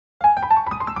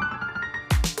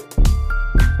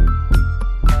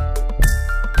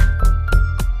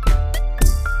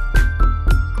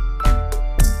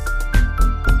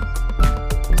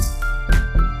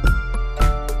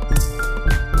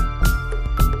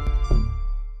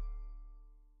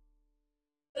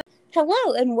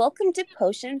Hello and welcome to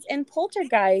Potions and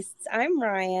Poltergeists. I'm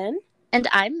Ryan, And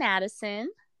I'm Madison.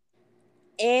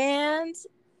 and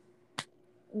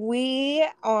we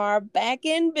are back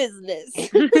in business.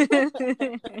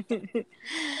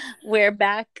 We're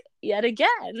back yet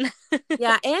again.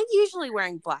 Yeah, and usually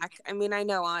wearing black. I mean, I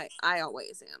know I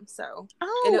always am. So in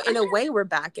Oh, a, in a way, we're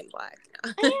back in black.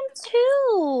 I am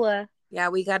too. Yeah,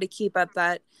 we got to keep up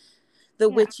the Yeah.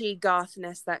 witchy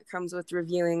gothness that comes with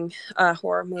reviewing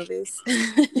horror movies.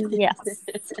 Yes,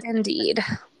 indeed.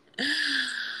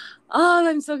 Oh,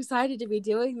 I'm so excited to be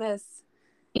doing this.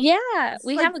 Yeah, It's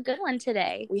we like have a good one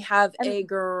today. we have And a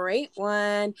great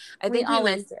one. I we think we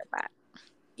always meant do that.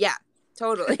 Yeah,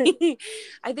 totally.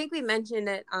 I think we mentioned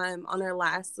it on our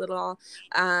last little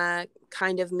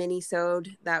kind of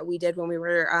mini-sode that we did when we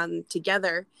were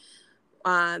together.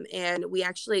 And we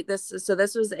actually this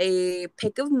was a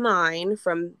pick of mine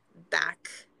from back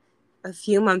a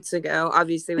few months ago.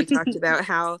 Obviously, we talked about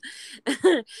how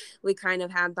we kind of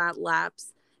had that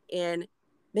lapse in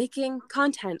making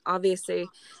content. Obviously,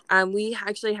 we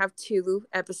actually have two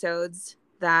episodes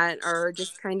that are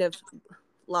just kind of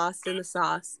lost in the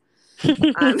sauce.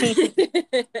 Um,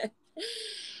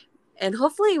 and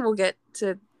hopefully we'll get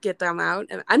to get them out.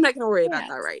 And I'm not going to worry about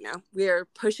that right now. We are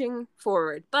pushing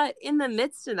forward. But in the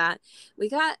midst of that, we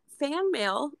got fan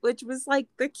mail, which was like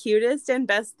the cutest and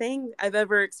best thing I've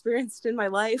ever experienced in my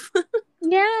life.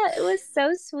 Yeah, it was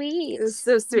so It sweet. was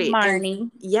so sweet. And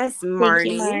Marnie. yes, Thank you,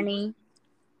 Marnie Marnie.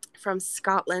 from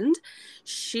Scotland,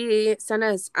 she sent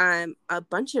us a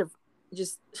bunch of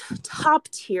just top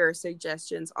tier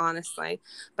suggestions, honestly.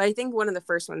 But I think one of the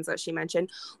first ones that she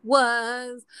mentioned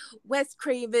was Wes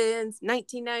Craven's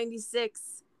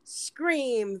 1996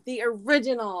 Scream, the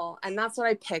original. And that's what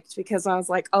I picked because I was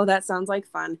like, oh, that sounds like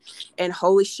fun. And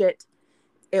holy shit,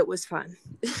 it was fun.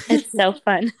 It's so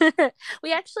fun.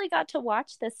 We actually got to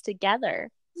watch this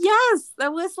together. Yes,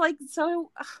 that was like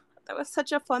that was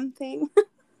such a fun thing.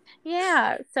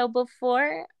 Yeah. So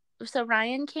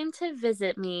Ryan came to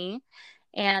visit me,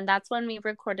 and that's when we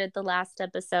recorded the last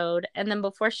episode. And then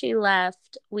before she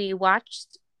left, we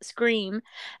watched Scream,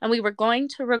 and we were going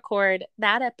to record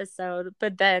that episode,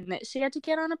 but then she had to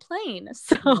get on a plane.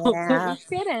 So Yeah.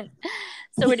 we didn't.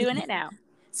 So we're doing it now.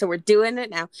 So we're doing it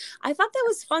now. I thought that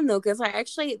was fun though, because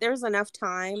there's enough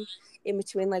time in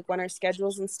between like when our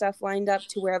schedules and stuff lined up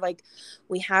to where like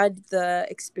we had the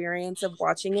experience of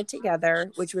watching it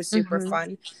together, which was super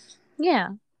fun. Yeah.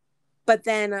 But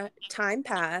then time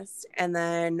passed, and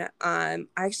then I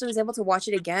actually was able to watch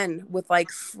it again with like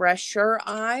fresher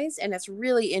eyes, and it's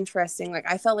really interesting. Like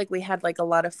I felt like we had like a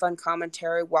lot of fun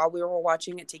commentary while we were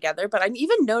watching it together. But I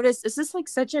even noticed this is like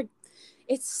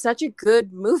it's such a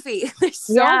good movie. There's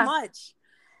so much.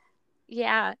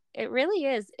 Yeah, it really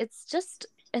is.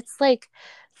 It's like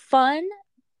fun,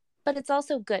 but it's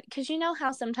also good. Because you know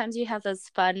how sometimes you have those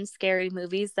fun, scary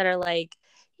movies that are like,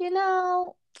 there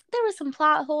were some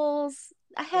plot holes.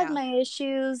 I had my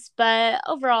issues, but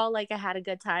overall, like, I had a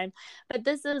good time. But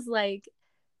this is like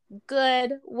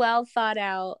good, well thought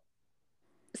out,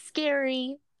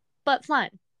 scary, but fun.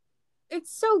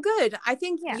 It's so good. I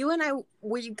think you and I,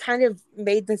 we kind of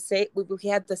made the same, we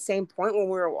had the same point when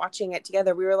we were watching it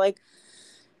together. We were like,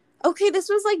 okay, this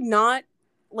was like not,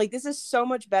 like, this is so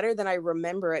much better than I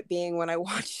remember it being when I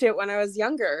watched it when I was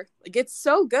younger. Like, it's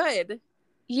so good.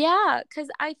 Yeah, because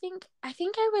I think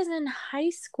I was in high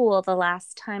school the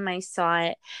last time I saw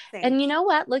it. Same. And you know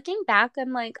what? Looking back,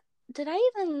 I'm like, did I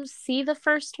even see the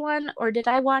first one or did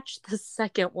I watch the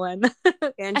second one?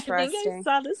 Interesting. I think I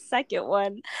saw the second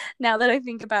one now that I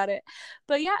think about it.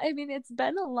 But yeah, I mean, it's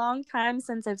been a long time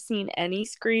since I've seen any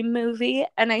Scream movie,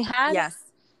 and I had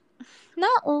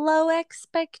not low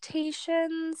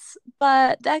expectations,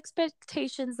 but the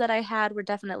expectations that I had were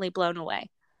definitely blown away.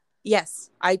 Yes,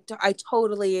 I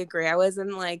totally agree. I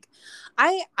wasn't like,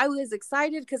 I was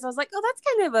excited because I was like, oh, that's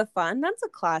kind of that's a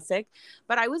classic,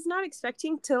 but I was not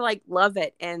expecting to like love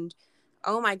it. And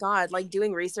oh my God, like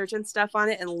doing research and stuff on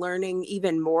it and learning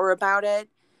even more about it.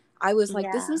 I was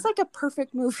like, this is like a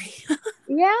perfect movie.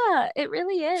 Yeah, it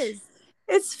really is.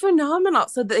 It's phenomenal.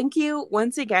 So thank you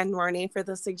once again, Marnie, for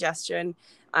the suggestion.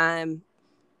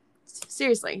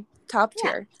 Seriously, top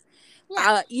tier.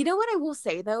 Yeah. You know what I will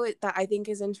say though that I think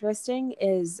is interesting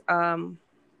is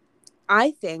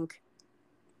I think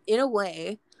in a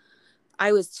way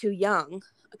I was too young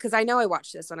because I know I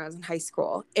watched this when I was in high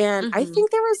school, and I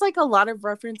think there was like a lot of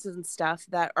references and stuff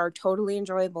that are totally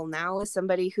enjoyable now as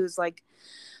somebody who's like,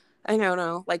 I don't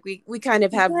know, like we kind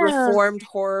of have reformed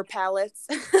horror palettes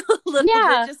a little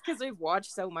bit just because we've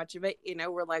watched so much of it. You know,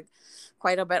 we're like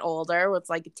quite a bit older. It's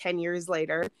like 10 years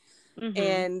later.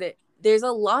 And there's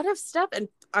a lot of stuff, and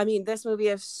I mean, this movie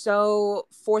is so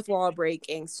fourth wall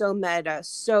breaking, so meta,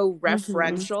 so Mm-hmm.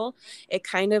 referential. It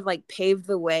kind of like paved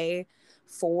the way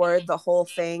for the whole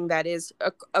thing that is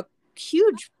a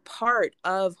huge part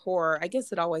of horror. I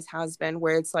guess it always has been,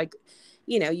 where it's like,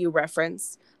 you know, you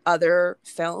reference other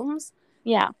films.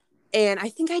 Yeah. And I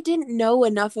think I didn't know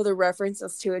enough of the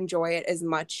references to enjoy it as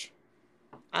much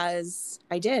as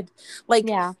I did. Like,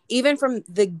 Yeah. even from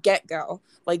the get-go,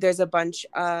 like there's a bunch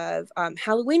of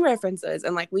Halloween references,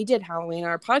 and like we did Halloween on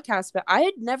our podcast, but I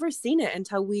had never seen it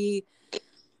until we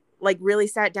like really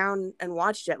sat down and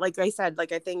watched it. Like I said,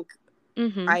 like I think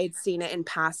Mm-hmm. I had seen it in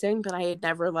passing, but I had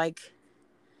never like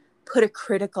put a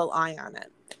critical eye on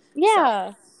it.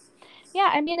 Yeah. So. Yeah,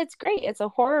 I mean, it's great. It's a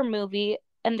horror movie,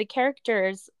 and the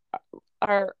characters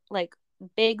are like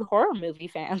big horror movie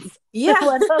fans. Yeah.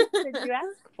 What else did you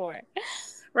ask for?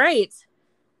 Right.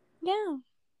 Yeah.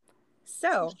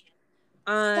 So,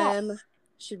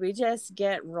 should we just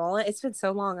get rolling? It's been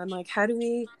so long. I'm like, how do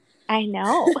we? I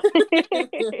know.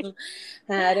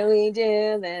 How do we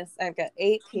do this? I've got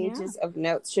 8 pages of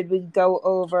notes. Should we go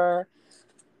over?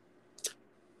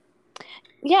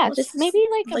 Yeah, just maybe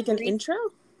like an intro.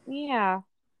 Yeah.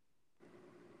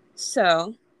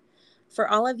 So, for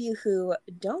all of you who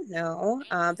don't know,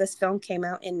 this film came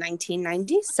out in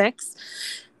 1996.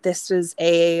 This was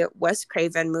a Wes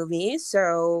Craven movie.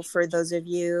 So for those of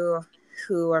you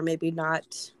who are maybe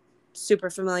not super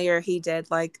familiar, he did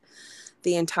like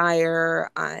the entire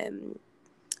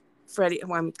Freddy.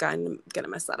 Well, I'm gonna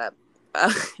mess that up.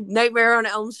 Nightmare on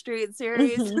Elm Street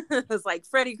series. Mm-hmm. It was like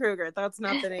Freddy Krueger. That's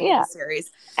not the name of the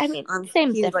series. I mean,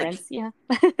 same difference. Like,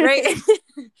 right.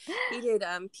 He did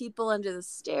People Under the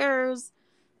Stairs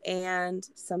and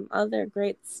some other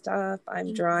great stuff.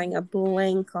 I'm drawing a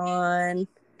blank on.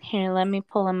 Here, let me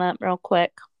pull him up real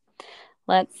quick.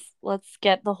 Let's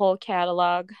get the whole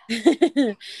catalog.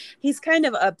 He's kind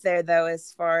of up there though,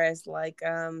 as far as like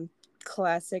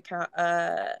classic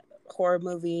horror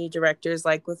movie directors,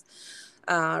 like with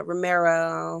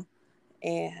Romero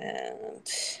and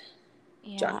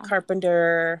John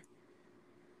Carpenter.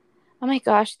 Oh my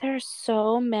gosh, there are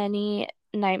so many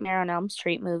Nightmare on Elm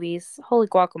Street movies. Holy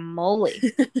guacamole.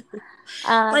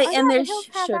 And there should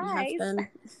have been.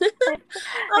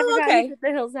 Oh, okay.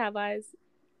 The Hills Have Eyes.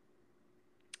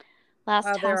 Last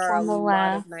House there are on the lot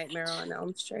Left. of Nightmare on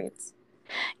Elm Street.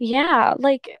 Yeah,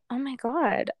 like, oh my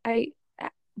god.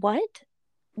 What?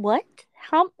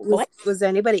 How? What? Was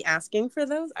anybody asking for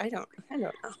those? I don't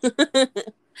know.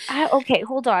 Okay,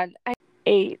 hold on.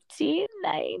 18,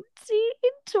 19,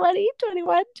 20,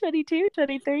 21, 22,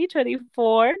 23,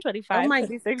 24, 25,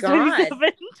 26,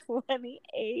 27,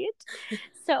 28.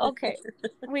 So, okay,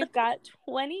 we've got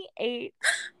 28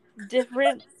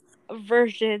 different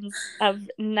versions of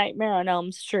Nightmare on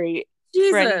Elm Street.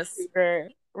 Jesus.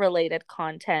 Related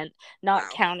content, not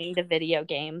counting the video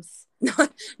games.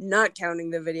 Not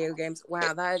counting the video games.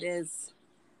 Wow, that's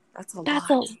a lot. That's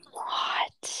a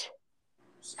lot.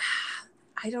 Yeah.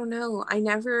 I don't know. I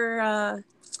never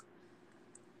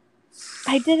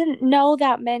I didn't know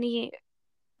that many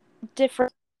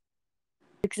different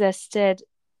existed.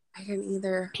 I didn't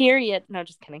either. Period. No,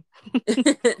 just kidding.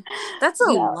 That's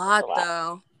a lot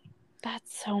though.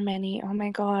 That's so many. Oh my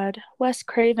god. Wes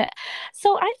Craven.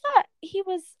 So I thought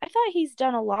he's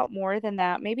done a lot more than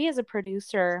that. Maybe as a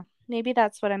producer. Maybe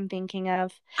that's what I'm thinking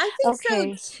of. I think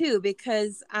so too,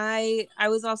 because I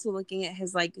was also looking at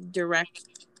his like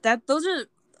those are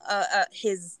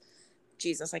his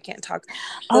Jesus, I can't talk.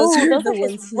 Those are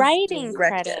his writing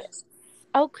credits.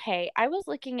 Okay, I was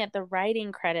looking at the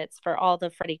writing credits for all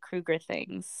the Freddy Krueger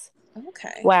things.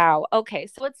 Okay. Wow. Okay,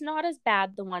 so it's not as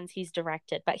bad the ones he's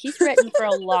directed, but he's written for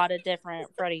a lot of different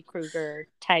Freddy Krueger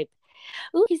type.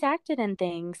 Ooh, he's acted in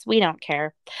things. We don't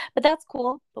care, but that's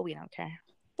cool. But we don't care.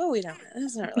 But we don't.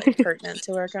 That's not really pertinent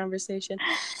to our conversation.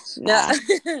 No.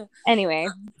 Anyway.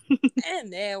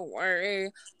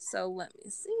 So let me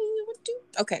see.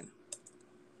 Okay.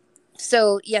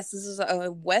 So yes, this is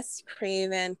a Wes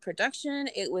Craven production.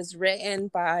 It was written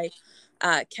by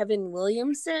Kevin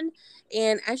Williamson,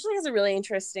 and actually has a really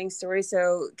interesting story.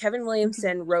 So Kevin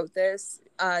Williamson wrote this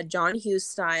John Hughes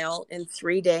style in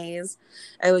 3 days.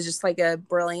 It was just like a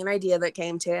brilliant idea that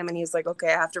came to him, and he was like, okay,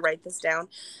 I have to write this down.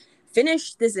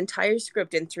 Finished this entire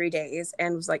script in 3 days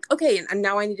and was like, okay, and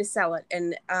now I need to sell it.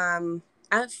 And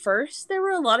at first there were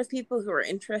a lot of people who were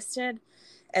interested,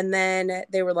 and then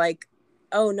they were like,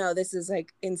 oh no, this is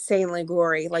like insanely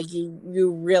gory. Like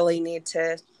you really need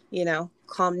to,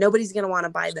 calm. Nobody's going to want to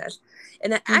buy this.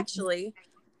 And then actually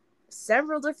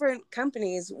several different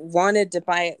companies wanted to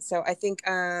buy it. So I think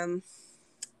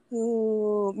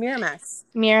Ooh, Miramax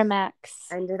Miramax.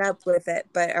 ended up with it,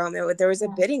 but there was a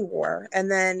Yeah. bidding war,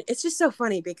 and then it's just so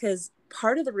funny because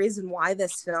part of the reason why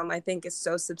this film I think is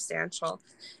so substantial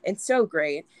and so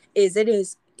great is it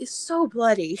is so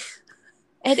bloody.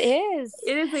 It is.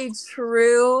 It is a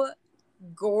true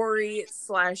gory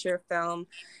slasher film,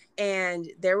 and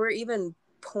there were even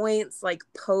points like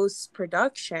post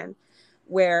production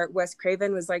where Wes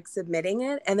Craven was like submitting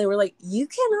it, and they were like, "You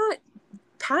cannot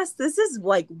pass. This is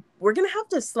like we're gonna have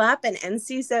to slap an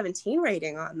NC-17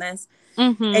 rating on this."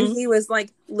 Mm-hmm. And he was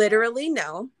like, "Literally,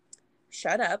 no.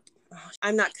 Shut up.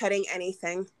 I'm not cutting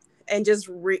anything." And just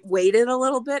waited a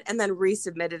little bit and then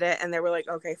resubmitted it, and they were like,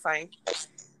 "Okay, fine."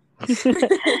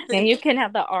 Yeah, you can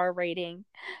have the R rating.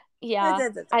 Yeah,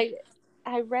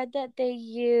 I read that they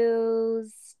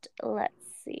used, let's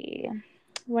see,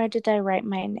 where did I write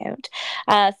my note?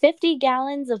 50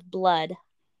 gallons of blood.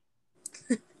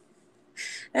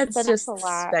 That's So just a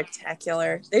lot.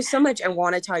 spectacular. There's so much I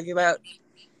want to talk about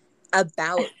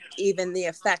even the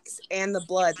effects and the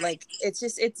blood. Like it's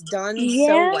done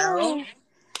so well.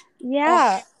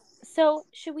 Yeah. So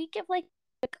should we give like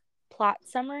a plot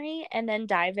summary and then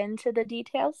dive into the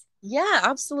details? Yeah,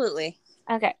 absolutely.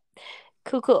 Okay.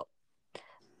 Cool.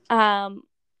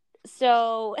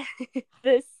 So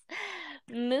this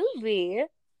movie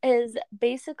is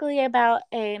basically about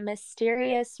a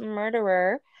mysterious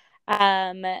murderer.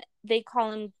 They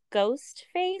call him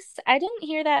Ghostface. I didn't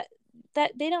hear that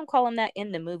they don't call him that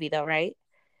in the movie though, right?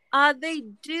 They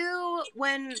do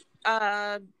when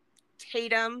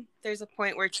Tatum, there's a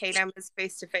point where Tatum is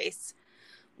face to face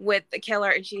with the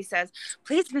killer and she says,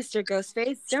 "Please, Mr.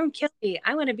 Ghostface, don't kill me.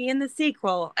 I want to be in the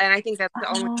sequel." And I think that's the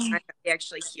only time that we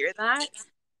actually hear that.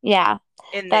 Yeah,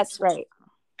 that's right.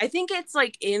 I think it's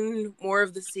like in more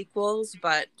of the sequels,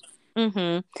 but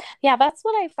yeah, that's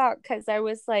what I thought, because I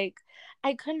was like,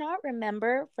 I could not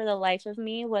remember for the life of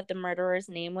me what the murderer's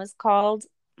name was called.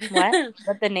 What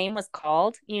the name was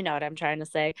called? You know what I'm trying to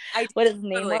say. What his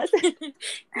name was?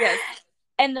 Yes.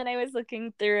 And then I was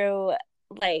looking through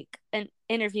like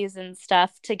interviews and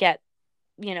stuff to get,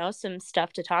 you know, some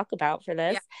stuff to talk about for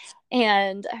this. Yeah.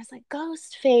 And I was like,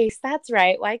 Ghostface, that's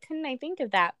right. Why couldn't I think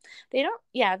of that? They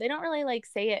don't really like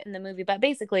say it in the movie, but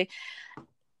basically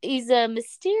he's a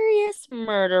mysterious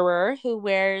murderer who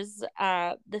wears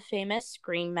the famous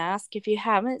Scream mask. If you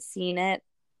haven't seen it,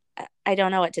 I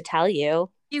don't know what to tell you.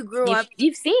 You grew up.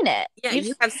 You've seen it. Yeah,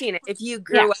 you have seen it. If you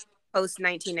grew up post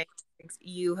 1986,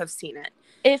 you have seen it.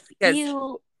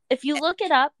 If you look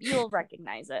it up, you'll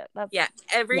recognize it.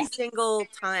 Every single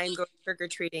time going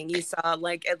trick-or-treating, you saw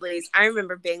like at least I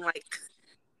remember being like,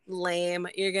 lame,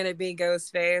 you're gonna be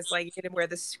Ghostface, like you're gonna wear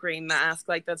the Scream mask,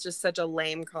 like that's just such a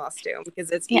lame costume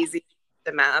because it's easy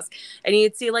to mask, and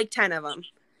you'd see like 10 of them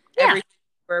every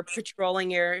for patrolling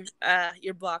your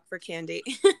block for candy.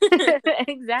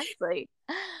 Exactly.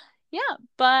 Yeah,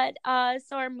 but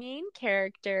so our main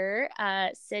character,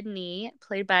 Sydney,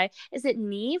 played by, is it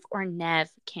Neve or Nev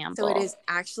Campbell? So it is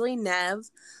actually Nev.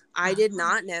 I did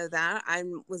not know that. I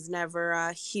was never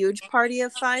a huge Party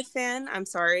of Five fan. I'm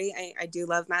sorry. I do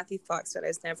love Matthew Fox, but I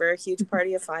was never a huge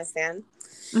Party of Five fan.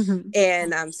 Mm-hmm.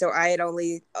 And so I had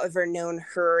only ever known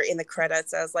her in the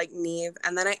credits as like Neve.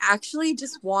 And then I actually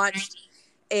just watched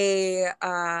a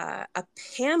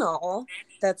panel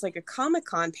that's like a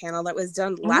Comic-Con panel that was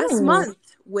done last month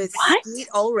with Skeet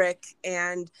Ulrich,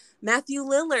 and Matthew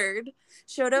Lillard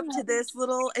showed up to this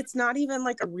little, it's not even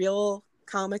like a real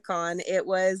Comic-Con, it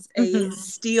was a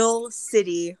Steel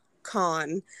City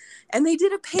con, and they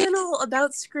did a panel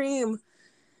about Scream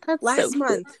last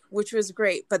month, which was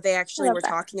great, but they actually were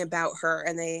talking about her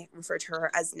and they referred to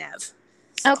her as Nev.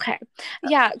 Okay.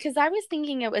 Yeah, because I was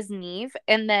thinking it was Neve,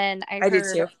 and then I heard, did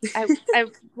too. I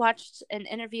watched an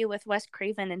interview with Wes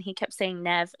Craven, and he kept saying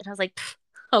Nev, and I was like,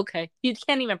 okay, you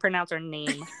can't even pronounce her name.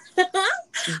 See,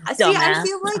 I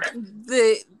feel like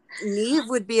the Neve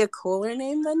would be a cooler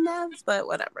name than Nev, but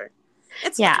whatever.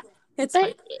 It's fine. It's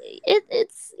fine.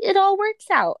 It all works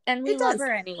out, and we love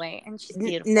her anyway, and she's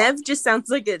beautiful. Nev just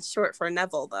sounds like it's short for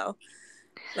Neville, though.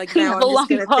 Like now I'm just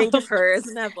going to think of her as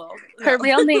Neville. Her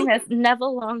real name is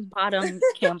Neville Longbottom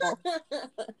Campbell.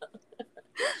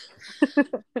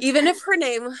 Even if her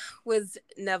name was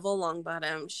Neville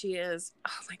Longbottom, she is,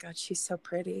 oh my God, she's so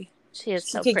pretty. She is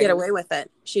so pretty. She could get away with it.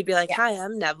 She'd be like, yeah. Hi,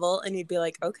 I'm Neville. And you'd be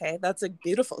like, okay, that's a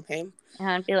beautiful name. And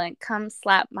I'd be like, come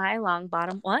slap my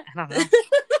Longbottom. What? I don't know.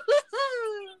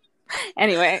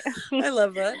 Anyway. I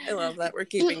love that. I love that. We're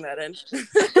keeping that in.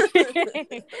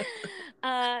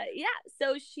 Yeah,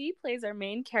 so she plays our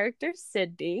main character,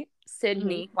 Sydney.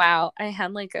 Mm-hmm. Wow, I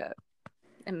had like a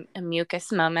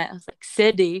mucus moment. I was like,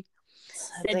 Sydney.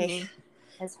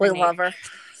 We love her.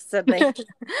 Sydney.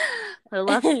 I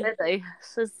love Sydney.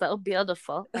 She's so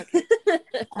beautiful. Okay.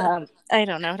 I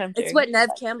don't know what I'm doing. It's what Nev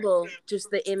Campbell,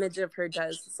 just the image of her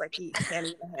does. It's like he can't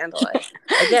even handle it.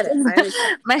 I get it. I understand.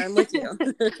 I'm with you.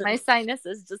 My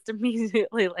sinuses just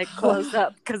immediately like closed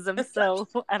up because I'm so,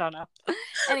 I don't know.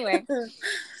 Anyway,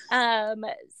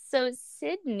 so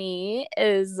Sydney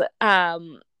is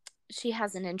she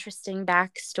has an interesting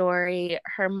backstory.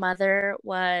 Her mother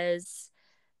was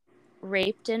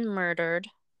raped and murdered.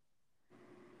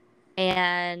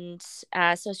 And so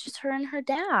it's just her and her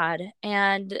dad.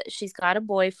 And she's got a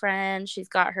boyfriend. She's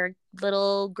got her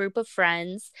little group of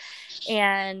friends.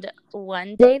 And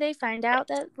one day they find out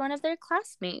that one of their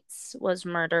classmates was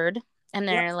murdered. And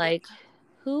they're like,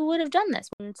 who would have done this?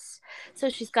 And so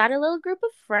she's got a little group of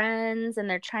friends, and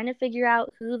they're trying to figure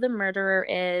out who the murderer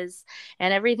is.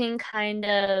 And everything kind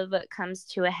of comes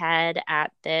to a head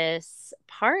at this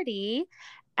party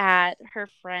at her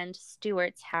friend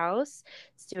Stuart's house.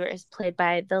 Stuart is played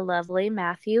by the lovely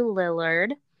Matthew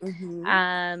Lillard. Mm-hmm.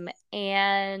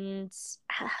 And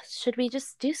should we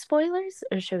just do spoilers,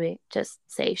 or should we just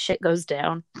say shit goes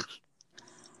down?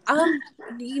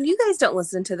 You guys don't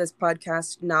listen to this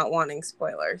podcast not wanting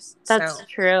spoilers. That's so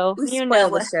true. We spoil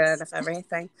the shit out of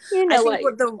everything. You know, I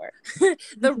think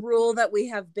the rule that we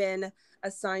have been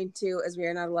assigned to is we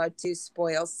are not allowed to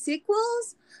spoil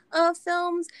sequels of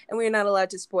films, and we are not allowed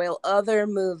to spoil other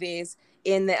movies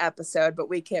in the episode. But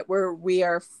we can't. We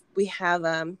have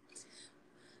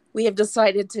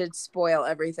decided to spoil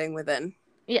everything within.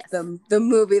 Yes. The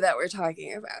movie that we're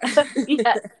talking about.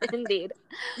 Yes, indeed.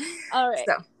 All right.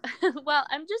 So. Well,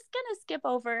 I'm just going to skip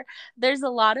over. There's a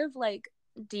lot of like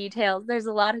details. There's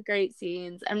a lot of great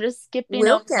scenes. I'm just skipping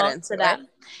over most of that.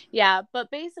 Yeah, but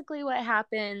basically what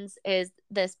happens is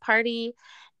this party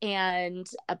and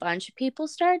a bunch of people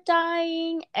start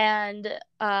dying, and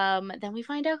then we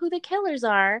find out who the killers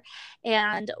are.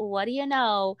 And what do you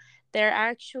know? They're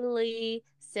actually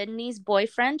Sydney's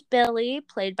boyfriend, Billy,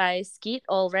 played by Skeet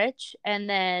Ulrich, and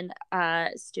then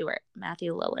Stuart,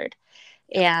 Matthew Lillard.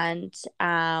 And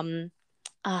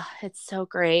it's so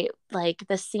great. Like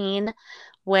the scene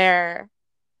where,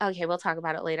 okay, we'll talk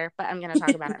about it later, but I'm going to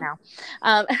talk about it now.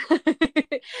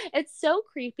 It's so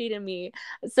creepy to me.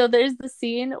 So there's the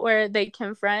scene where they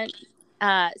confront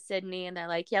Sydney, and they're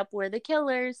like, yep, we're the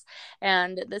killers,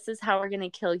 and this is how we're gonna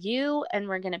kill you, and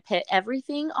we're gonna pit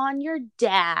everything on your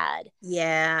dad.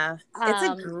 Yeah, it's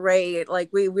a great, like,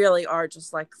 we really are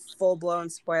just like full-blown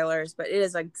spoilers, but it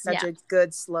is like such a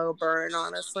good slow burn,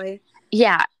 honestly.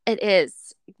 Yeah, it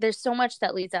is. There's so much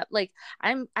that leads up. Like,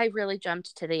 I really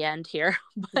jumped to the end here,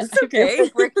 but it's okay.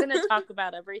 We're gonna talk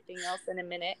about everything else in a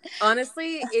minute.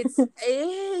 Honestly, it's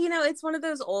it's one of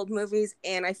those old movies,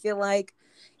 and I feel like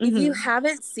if you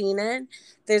haven't seen it,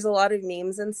 there's a lot of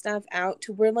memes and stuff out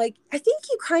to where, like, I think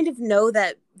you kind of know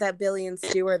that Billy and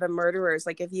Stu are the murderers.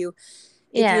 Like, if you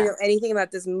know anything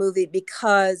about this movie,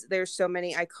 because there's so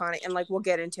many iconic, and like we'll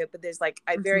get into it, but there's like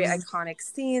very iconic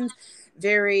scenes,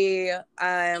 very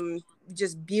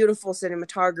just beautiful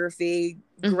cinematography,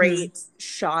 great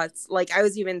shots. Like, I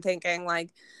was even thinking, like,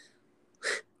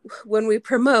 when we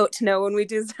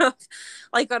do stuff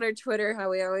like on our Twitter, how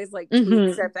we always like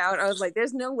tweet stuff out, I was like,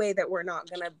 there's no way that we're not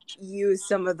gonna use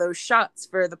some of those shots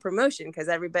for the promotion because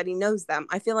everybody knows them.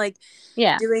 I feel like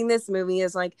doing this movie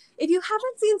is like, if you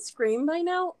haven't seen Scream by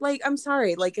now, like, I'm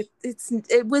sorry, like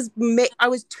I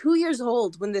was 2 years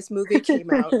old when this movie came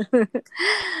out.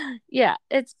 Yeah,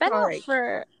 it's been out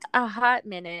for a hot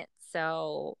minute,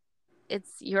 so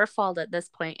it's your fault at this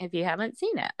point if you haven't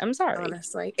seen it. I'm sorry.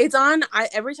 Honestly, it's on.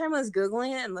 Every time I was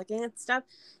Googling it and looking at stuff,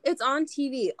 it's on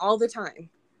TV all the time.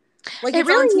 Like, it's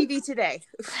really, on TV today.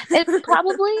 It's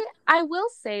probably, I will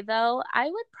say though, I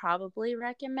would probably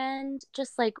recommend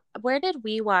just like, where did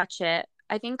we watch it?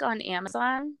 I think on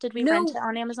Amazon. Did we rent it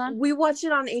on Amazon? We watched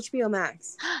it on HBO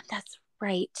Max. That's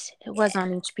right. It was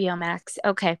on HBO Max.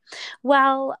 Okay.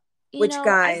 Well,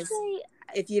 guys,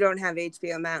 if you don't have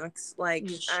HBO Max, like,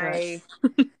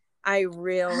 I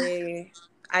really,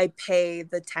 I pay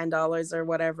the $10 or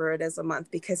whatever it is a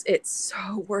month because it's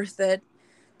so worth it.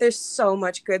 There's so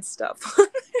much good stuff.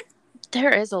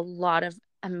 There is a lot of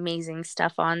amazing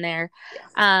stuff on there.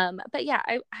 Yeah. But yeah,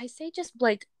 I say just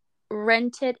like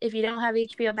rent it if you don't have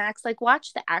HBO Max. Like,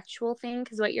 watch the actual thing,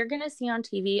 because what you're gonna see on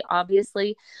TV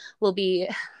obviously will be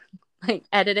like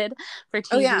edited for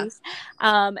TV.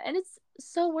 And it's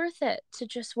so worth it to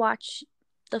just watch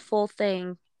the full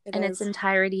thing in its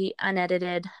entirety,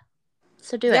 unedited.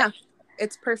 So do it. Yeah,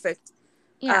 it's perfect.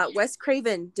 Wes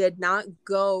Craven did not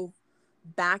go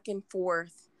back and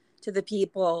forth to the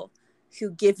people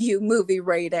who give you movie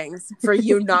ratings for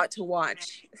you not to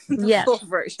watch the Yes. full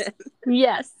version.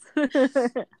 Yes.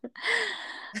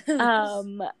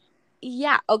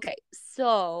 Yeah, okay.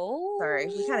 So Sorry,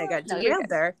 we kind of got no, you're derailed good.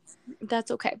 there.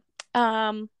 That's okay.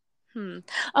 All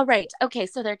right. Okay,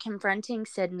 so they're confronting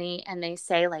Sydney and they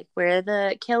say, like, we're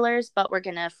the killers, but we're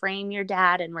gonna frame your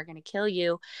dad and we're gonna kill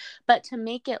you. But to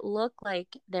make it look like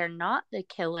they're not the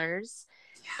killers,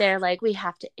 they're like, we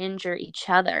have to injure each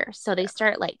other. So they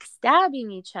start like stabbing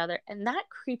each other, and that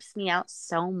creeps me out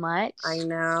so much. I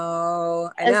know.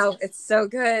 It's so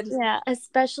good. Yeah,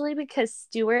 especially because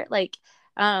Stuart, like,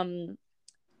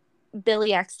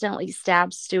 Billy accidentally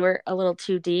stabs Stuart a little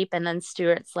too deep, and then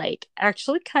Stuart's like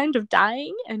actually kind of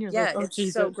dying, and you're like, oh, it's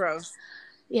Jesus. so gross.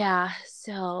 Yeah,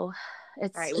 so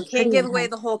it's all right. We it's can't give intense. away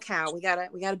the whole cow. We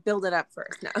gotta build it up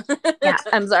first. No. Yeah,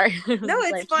 I'm sorry. No,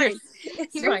 it's like, fine.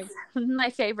 It's fine. My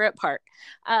favorite part.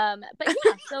 But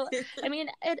yeah, so I mean,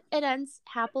 it ends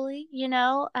happily. You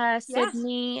know,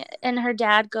 Sydney and her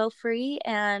dad go free,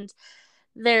 and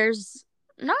there's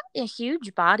not a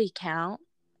huge body count.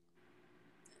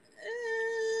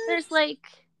 There's like,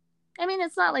 I mean,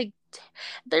 it's not like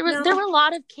there were a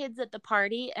lot of kids at the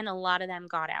party, and a lot of them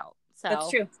got out. So that's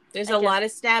true. There's a lot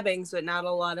of stabbings, but not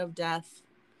a lot of death.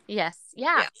 Yes.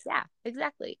 Yeah,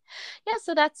 exactly. Yeah,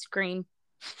 so that's Scream.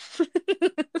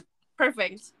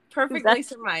 Perfect. Perfectly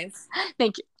surmised.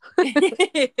 Thank you.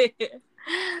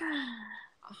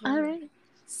 All right.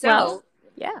 So,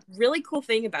 really cool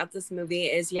thing about this movie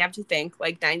is you have to think,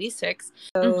 like, 96.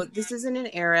 So this is in an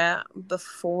era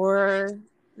before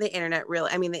the internet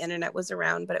really, I mean, the internet was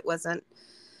around, but it wasn't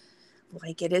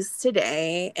like it is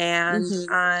today. And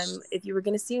if you were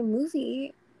going to see a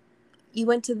movie, you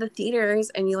went to the theaters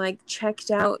and you like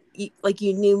checked out, like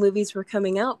you knew movies were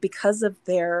coming out because of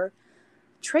their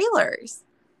trailers.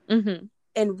 And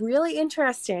really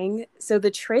interesting. So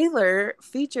the trailer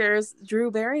features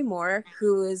Drew Barrymore,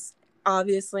 who is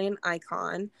obviously an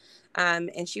icon.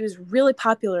 And she was really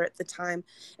popular at the time.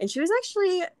 And she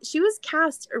was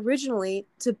cast originally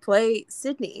to play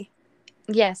Sydney.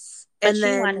 Yes. But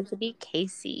she wanted to be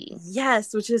Casey.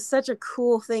 Yes, which is such a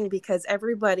cool thing because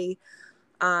everybody,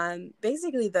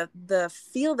 basically the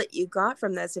feel that you got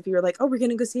from this, if you were like, oh, we're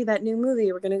going to go see that new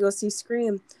movie, we're going to go see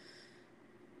Scream,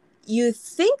 you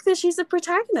think that she's a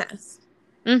protagonist.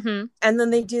 And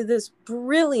then they do this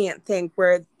brilliant thing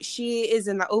where she is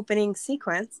in the opening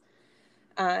sequence.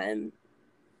 And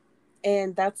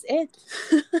that's it.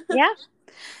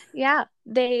 Yeah.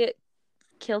 They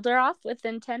killed her off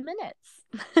within 10 minutes.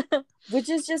 Which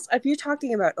is just, if you're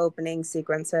talking about opening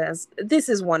sequences, this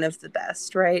is one of the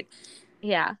best, right?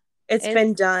 Yeah. It's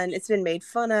been done. It's been made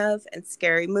fun of in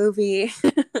Scary Movie.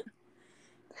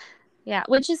 Yeah,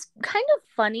 which is kind of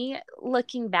funny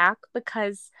looking back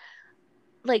because,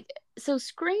 like, so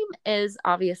Scream is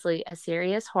obviously a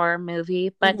serious horror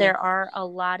movie, but there are a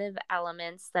lot of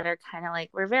elements that are kind of like,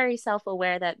 we're very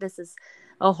self-aware that this is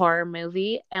a horror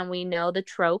movie and we know the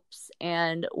tropes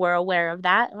and we're aware of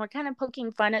that and we're kind of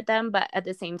poking fun at them, but at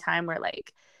the same time we're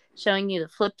like showing you the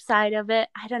flip side of it.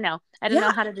 I don't know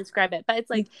how to describe it, but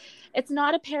it's like, it's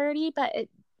not a parody, but it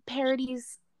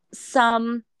parodies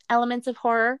some elements of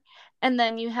horror. And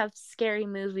then you have Scary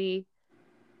Movie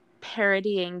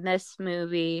parodying this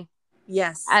movie.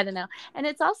 Yes. I don't know. And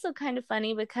it's also kind of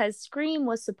funny because Scream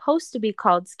was supposed to be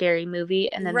called Scary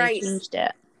Movie and then they changed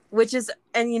it. Which is,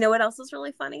 and you know what else is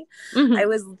really funny? I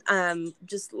was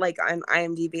just like on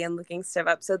IMDb and looking stuff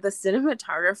up. So the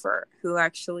cinematographer who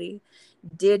actually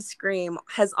did Scream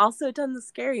has also done the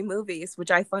Scary Movies,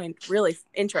 which I find really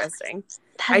interesting.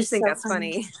 I just think that's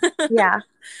funny. Yeah,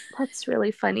 that's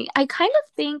really funny. I kind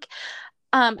of think,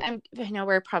 I know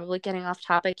we're probably getting off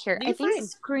topic here. I think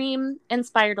Scream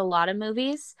inspired a lot of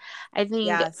movies. I think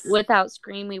without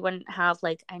Scream, we wouldn't have,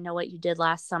 like, I Know What You Did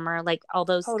Last Summer, like all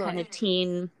those kind of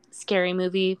teen scary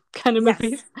movie kind of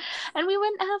movies. And we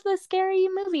wouldn't have the Scary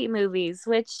Movie movies,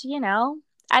 which, you know,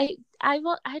 I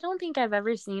don't think I've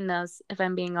ever seen those, if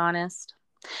I'm being honest.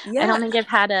 I don't think I've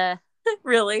had a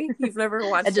really. You've never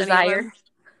watched a desire.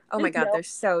 Oh my god, they're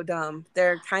so dumb.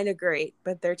 They're kind of great,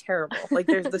 but they're terrible. Like,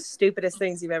 they're the stupidest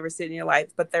things you've ever seen in your life,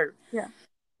 but they're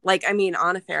like, I mean,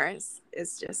 Anna Faris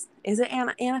is just, is it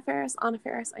Anna Faris? Anna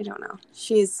Faris? I don't know.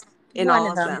 She's in all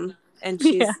of them. And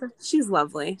she's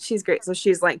lovely. She's great. So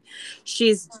she's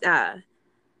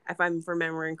if I'm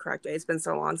remembering correctly, it's been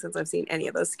so long since I've seen any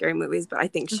of those Scary Movies, but I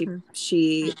think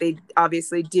they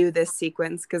obviously do this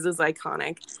sequence because it's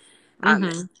iconic.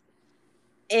 And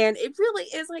it really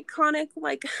is iconic,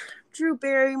 like Drew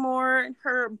Barrymore and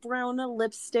her brown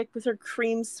lipstick with her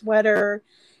cream sweater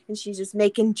and she's just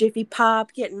making Jiffy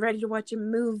Pop, getting ready to watch a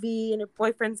movie, and her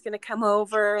boyfriend's gonna come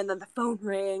over, and then the phone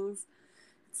rings.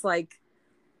 It's like,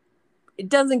 it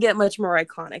doesn't get much more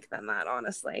iconic than that,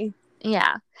 honestly.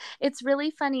 Yeah. It's really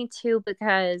funny too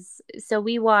because so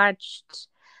we watched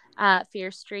Fear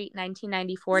Street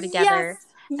 1994 together,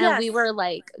 Yes, and we yes. were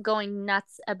like going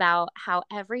nuts about how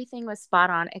everything was spot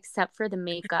on except for the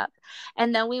makeup.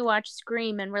 And then we watched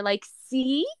Scream and we're like,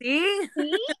 see? See?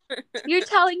 See? You're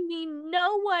telling me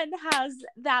no one has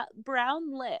that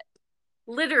brown lip.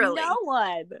 Literally. No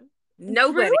one.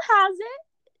 Nobody. Drew has it.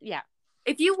 Yeah.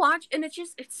 If you watch, and it's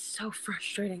so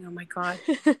frustrating. Oh my God.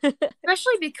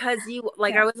 Especially because you,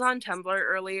 like, Yeah. I was on Tumblr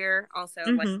earlier. Also,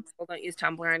 like, Mhm. people don't use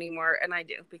Tumblr anymore, and I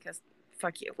do, because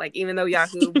fuck you. Like, even though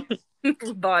Yahoo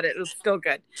bought it, it was still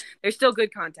good. There's still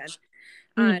good content.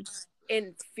 Mhm.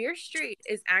 In Fear Street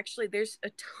is actually, there's a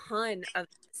ton of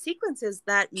sequences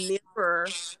that mirror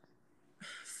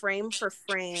frame for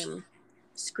frame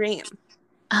Scream.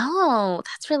 Oh,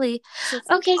 that's really So it's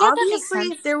like, okay. Yeah, that makes obviously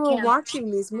sense. they were Yeah.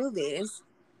 watching these movies.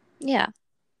 Yeah.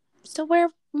 So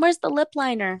where's the lip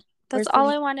liner? That's all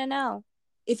I want to know.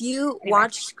 If you Anyway.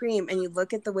 watch Scream and you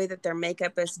look at the way that their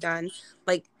makeup is done,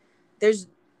 like, there's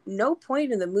no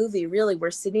point in the movie really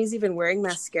where Sydney's even wearing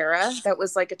mascara. That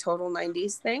was like a total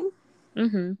 90s thing,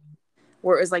 Mhm.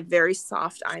 where it was like very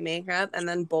soft eye makeup and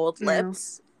then bold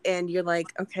lips. And you're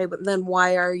like, okay, but then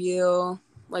why are you,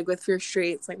 like with Fear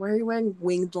Street, it's like, why are you wearing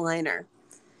winged liner?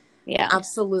 Yeah.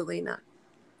 Absolutely not.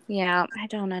 Yeah, I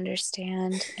don't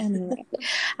understand. Anyway,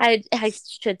 I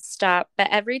should stop. But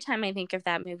every time I think of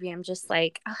that movie, I'm just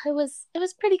like, oh, it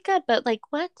was pretty good. But like,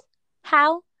 what?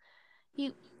 How?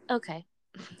 You okay?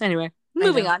 Anyway,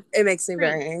 moving on. It makes me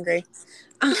very angry,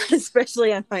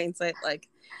 especially on hindsight. Like,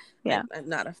 Yeah. I'm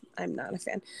not a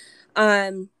fan.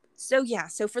 So yeah,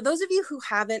 so for those of you who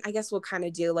haven't, I guess we'll kind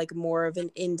of do like more of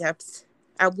an in-depth,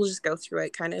 we'll just go through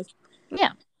it kind of.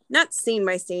 Yeah. Not scene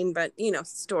by scene, but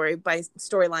story by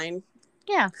storyline.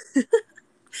 Yeah.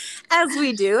 As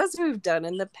we've done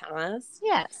in the past.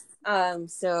 Yes.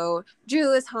 So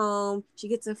Drew is home. She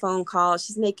gets a phone call.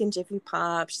 She's making Jiffy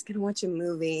Pop. She's gonna watch a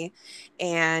movie,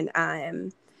 and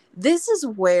this is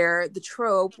where the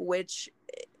trope, which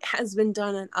has been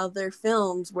done in other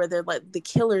films, where they're like the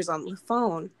killers on the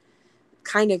phone,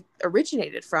 kind of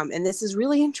originated from. And this is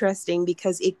really interesting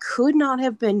because it could not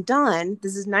have been done.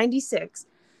 This is 96.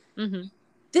 Mm-hmm.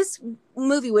 This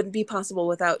movie wouldn't be possible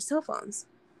without cell phones.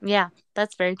 Yeah,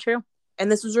 that's very true.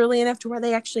 And this was early enough to where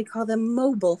they actually call them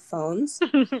mobile phones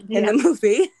in the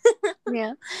movie.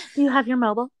 Yeah. Do you have your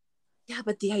mobile? Yeah,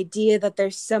 but the idea that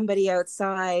there's somebody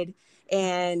outside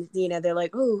and, they're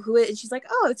like, oh, who is? And she's like,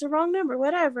 oh, it's a wrong number,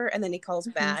 whatever. And then he calls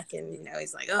back and,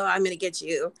 he's like, oh, I'm going to get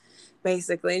you,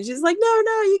 basically. And she's like, no,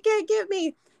 you can't get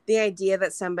me. The idea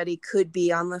that somebody could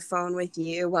be on the phone with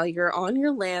you while you're on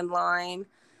your landline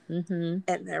and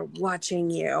they're watching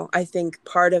you. I think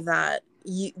part of that,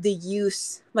 the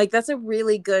use, like, that's a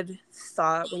really good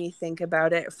thought when you think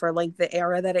about it for like the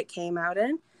era that it came out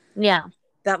in. Yeah.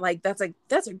 That like that's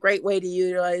a great way to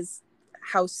utilize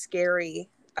how scary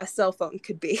a cell phone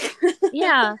could be.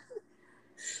 Yeah.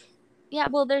 Yeah,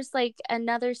 well, there's like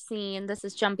another scene. This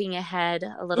is jumping ahead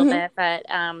a little bit, but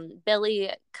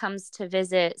Billy comes to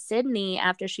visit Sydney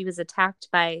after she was attacked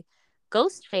by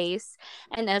Ghostface,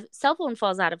 and a cell phone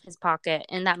falls out of his pocket,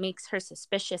 and that makes her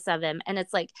suspicious of him. And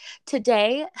it's like,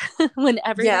 today, when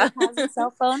everybody has a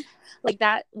cell phone, like,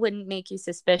 that wouldn't make you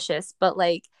suspicious. But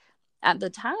like at the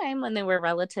time when they were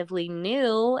relatively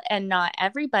new and not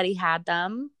everybody had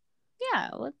them, yeah,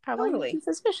 it would probably make you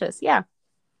suspicious. Yeah.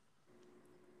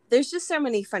 There's just so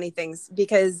many funny things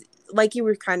because, like you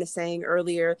were kind of saying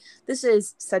earlier, this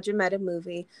is such a meta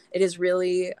movie. It is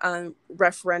really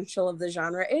referential of the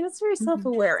genre, and it's very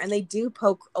self-aware, and they do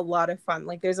poke a lot of fun.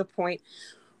 Like, there's a point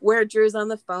where Drew's on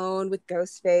the phone with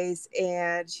Ghostface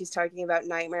and she's talking about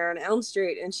Nightmare on Elm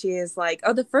Street, and she is like,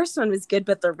 oh, the first one was good,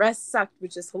 but the rest sucked,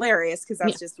 which is hilarious because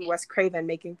that's just Wes Craven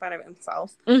making fun of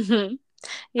himself.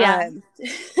 Yeah.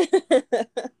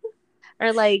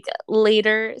 Or like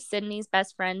later, Sydney's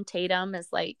best friend Tatum is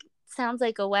like, sounds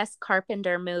like a Wes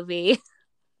Carpenter movie.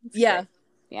 Yeah.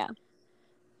 Yeah.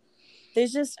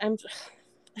 There's just,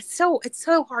 it's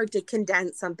so hard to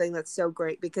condense something that's so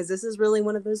great, because this is really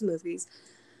one of those movies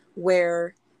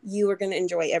where you are going to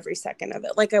enjoy every second of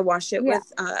it. Like, I watched it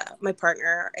with my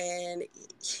partner, and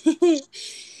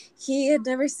he had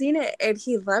never seen it and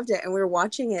he loved it, and we were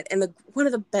watching it. And one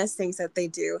of the best things that they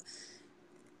do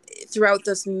throughout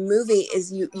this movie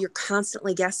is you're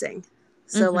constantly guessing.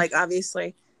 So like,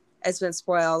 obviously it's been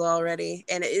spoiled already,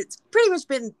 and it's pretty much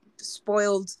been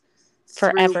spoiled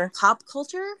forever. Pop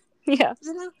culture. Yeah.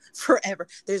 Forever.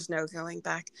 There's no going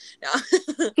back. No.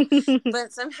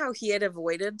 But somehow he had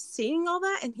avoided seeing all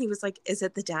that, and he was like, is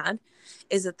it the dad?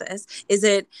 Is it this? Is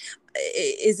it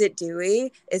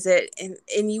Dewey? Is it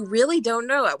and you really don't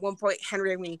know. At one point,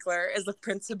 Henry Winkler is the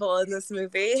principal in this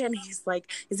movie, and he's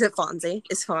like, is it Fonzie?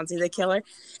 Is Fonzie the killer?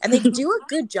 And they do a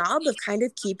good job of kind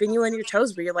of keeping you on your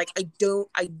toes, where you're like,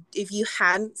 if you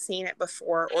hadn't seen it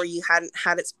before, or you hadn't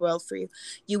had it spoiled for you,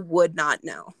 you would not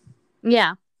know.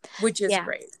 Yeah. Which is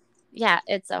great. Yeah,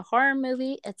 it's a horror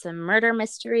movie. It's a murder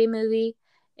mystery movie.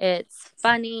 It's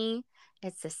funny.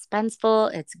 It's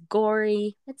suspenseful. It's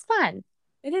gory. It's fun.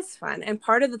 It is fun. And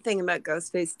part of the thing about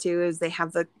Ghostface too is they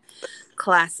have the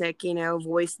classic,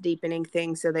 voice deepening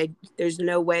thing. So there's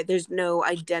no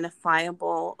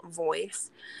identifiable voice.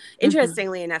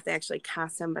 Interestingly enough, they actually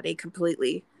cast somebody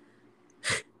completely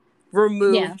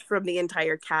removed from the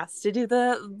entire cast to do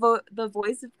the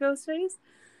voice of Ghostface.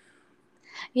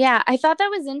 Yeah, I thought that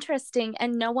was interesting,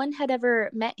 and no one had ever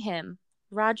met him.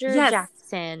 Roger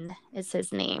Jackson is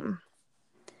his name.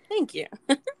 Thank you.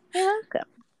 You're welcome.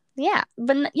 Yeah,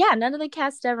 but yeah, none of the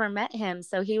cast ever met him,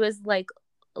 so he was like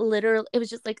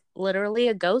literally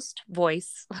a ghost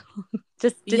voice,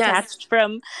 just detached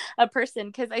from a person.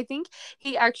 Because I think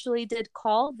he actually did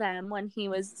call them when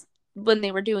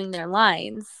they were doing their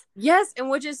lines. Yes, and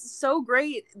which is so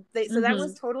great. So that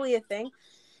was totally a thing.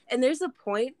 And there's a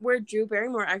point where Drew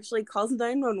Barrymore actually calls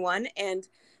 911, and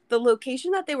the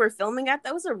location that they were filming at,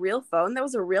 that was a real phone. That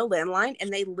was a real landline.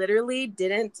 And they literally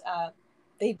didn't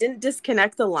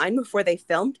disconnect the line before they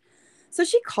filmed. So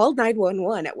she called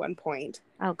 911 at one point.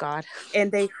 Oh, God.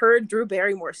 And they heard Drew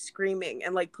Barrymore screaming,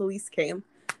 and like police came.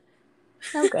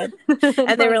 Oh, good.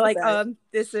 And they were like,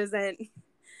 this isn't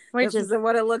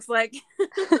what it looks like.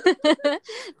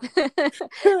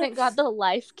 It got the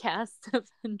life cast of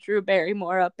Drew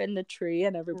Barrymore up in the tree,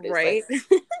 and everybody's right. Like,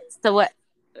 so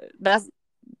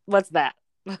what's that?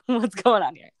 What's going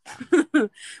on here?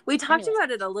 We talked about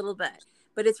it a little bit,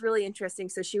 but it's really interesting.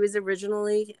 So she was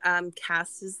originally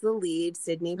cast as the lead,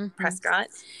 Sydney Prescott,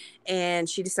 and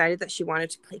she decided that she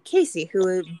wanted to play Casey,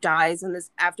 who dies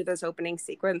after this opening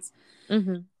sequence.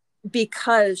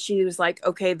 Because she was like,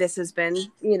 okay, this has been,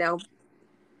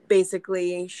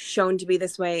 basically shown to be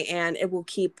this way, and it will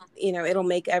keep, it'll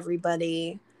make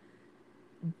everybody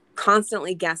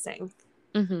constantly guessing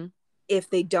if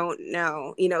they don't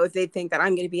know, if they think that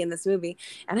I'm going to be in this movie,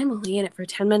 and I'm only in it for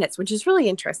 10 minutes, which is really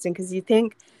interesting because you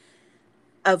think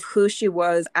of who she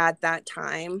was at that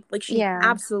time. Like, she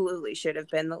absolutely should have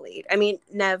been the lead. I mean,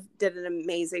 Nev did an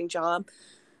amazing job.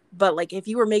 But, like, if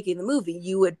you were making the movie,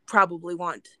 you would probably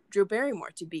want Drew Barrymore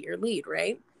to be your lead,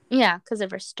 right? Yeah, because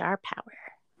of her star power.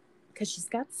 Because she's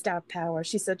got star power.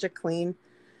 She's such a queen.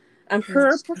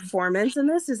 Her performance in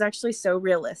this is actually so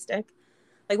realistic.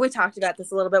 Like, we talked about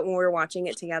this a little bit when we were watching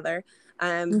it together.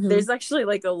 There's actually,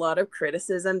 like, a lot of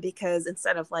criticism because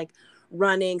instead of, like,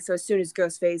 running, so as soon as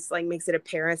Ghostface like makes it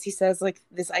apparent, he says like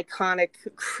this iconic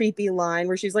creepy line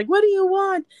where she's like, what do you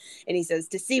want? And he says,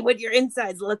 to see what your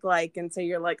insides look like. And so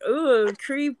you're like, oh,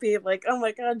 creepy, like, oh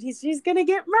my god, she's gonna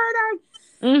get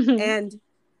murdered. And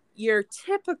your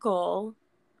typical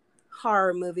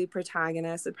horror movie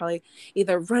protagonist would probably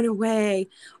either run away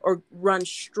or run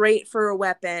straight for a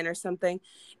weapon or something.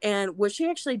 And what she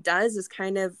actually does is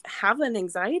kind of have an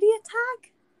anxiety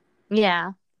attack.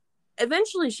 Yeah.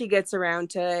 Eventually she gets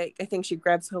around to, I think she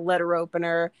grabs a letter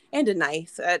opener and a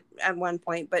knife at one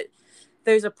point, but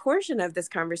there's a portion of this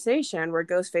conversation where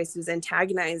Ghostface is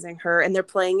antagonizing her and they're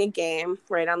playing a game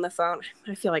right on the phone.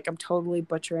 I feel like I'm totally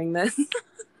butchering this.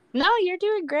 No, you're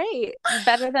doing great.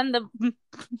 Better than the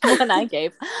one I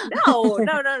gave. No.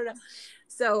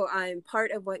 So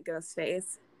part of what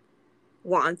Ghostface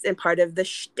wants and part of the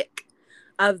shtick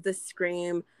of the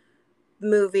Scream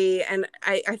movie, and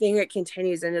I think it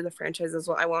continues into the franchise as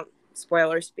well. I won't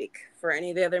spoil or speak for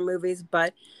any of the other movies,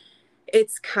 but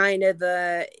it's kind of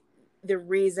the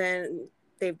reason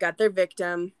they've got their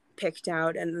victim picked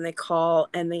out, and then they call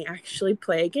and they actually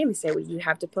play a game. They say, well, you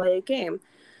have to play a game,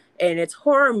 and it's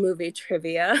horror movie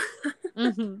trivia.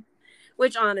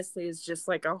 Which honestly is just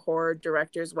like a horror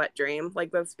director's wet dream,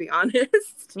 like, let's be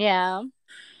honest. Yeah.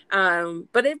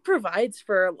 But it provides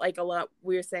for like a lot,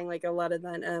 we were saying, like a lot of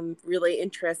that really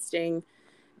interesting,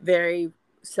 very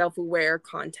self-aware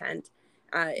content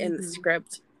in the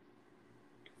script.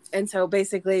 And so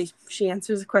basically she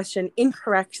answers a question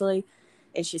incorrectly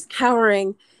and she's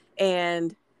cowering,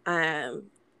 and they're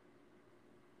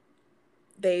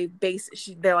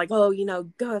like, oh,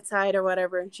 go outside or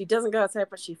whatever. And she doesn't go outside,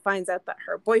 but she finds out that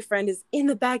her boyfriend is in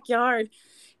the backyard,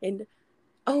 and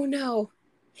oh no,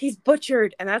 he's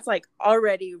butchered. And that's like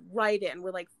already right in.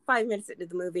 We're like 5 minutes into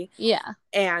the movie. Yeah.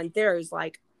 And there's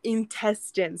like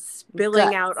intestines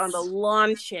spilling Guts. out on the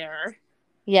lawn chair.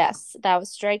 Yes, that was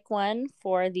strike one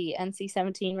for the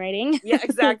NC-17 rating. Yeah,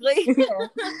 exactly. Yeah.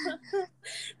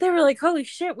 They were like, holy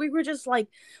shit, we were just like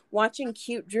watching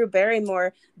cute Drew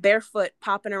Barrymore barefoot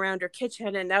popping around her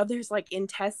kitchen, and now there's like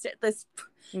intestine. It's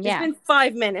been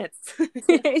 5 minutes.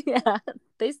 Yeah,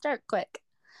 they start quick.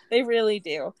 They really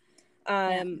do.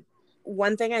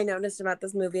 One thing I noticed about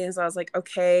this movie is I was like,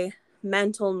 okay,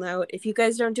 mental note, if you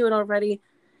guys don't do it already,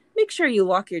 make sure you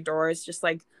lock your doors just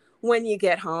like when you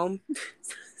get home. So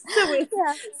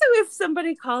if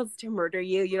somebody calls to murder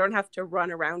you, you don't have to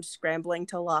run around scrambling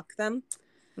to lock them.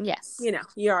 Yes. You know,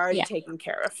 you're already taken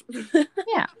care of.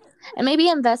 Yeah. And maybe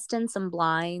invest in some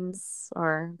blinds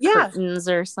or curtains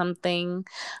or something.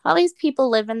 All these people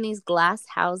live in these glass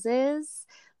houses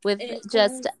with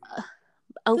just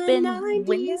open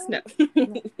windows. No.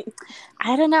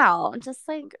 I don't know. Just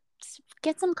like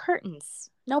get some curtains.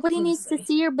 Nobody needs to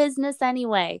see your business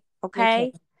anyway.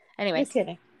 Okay? Anyways.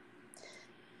 No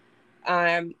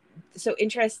kidding. So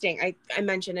interesting. I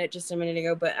mentioned it just a minute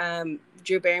ago, but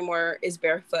Drew Barrymore is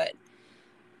barefoot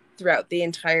throughout the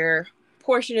entire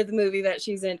portion of the movie that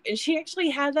she's in, and she actually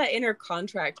had that in her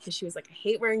contract because she was like, I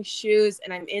hate wearing shoes,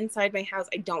 and I'm inside my house.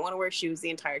 I don't want to wear shoes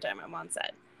the entire time I'm on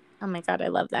set. Oh my god, I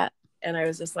love that. And I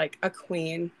was just like, a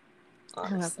queen. I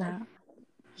Honestly. love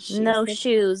that. No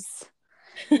shoes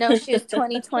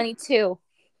 2022.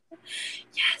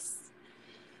 Yes.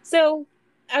 So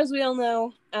as we all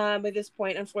know, at this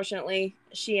point, unfortunately,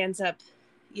 she ends up,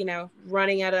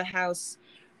 running out of the house,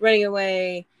 running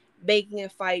away, making a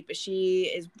fight, but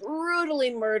she is brutally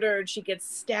murdered. She gets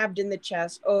stabbed in the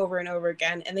chest over and over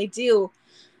again, and they do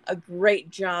a great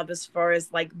job as far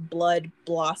as like blood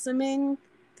blossoming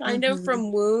kind of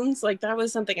from wounds. Like that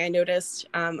was something I noticed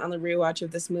on the rewatch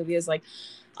of this movie, is like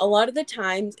a lot of the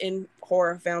times in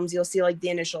horror films you'll see like the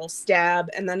initial stab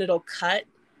and then it'll cut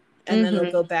and then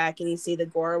it'll go back and you see the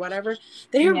gore or whatever.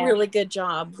 They did a really good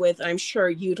job with, I'm sure,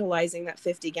 utilizing that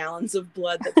 50 gallons of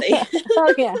blood that they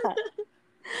oh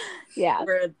yeah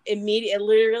where it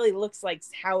literally looks like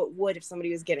how it would if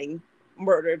somebody was getting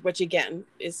murdered, which again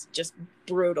is just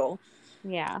brutal.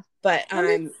 Yeah, but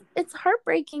it's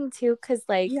heartbreaking too, because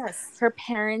like her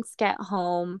parents get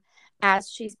home as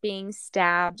she's being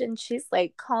stabbed and she's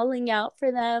like calling out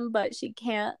for them, but she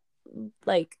can't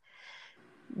like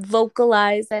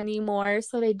vocalize anymore,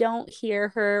 so they don't hear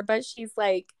her, but she's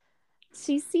like,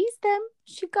 she sees them,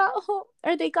 she got home,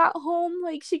 or they got home,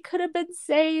 like she could have been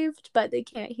saved, but they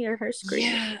can't hear her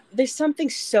scream. Yeah, there's something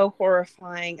so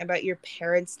horrifying about your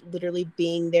parents literally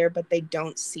being there but they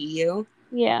don't see you.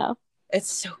 Yeah,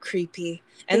 it's so creepy.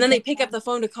 And then they pick up the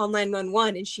phone to call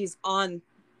 911 and she's on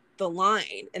the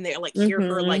line and they like hear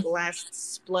her like last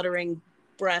spluttering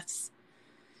breaths.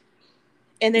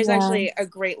 And there's actually a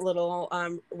great little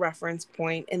reference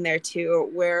point in there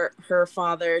too, where her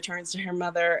father turns to her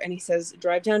mother and he says,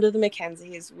 drive down to the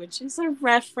Mackenzies, which is a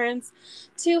reference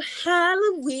to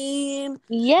Halloween.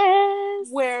 Yes.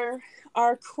 Where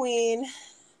our queen,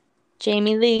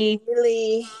 Jamie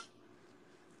Lee,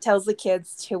 tells the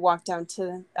kids to walk down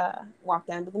to the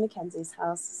Mackenzies'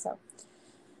 house. So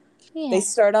they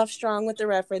start off strong with the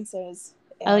references.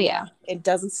 And, it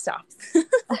doesn't stop.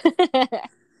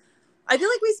 I feel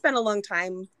like we spent a long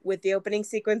time with the opening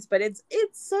sequence, but it's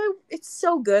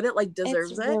so good. It like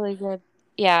deserves it. It's really good.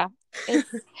 Yeah.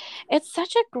 It's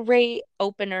such a great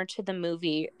opener to the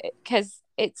movie because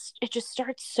it just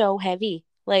starts so heavy.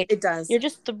 Like it does. You're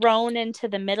just thrown into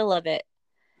the middle of it.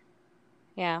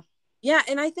 Yeah. Yeah,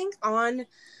 and I think on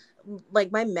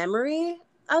like my memory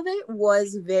of it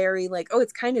was very like, oh,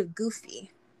 it's kind of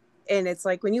goofy. And it's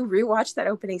like when you rewatch that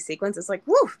opening sequence, it's like,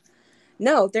 whoo.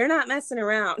 No, they're not messing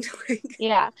around.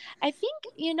 Yeah. I think,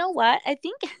 you know what? I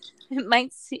think it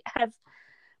might have,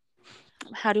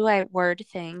 how do I word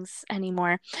things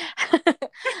anymore?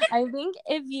 I think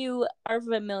if you are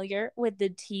familiar with the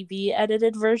TV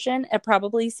edited version, it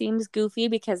probably seems goofy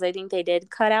because I think they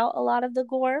did cut out a lot of the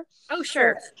gore. Oh,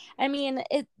 sure. I mean,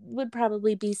 it would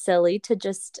probably be silly to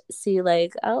just see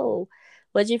like, oh,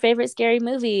 what's your favorite scary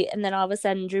movie? And then all of a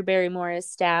sudden Drew Barrymore is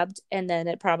stabbed and then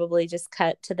it probably just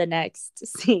cut to the next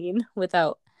scene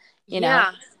without, you know,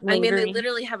 lingering. I mean, they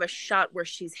literally have a shot where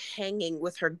she's hanging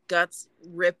with her guts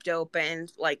ripped open,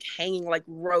 like hanging like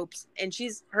ropes, and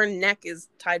her neck is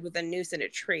tied with a noose in a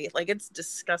tree. Like, it's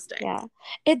disgusting. Yeah.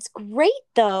 It's great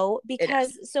though,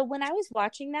 because so when I was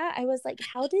watching that, I was like,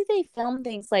 how do they film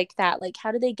things like that? Like,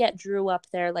 how do they get Drew up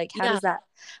there? Like, how does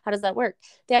that work?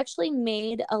 They actually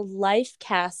made a life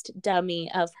cast dummy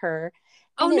of her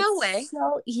Oh, And no way.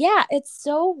 it's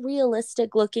so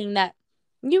realistic looking that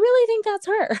you really think that's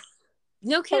her.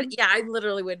 No kidding. Yeah, I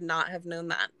literally would not have known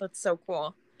that. That's so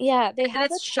cool. Yeah, they And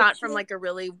have a it's shot picture. from like a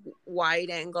really wide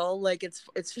angle. Like it's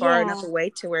far enough Yeah.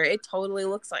 away to where it totally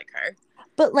looks like her.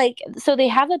 But like, so they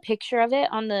have a picture of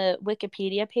it on the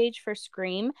Wikipedia page for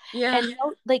Scream, Yeah. and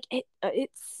like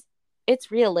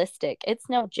it's realistic. It's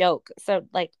no joke. So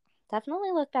like,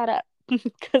 definitely look that up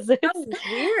because Oh,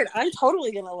 weird. I'm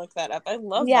totally gonna look that up. I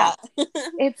love yeah, that.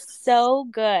 it's so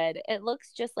good. It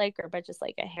looks just like her, but just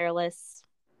like a hairless.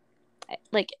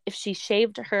 Like if she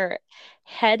shaved her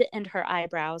head and her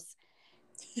eyebrows,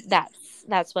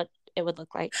 that's what it would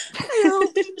look like. I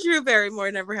hope Drew Barrymore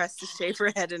never has to shave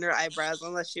her head and her eyebrows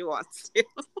unless she wants to.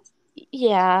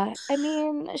 Yeah, I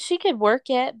mean, she could work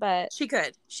it, but She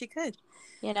could. She could.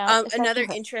 you know, it's up Another to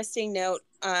her. interesting note,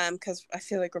 because I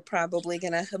feel like we're probably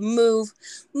gonna move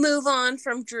on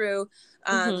from Drew.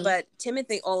 But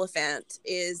Timothy Oliphant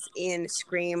is in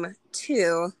Scream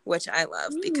 2, which I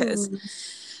love because,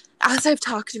 as I've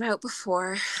talked about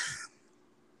before,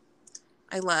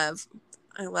 I love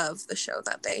the show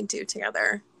that they do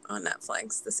together on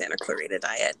Netflix, the Santa Clarita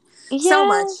Diet, so Yeah,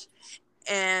 much.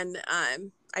 And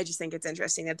I just think it's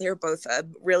interesting that they're both a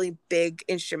really big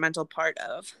instrumental part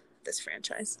of this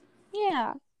franchise.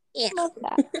 yeah, Yeah. love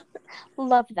that.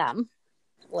 Love them.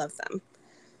 Love them.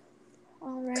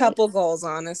 All right. Couple goals,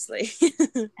 honestly.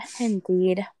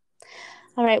 Indeed.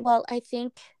 All right. Well, I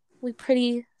think we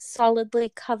pretty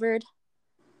solidly covered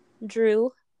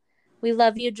Drew. We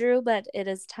love you, Drew, but it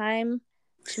is time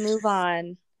to move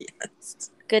on. Yes.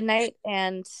 Good night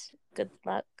and good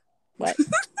luck. What?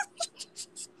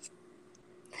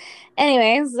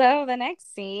 Anyway, so the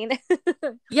next scene.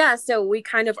 Yeah, so we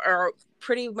kind of are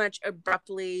pretty much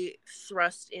abruptly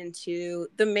thrust into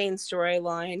the main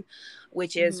storyline,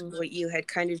 which is what you had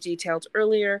kind of detailed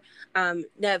earlier.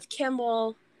 Nev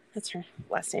Campbell, that's her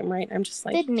last name, right? I'm just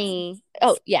like Sydney.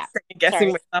 Oh, yeah.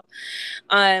 guessing myself.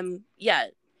 Yeah,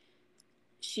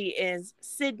 she is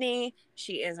Sydney.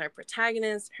 She is our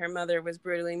protagonist. Her mother was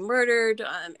brutally murdered.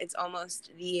 It's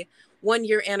almost the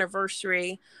 1-year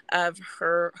anniversary of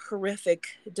her horrific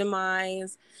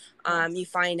demise. You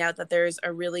find out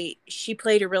that she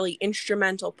played a really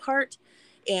instrumental part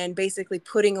in basically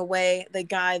putting away the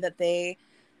guy that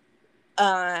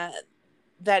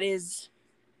that is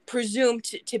presumed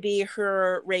to be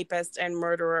her rapist and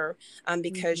murderer,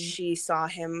 because she saw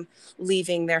him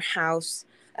leaving their house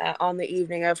on the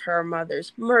evening of her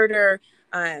mother's murder.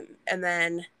 And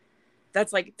then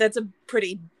that's a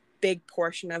pretty big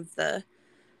portion of the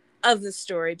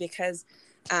story, because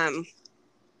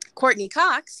Courtney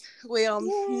Cox, we all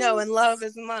know and love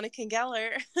as Monica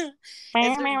Geller.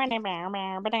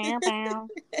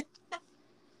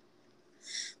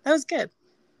 That was good.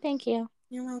 Thank you.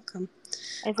 You're welcome.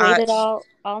 I've waited all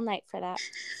night for that.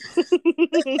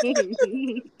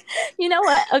 You know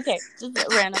what? Okay, just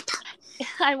random.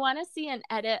 I want to see an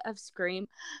edit of Scream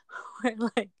where,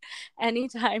 like,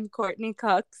 anytime Courtney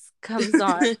Cox comes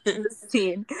on the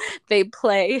scene, they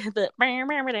play the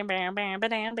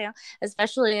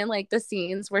especially in like the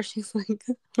scenes where she's like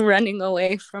running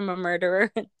away from a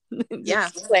murderer. Yeah,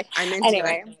 I'm into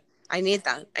it. I need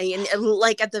that.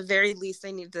 Like at the very least, I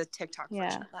need the TikTok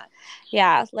version of that.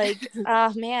 Yeah, like,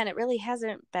 oh man, it really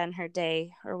hasn't been her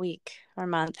day or week or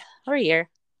month or year.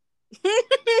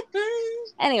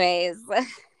 Anyways.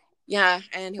 Yeah,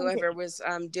 and whoever was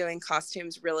doing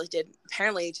costumes really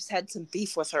apparently just had some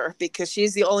beef with her, because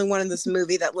she's the only one in this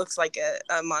movie that looks like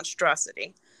a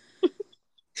monstrosity.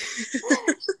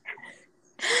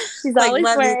 She's like, always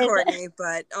love wearing... you, Courtney,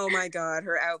 but oh my god,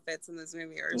 her outfits in this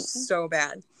movie are so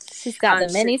bad. She's got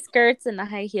the mini skirts and the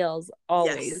high heels,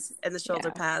 always. Yes, and the shoulder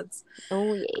pads.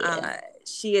 Oh yeah.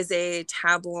 She is a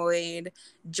tabloid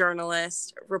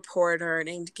journalist reporter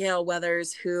named Gail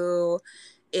Weathers, who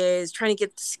is trying to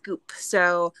get the scoop.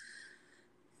 So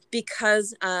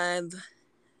because of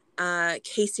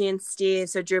Casey and Steve,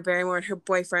 so Drew Barrymore and her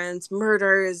boyfriend's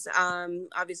murders,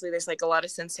 obviously there's like a lot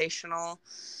of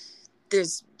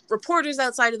there's reporters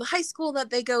outside of the high school that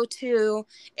they go to,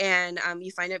 and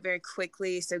you find out very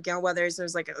quickly. So Gail Weathers,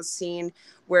 there's like a scene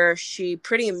where she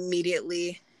pretty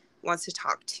immediately wants to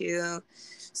talk to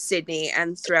Sydney,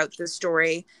 and throughout the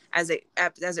story, as it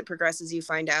progresses, you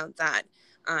find out that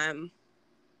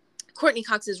Courtney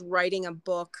Cox is writing a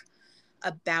book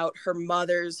about her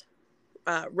mother's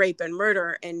rape and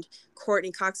murder, and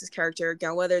Courtney Cox's character,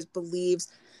 Gail Weathers, believes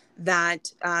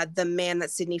that the man that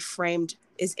Sydney framed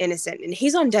is innocent, and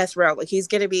he's on death row. Like, he's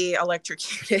going to be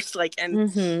electrocuted, like,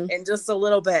 in just a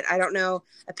little bit. I don't know.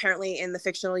 Apparently in the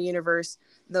fictional universe,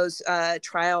 those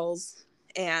trials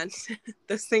and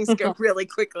those things go really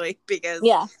quickly because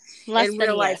less in than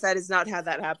real a life, year. that is not how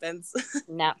that happens.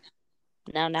 No.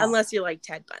 Unless you're like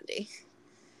Ted Bundy.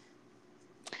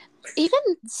 Even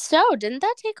so, didn't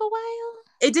that take a while?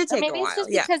 It did Or take a maybe it's while,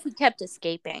 just yeah. because he kept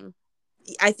escaping.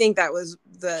 I think that was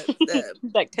the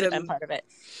that could have been part of it.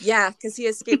 Yeah, because he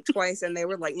escaped twice, and they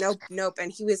were like, nope,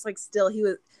 and he was like,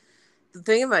 the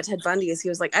thing about Ted Bundy is he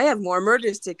was like, I have more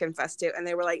murders to confess to, and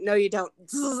they were like, no, you don't.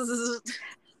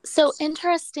 So,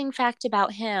 interesting fact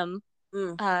about him,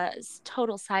 Mm.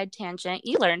 total side tangent.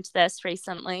 You learned this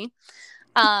recently.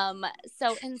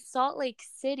 So in Salt Lake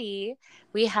City,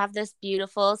 we have this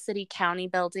beautiful city county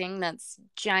building that's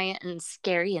giant and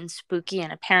scary and spooky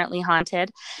and apparently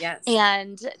haunted. Yes.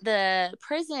 And the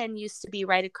prison used to be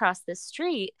right across the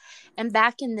street. And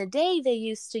back in the day, they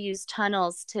used to use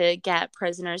tunnels to get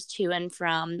prisoners to and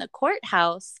from the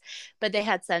courthouse, but they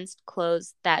had since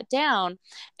closed that down,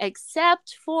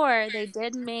 except for they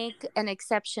did make an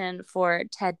exception for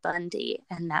Ted Bundy.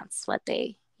 And that's what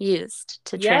they used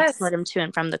to transport him to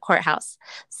and from the courthouse.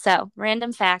 So,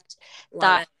 random fact.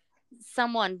 Thought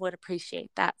someone would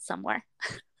appreciate that somewhere.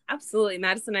 Absolutely.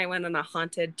 Madison and I went on a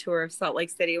haunted tour of Salt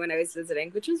Lake City when I was visiting,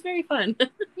 which was very fun.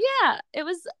 Yeah, it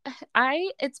was.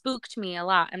 It spooked me a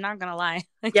lot. I'm not gonna lie.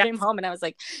 I came home and I was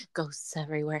like, ghosts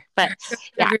everywhere. But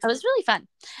yeah, it was really fun.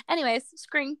 Anyways,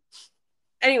 Scream.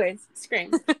 So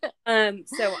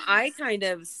I kind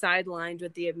of sidelined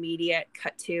with the immediate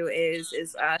cut to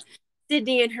is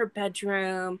Sydney in her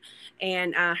bedroom,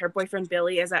 and her boyfriend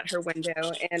Billy is at her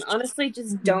window. And honestly,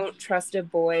 just don't trust a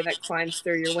boy that climbs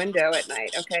through your window at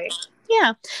night, okay?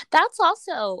 Yeah, that's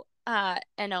also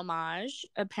an homage,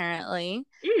 apparently,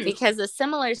 because a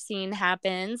similar scene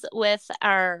happens with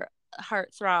our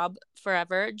heartthrob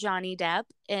forever, Johnny Depp,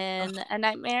 in A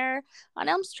Nightmare on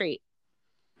Elm Street.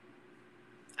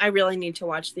 I really need to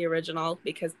watch the original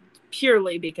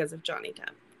purely because of Johnny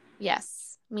Depp.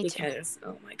 Yes, me too. Because,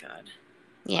 oh my God.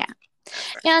 Yeah.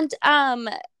 And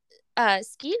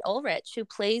Skeet Ulrich, who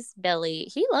plays Billy,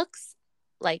 he looks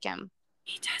like him.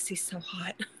 He does. He's so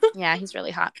hot. Yeah, he's really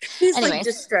hot. He's like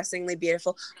distressingly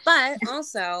beautiful. But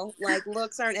also, like,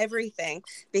 looks aren't everything,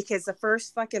 because the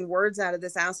first fucking words out of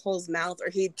this asshole's mouth are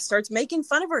he starts making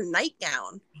fun of her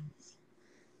nightgown.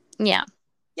 Yeah.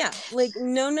 Yeah. Like,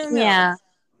 no. Yeah.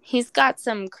 He's got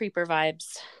some creeper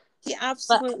vibes. He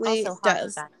absolutely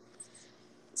does.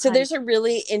 So there's a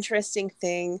really interesting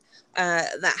thing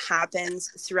that happens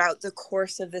throughout the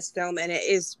course of this film, and it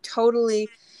is totally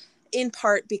in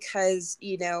part because,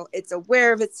 you know, it's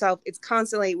aware of itself. It's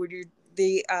constantly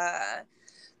the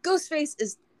Ghostface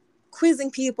is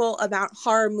quizzing people about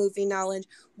horror movie knowledge.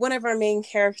 One of our main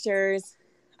characters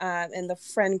in the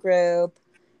friend group,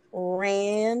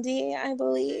 Randy, I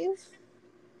believe.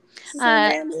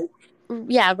 Randy?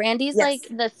 Yeah, Randy's like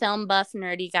the film buff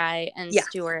nerdy guy, and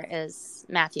Stuart is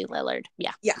Matthew Lillard.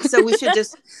 Yeah. So we should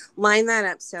just line that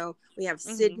up. So we have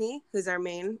Sydney, who's our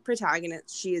main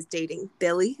protagonist. She is dating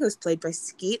Billy, who's played by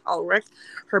Skeet Ulrich.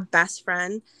 Her best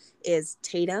friend is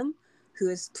Tatum, who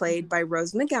is played by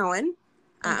Rose McGowan,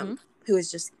 who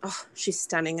is just, she's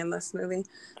stunning in this movie.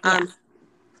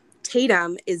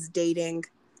 Tatum is dating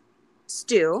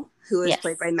Stu, who is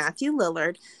played by Matthew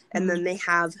Lillard. And then they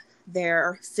have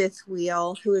their fifth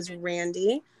wheel, who is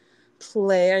Randy,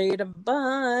 played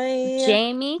by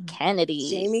Jamie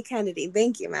Kennedy.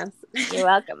 Thank you, man. You're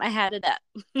welcome. I had it up.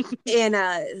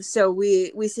 And so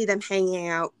we see them hanging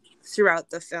out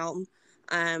throughout the film.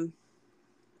 And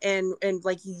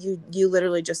like you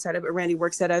literally just said it, but Randy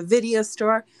works at a video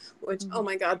store, which, oh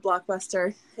my God,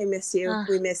 Blockbuster. I miss you.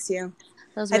 We miss you.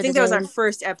 I think that was our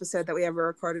first episode that we ever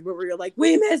recorded where we were like,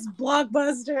 we miss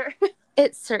Blockbuster.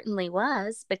 It certainly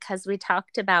was, because we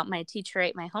talked about My Teacher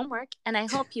Ate My Homework, and I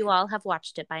hope you all have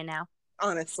watched it by now.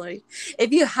 Honestly,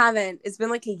 if you haven't, it's been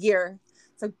like a year,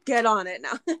 so get on it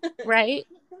now. Right?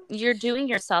 You're doing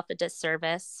yourself a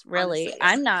disservice, really.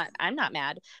 Honestly, I'm not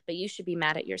mad, but you should be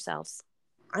mad at yourselves.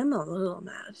 I'm a little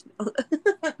mad.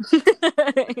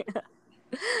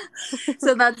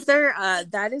 So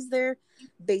that is their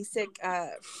basic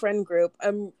friend group.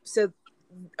 So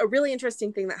a really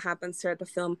interesting thing that happens throughout the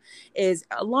film is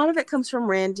a lot of it comes from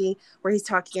Randy, where he's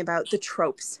talking about the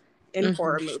tropes in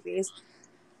horror movies.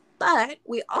 But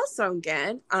we also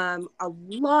get a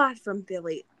lot from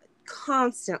Billy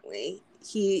constantly.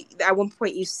 At one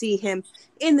point you see him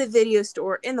in the video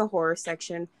store in the horror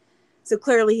section. So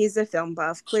clearly he's a film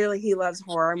buff. Clearly he loves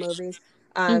horror movies.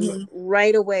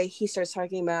 Right away he starts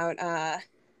talking about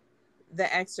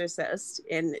The Exorcist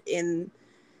in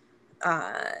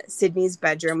Sydney's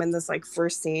bedroom in this like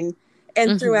first scene.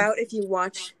 And throughout, if you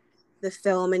watch the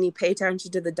film and you pay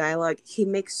attention to the dialogue, he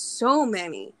makes so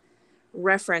many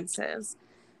references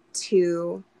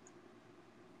to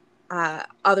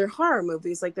other horror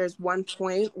movies. Like there's one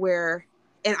point where,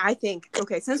 and I think,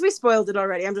 okay, since we spoiled it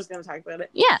already, I'm just going to talk about it.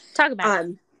 Yeah, talk about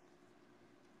it.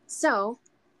 So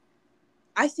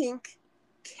I think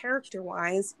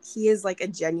character-wise, he is like a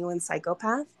genuine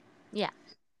psychopath. Yeah.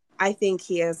 I think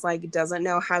he is like, doesn't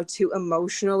know how to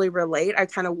emotionally relate. I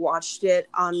kind of watched it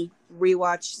on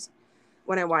rewatch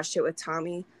when I watched it with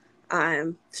Tommy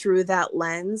through that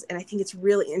lens. And I think it's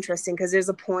really interesting because there's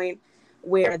a point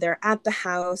where they're at the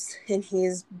house and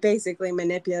he's basically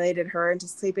manipulated her into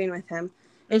sleeping with him.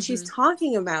 And she's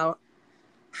talking about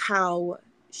how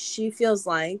she feels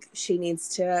like she needs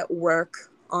to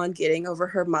work on getting over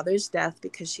her mother's death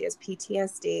because she has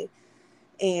PTSD.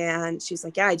 And she's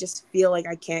like, yeah, I just feel like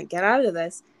I can't get out of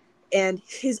this. And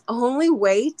his only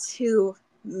way to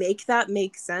make that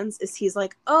make sense is he's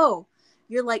like, oh,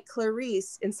 you're like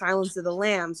Clarice in Silence of the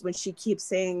Lambs when she keeps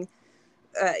saying,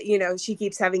 she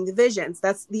keeps having the visions.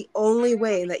 That's the only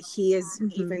way that he is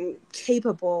even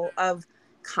capable of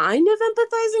kind of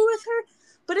empathizing with her.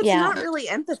 But it's not really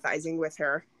empathizing with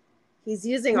her. He's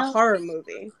using a horror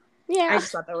movie. Yeah. I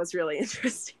just thought that was really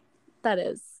interesting.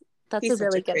 That's a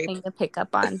really good thing to pick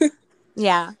up on.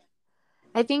 Yeah.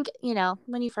 I think,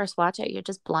 when you first watch it, you're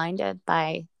just blinded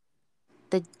by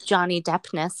the Johnny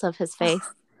Deppness of his face.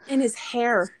 And his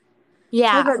hair.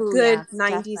 Yeah. Like a good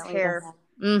 90s hair.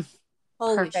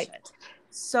 Holy Perfect. shit.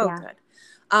 So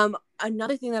good.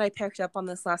 Another thing that I picked up on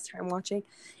this last time watching,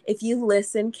 if you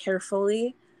listen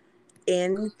carefully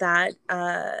in that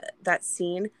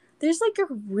scene, there's like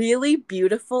a really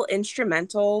beautiful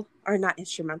instrumental, or not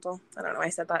instrumental, I don't know why I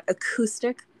said that,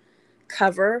 acoustic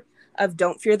cover of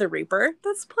Don't Fear the Reaper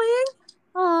that's playing.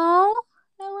 Oh,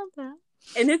 I love that.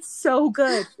 And it's so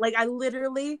good. Like I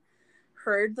literally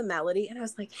heard the melody and I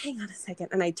was like, hang on a second.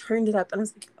 And I turned it up and I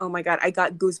was like, oh my God, I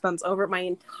got goosebumps over my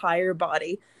entire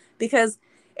body. Because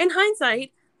in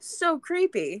hindsight, so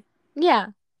creepy. Yeah.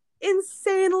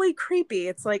 Insanely creepy.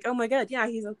 It's like, oh my God, yeah,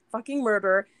 he's a fucking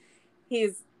murderer.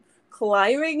 He's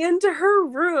climbing into her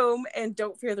room and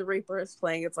Don't Fear the Reaper is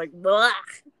playing. It's like, blah.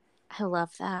 I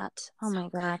love that. Oh my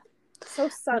God. So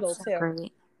subtle too.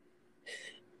 Great.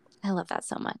 I love that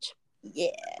so much.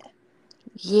 Yeah.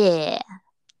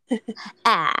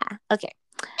 Okay.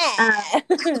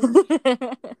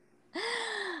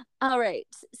 All right.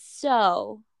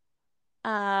 So,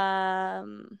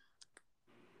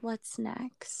 what's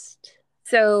next?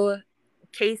 So,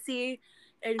 Casey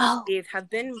and Steve have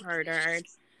been murdered.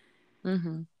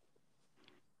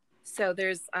 So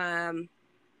there's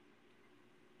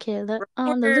killer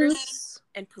on the loose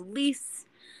and police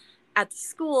at the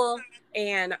school,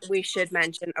 and we should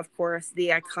mention, of course, the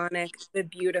iconic, the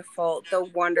beautiful, the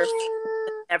wonderful,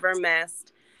 never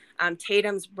missed.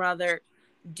 Tatum's brother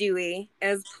Dewey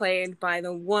is played by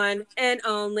the one and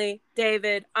only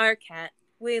David Arquette.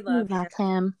 We love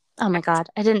him. Oh my God,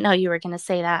 I didn't know you were going to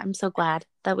say that. I'm so glad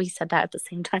that we said that at the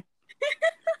same time.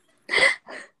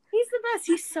 He's the best.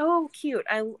 He's so cute.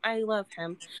 I love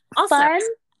him. Also,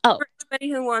 for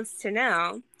anybody who wants to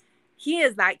know, he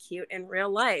is that cute in real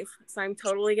life. So I'm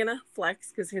totally going to flex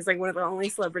because he's like one of the only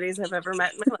celebrities I've ever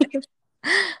met in my life.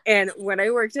 And when I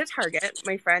worked at Target,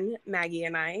 my friend Maggie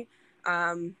and I,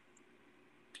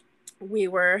 we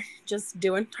were just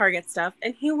doing Target stuff.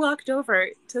 And he walked over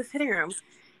to the fitting room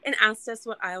and asked us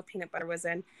what aisle peanut butter was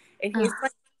in. And he's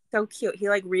like so cute. He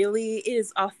like really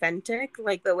is authentic.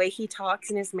 Like the way he talks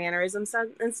and his mannerisms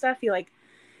and stuff.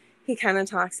 He kind of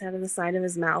talks out of the side of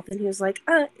his mouth. And he was like,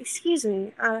 excuse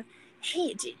me,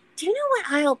 hey, do you know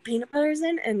what aisle peanut butter is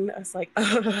in? And I was like,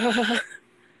 I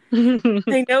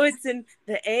know it's in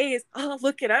the A's. I'll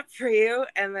look it up for you.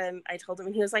 And then I told him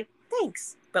and he was like,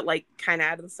 thanks. But like kind of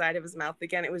out of the side of his mouth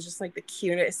again. It was just like the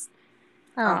cutest.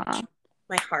 My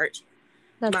heart.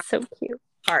 That's so cute.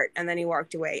 Heart. And then he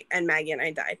walked away and Maggie and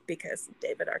I died because of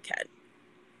David Arquette.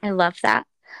 I love that.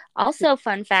 Also,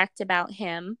 fun fact about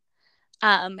him.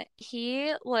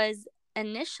 He was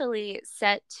initially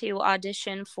set to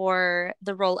audition for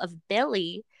the role of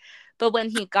Billy, but when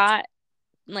he got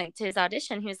like to his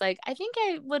audition, he was like, I think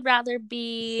I would rather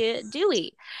be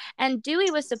Dewey. And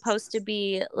Dewey was supposed to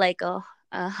be like a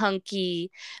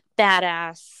hunky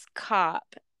badass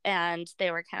cop, and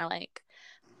they were kind of like,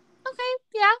 okay,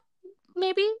 yeah,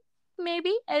 maybe.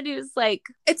 And he was like,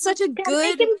 it's such a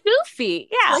good goofy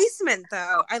placement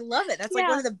though. I love it. That's like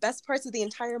one of the best parts of the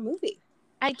entire movie.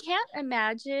 I can't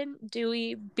imagine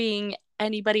Dewey being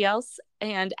anybody else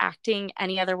and acting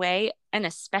any other way, and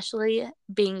especially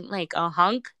being like a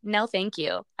hunk. No, thank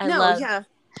you. I love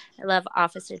I love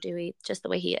Officer Dewey just the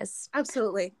way he is.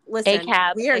 Absolutely. Listen,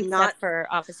 we are except not for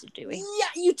Officer Dewey. Yeah,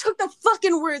 you took the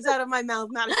fucking words out of my mouth,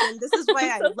 Madison. This is why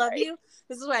I so love sorry. you.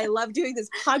 This is why I love doing this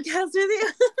podcast with you.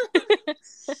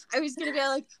 I was gonna be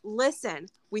like, listen,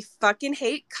 we fucking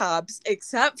hate cops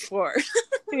except for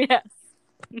yes.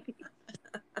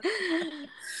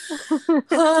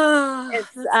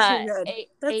 It's It's too good.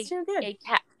 That's too good.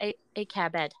 A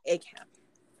cab.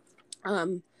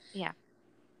 Yeah.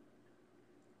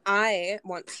 I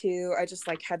just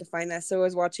like had to find this. So I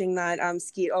was watching that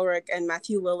Skeet Ulrich and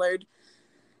Matthew Lillard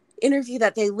interview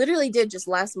that they literally did just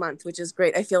last month, which is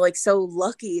great. I feel like so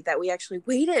lucky that we actually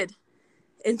waited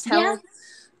until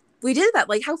we did that.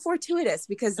 Like, how fortuitous,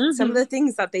 because some of the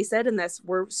things that they said in this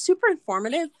were super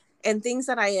informative and things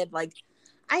that I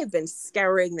have been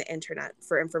scouring the internet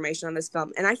for information on this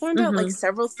film, and I found out like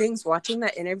several things watching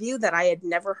that interview that I had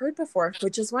never heard before,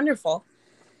 which is wonderful.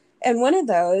 And one of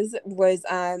those was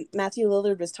Matthew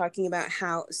Lillard was talking about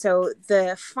how, so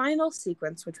the final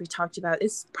sequence, which we talked about,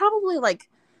 is probably like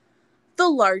the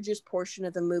largest portion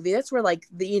of the movie. That's where like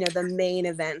the main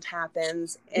event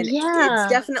happens, and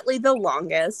it's definitely the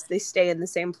longest. They stay in the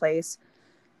same place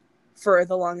for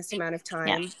the longest amount of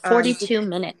time. 42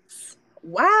 minutes.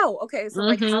 Wow. Okay, so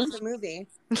like half the movie.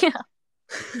 Yeah.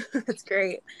 That's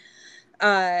great.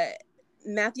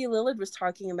 Matthew Lillard was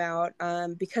talking about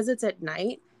because it's at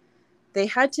night, they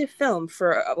had to film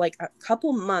for like a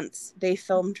couple months. They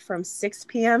filmed from 6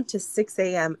 p.m. to 6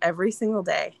 a.m. every single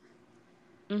day.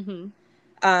 And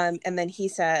then he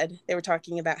said they were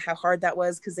talking about how hard that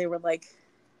was because they were like,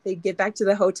 they'd get back to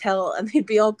the hotel and they'd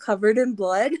be all covered in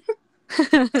blood.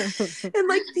 And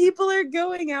like people are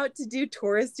going out to do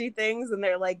touristy things and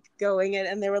they're like going in,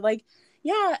 and they were like,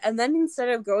 yeah. And then instead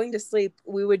of going to sleep,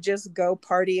 we would just go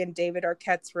party in David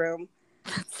Arquette's room.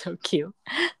 That's so cute.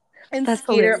 And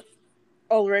Skeeter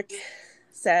Ulrich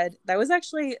said that was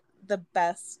actually the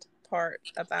best part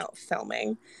about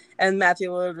filming. And Matthew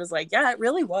Lillard was like, yeah, it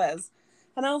really was.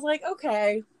 And I was like,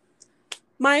 okay,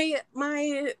 my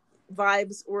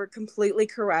vibes were completely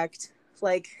correct.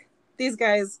 Like, these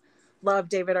guys love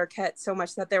David Arquette so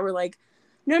much that they were like,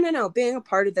 no, being a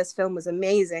part of this film was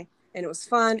amazing and it was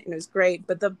fun and it was great,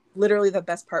 but literally the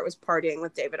best part was partying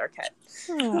with David Arquette.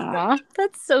 Aww,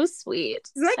 that's so sweet.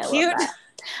 Isn't that cute?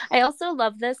 I also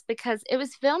love this because it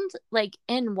was filmed like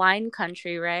in wine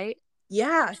country, right?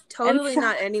 Yeah, totally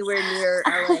not anywhere near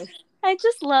LA. I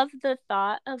just love the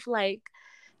thought of like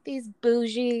these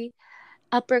bougie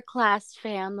upper class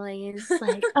families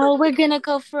like, oh, we're gonna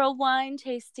go for a wine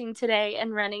tasting today,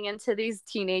 and running into these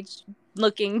teenage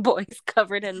looking boys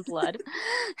covered in blood.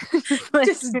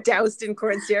 Just doused in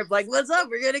corn syrup, like, what's up,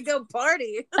 we're gonna go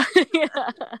party.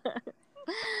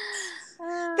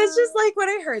 That's just like when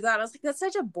I heard that, I was like, that's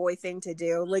such a boy thing to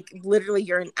do. Like, literally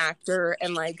you're an actor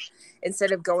and like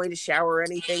instead of going to shower or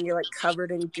anything, you're like covered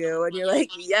in goo and you're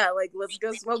like, yeah, like let's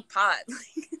go smoke pot.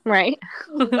 Right.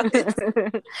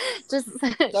 Just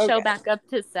show back up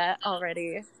to set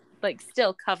already, like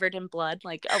still covered in blood,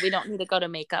 like, oh, we don't need to go to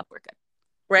makeup, we're good.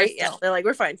 Right? Yeah, they're like,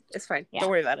 we're fine, it's fine, don't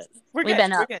worry about it, we've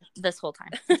been up this whole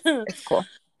time. It's cool.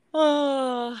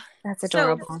 Oh, that's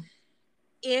adorable. So,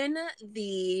 in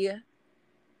the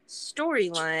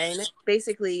storyline,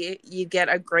 basically you get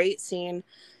a great scene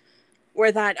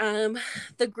where that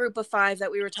the group of 5 that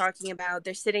we were talking about,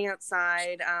 they're sitting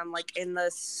outside like in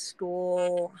the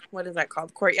school, what is that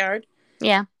called, courtyard,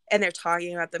 and they're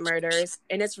talking about the murders,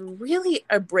 and it's really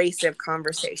abrasive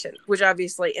conversation, which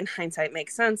obviously in hindsight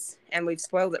makes sense, and we've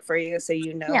spoiled it for you so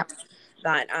you know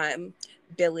that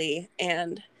Billy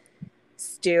and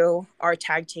Stu are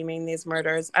tag teaming these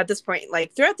murders at this point.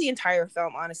 Like throughout the entire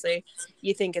film, honestly,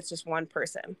 you think it's just one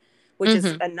person, which is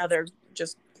another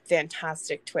just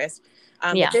fantastic twist.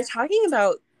 But they're talking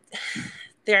about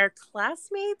their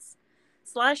classmates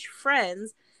 /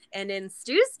 friends, and in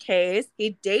Stu's case,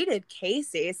 he dated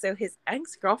Casey, so his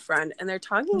ex-girlfriend, and they're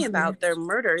talking about their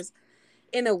murders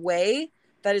in a way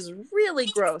that is really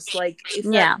gross. Like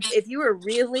if you were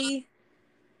really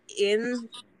in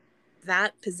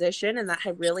that position and that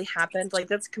had really happened, like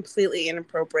that's completely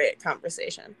inappropriate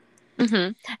conversation.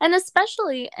 And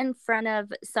especially in front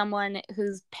of someone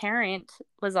whose parent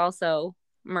was also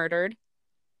murdered.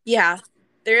 Yeah,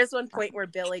 there is one point where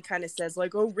Billy kind of says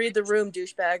like, oh, read the room,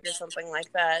 douchebag, or something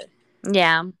like that.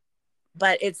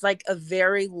 But it's like a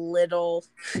very little,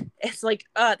 it's like,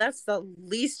 that's the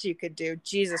least you could do.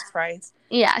 Jesus Christ.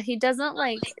 Yeah, he doesn't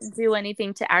like do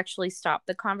anything to actually stop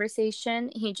the conversation.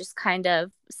 He just kind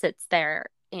of sits there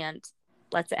and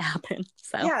lets it happen.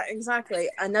 So yeah, exactly.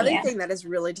 Another thing that is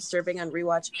really disturbing on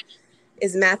rewatch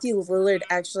is Matthew Lillard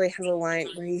actually has a line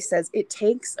where he says, it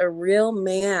takes a real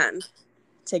man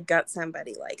to gut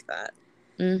somebody like that.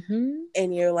 Mm-hmm.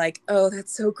 And you're like, oh,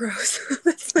 that's so gross.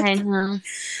 That's like, I know.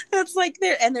 that's like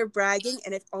they're bragging.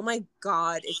 And if, oh my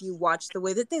God, if you watch the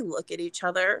way that they look at each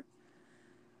other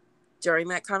during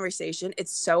that conversation,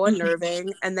 it's so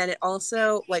unnerving. And then it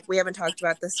also, like, we haven't talked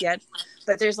about this yet,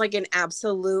 but there's like an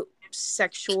absolute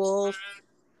sexual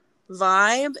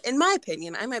vibe, in my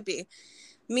opinion. I might be,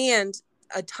 me and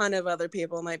a ton of other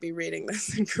people might be reading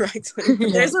this incorrectly,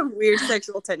 but there's a weird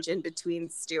sexual tension between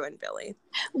Stu and Billy.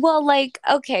 Well, like,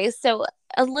 okay, so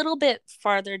a little bit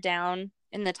farther down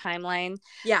in the timeline,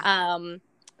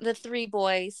 the three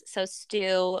boys, so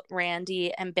Stu,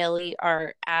 Randy, and Billy,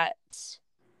 are at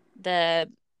the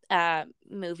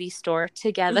movie store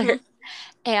together.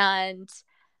 And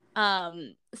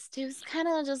Stu's kind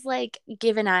of just like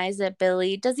giving eyes at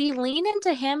Billy. Does he lean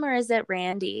into him, or is it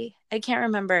Randy? I can't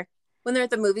remember. When they're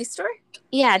at the movie store?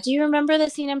 Yeah, do you remember the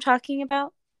scene I'm talking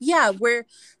about? Yeah,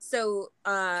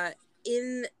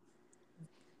 in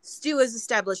Stu is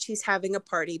established he's having a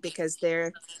party because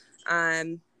they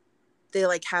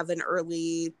like have an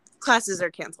early, classes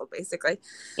are canceled basically.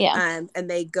 Yeah. And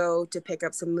they go to pick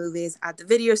up some movies at the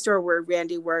video store where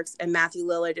Randy works, and Matthew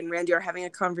Lillard and Randy are having a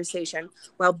conversation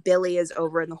while Billy is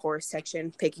over in the horror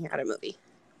section picking out a movie.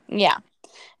 Yeah.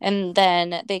 And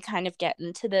then they kind of get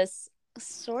into this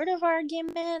sort of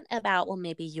argument about, well,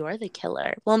 maybe you're the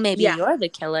killer. Well, maybe you're the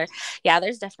killer. Yeah,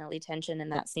 there's definitely tension in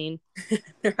that scene.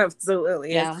 There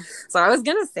absolutely is. So I was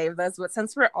gonna save this, but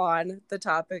since we're on the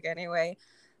topic anyway,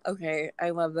 okay, I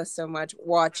love this so much.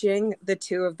 Watching the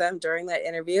two of them during that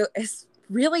interview is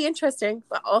really interesting,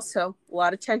 but also a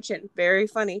lot of tension. Very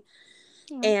funny.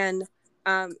 And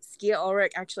Skia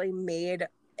Ulrich actually made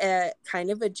a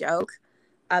kind of a joke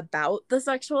about the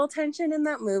sexual tension in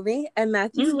that movie, and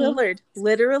Matthew Lillard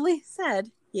literally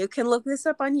said, you can look this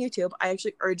up on YouTube, I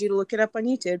actually urge you to look it up on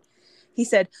YouTube, he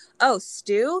said, oh,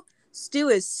 Stu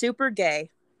is super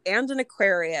gay and an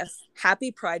Aquarius. Happy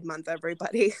Pride Month,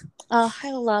 everybody. Oh,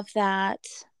 I love that.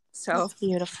 So that's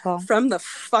beautiful. From the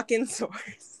fucking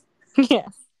source.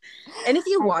 Yes. And if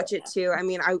you watch it too, I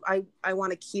mean, I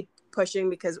want to keep pushing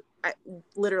because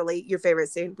literally your favorite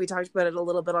scene, we talked about it a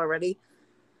little bit already.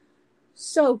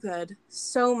 So good,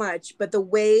 so much, but the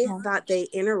way that they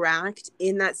interact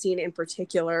in that scene in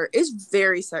particular is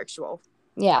very sexual.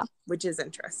 Yeah, which is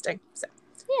interesting. So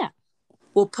yeah,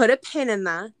 we'll put a pin in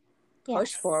that,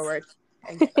 push forward,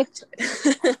 and get back to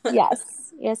it.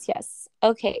 yes.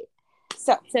 Okay,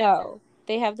 so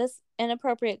they have this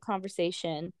inappropriate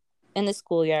conversation in the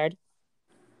schoolyard.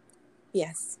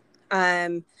 Yes,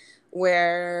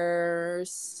 where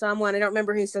someone, I don't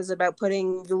remember who, says about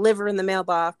putting the liver in the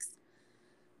mailbox.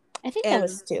 I think that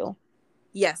was Stu.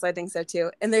 Yes, I think so too.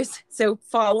 And so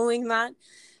following that,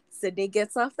 Sydney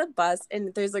gets off the bus,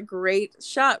 and there's a great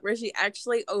shot where she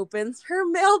actually opens her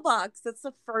mailbox. That's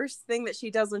the first thing that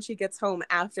she does when she gets home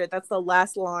after. That's the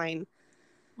last line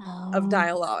of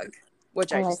dialogue,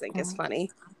 which I just think is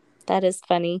funny. That is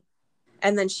funny.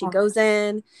 And then she goes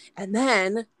in, and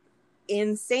then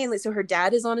insanely, so her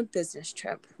dad is on a business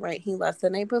trip, right? He left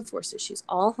the night before, so she's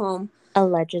all home.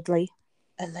 Allegedly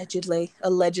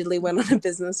went on a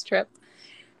business trip.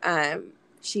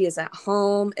 She is at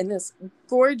home in this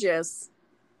gorgeous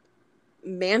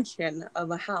mansion of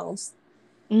a house.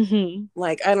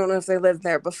 Like, I don't know if they lived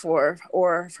there before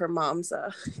or if her mom's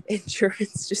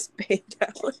insurance just paid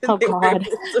out. Oh God.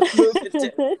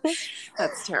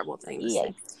 That's a terrible thing to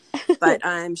say. But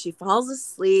she falls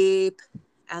asleep,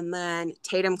 and then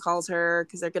Tatum calls her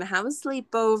because they're gonna have a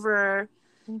sleepover.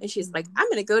 And she's like, I'm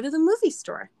gonna go to the movie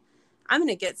store. I'm going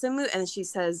to get some and she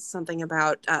says something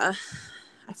about, I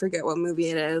forget what movie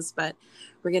it is, but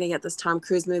we're going to get this Tom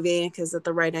Cruise movie because at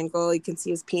the right angle, you can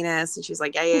see his penis. And she's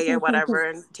like, yeah, whatever.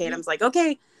 And Tatum's like,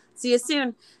 okay, see you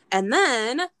soon. And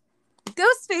then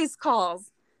Ghostface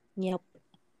calls. Yep.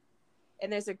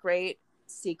 And there's a great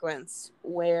sequence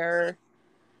where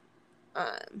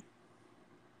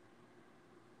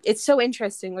it's so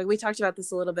interesting. Like, we talked about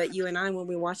this a little bit, you and I, when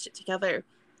we watched it together.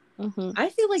 I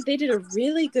feel like they did a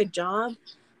really good job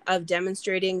of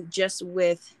demonstrating, just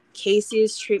with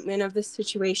Casey's treatment of the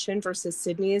situation versus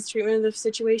Sydney's treatment of the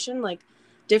situation, like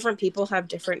different people have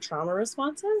different trauma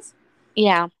responses.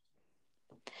 Yeah,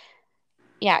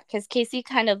 because Casey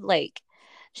kind of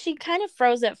she kind of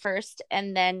froze at first,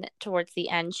 and then towards the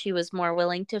end she was more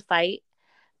willing to fight.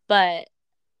 But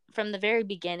from the very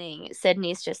beginning,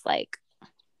 Sydney's just like,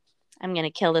 I'm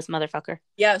gonna kill this motherfucker.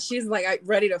 Yeah, she's like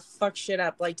ready to fuck shit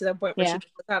up, like to the point where she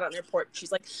puts out on her porch.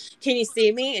 She's like, "Can you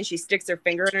see me?" And she sticks her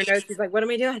finger in her nose. She's like, "What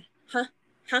am I doing?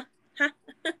 Huh?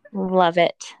 Love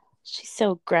it. She's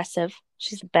so aggressive.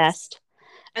 She's the best.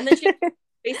 And then she's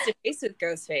face to face with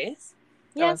Ghostface.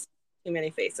 That was too many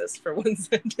faces for one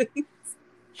sentence.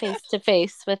 Face to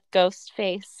face with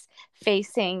Ghostface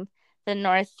facing the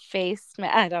North Face.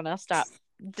 I don't know. Stop.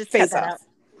 Just Face cut that off.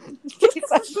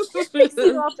 out.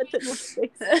 Facing off at the North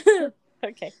Face.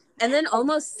 Okay. And then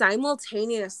almost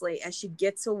simultaneously as she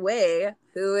gets away,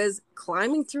 who is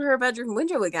climbing through her bedroom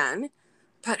window again,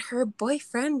 but her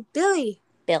boyfriend, Billy.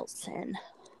 Bilson.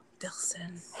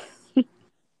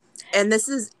 And this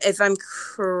is, if I'm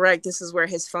correct, this is where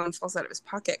his phone falls out of his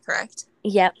pocket, correct?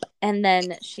 Yep. And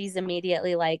then she's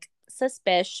immediately like,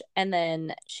 suspicious, and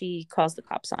then she calls the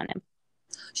cops on him.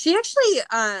 She actually,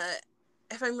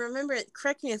 if I remember it,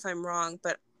 correct me if I'm wrong,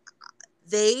 but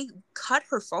they cut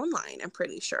her phone line, I'm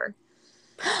pretty sure.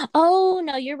 Oh,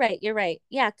 no, you're right.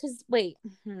 Yeah, because, wait.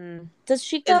 Does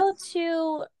she go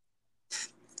to...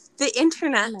 the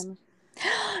internet?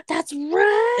 That's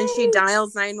right. And she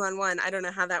dials 911. I don't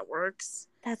know how that works.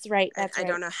 That's right. I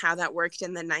don't know how that worked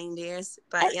in the 90s,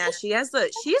 but yeah, she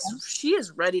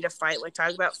is ready to fight. Like,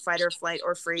 talk about fight or flight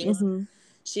or freeze. Mm-hmm.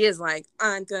 She is like,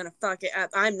 I'm gonna fuck it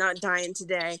up. I'm not dying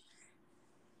today.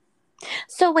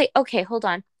 So wait, okay, hold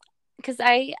on, because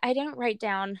I didn't write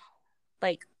down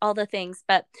like all the things,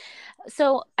 but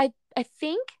so I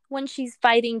think when she's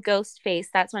fighting Ghostface,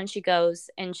 that's when she goes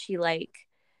and she like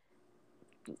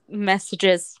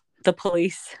messages the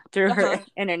police through her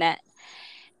internet.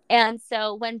 And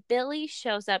so when Billy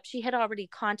shows up, she had already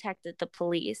contacted the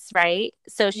police, right?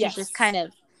 So she just kind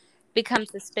of becomes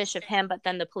suspicious of him, but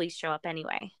then the police show up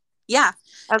anyway. Yeah.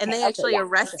 Okay, and they actually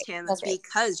arrest him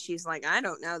because she's like, I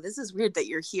don't know. This is weird that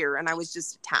you're here. And I was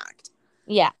just attacked.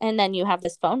 Yeah. And then you have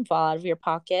this phone fall out of your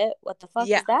pocket. What the fuck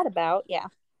is that about? Yeah.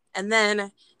 And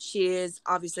then she is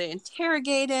obviously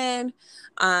interrogated.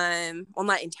 Well,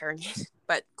 not interrogated,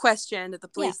 but questioned at the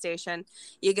police station.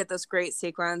 You get this great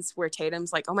sequence where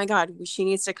Tatum's like, oh my God, she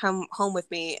needs to come home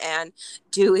with me. And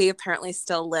Dewey apparently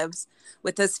still lives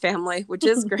with his family, which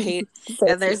is great.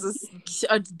 And there's this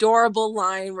adorable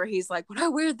line where he's like, when I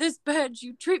wear this badge,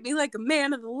 you treat me like a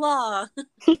man of the law.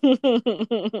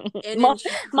 And Mom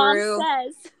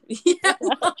says. Yeah,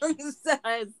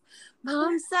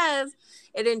 Mom says.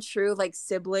 And in true like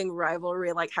sibling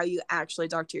rivalry, like how you actually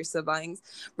talk to your siblings,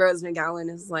 Rose McGowan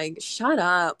is like, shut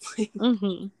up,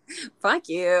 fuck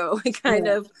you. It kind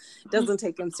of doesn't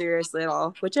take him seriously at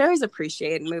all, which I always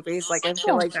appreciate in movies. Like, I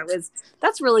feel like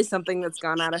that's really something that's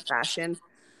gone out of fashion.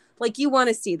 Like, you want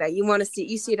to see that.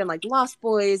 You see it in like Lost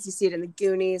Boys, you see it in the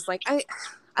Goonies. Like,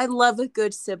 I love a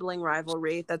good sibling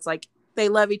rivalry that's like they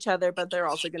love each other, but they're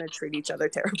also going to treat each other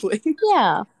terribly.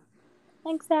 Yeah,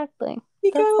 exactly.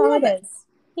 That's how it is.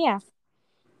 Yeah.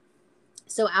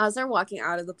 So as they're walking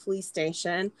out of the police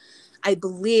station, I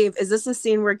believe, is this a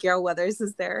scene where Gale Weathers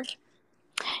is there?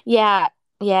 Yeah.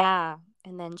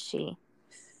 And then she.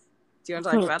 Do you want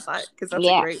to talk about that? Because that's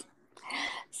a great.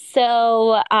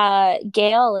 So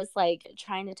Gale is like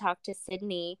trying to talk to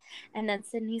Sydney, and then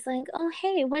Sydney's like, oh,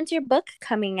 hey, when's your book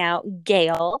coming out,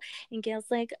 Gale? And Gale's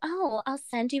like, oh, I'll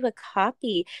send you a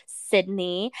copy,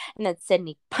 Sydney. And then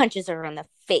Sydney punches her in the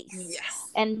face.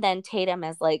 Yes. And then Tatum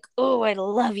is like, oh, I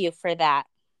love you for that.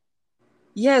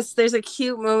 Yes, there's a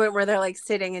cute moment where they're like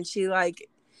sitting and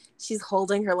she's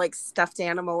holding her like stuffed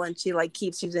animal and she like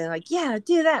keeps using like, yeah,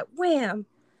 do that, wham.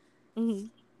 Mm-hmm.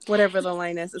 Whatever the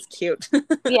line is cute.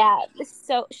 Yeah,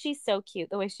 so she's so cute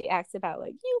the way she acts about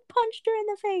like, you punched her in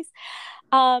the face.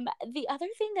 The other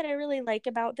thing that I really like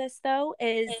about this though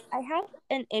is I have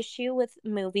an issue with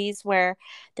movies where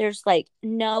there's like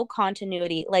no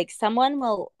continuity. Like, someone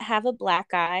will have a black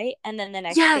eye and then the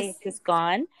next day it's just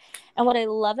gone. And what I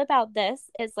love about this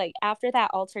is like after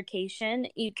that altercation,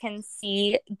 you can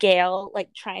see Gale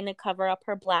like trying to cover up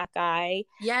her black eye.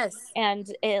 Yes. And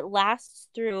it lasts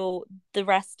through the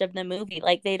rest of the movie.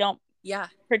 Like, they don't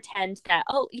pretend that,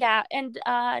 oh yeah, and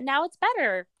now it's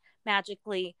better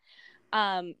magically.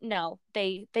 No,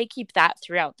 they keep that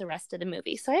throughout the rest of the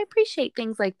movie. So I appreciate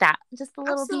things like that. Just the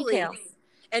little details.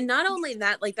 And not only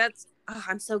that, like that's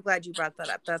I'm so glad you brought that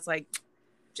up. That's like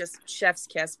just chef's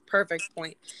kiss, perfect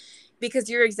point.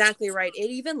 Because you're exactly right. It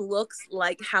even looks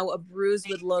like how a bruise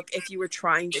would look if you were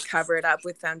trying to cover it up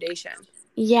with foundation.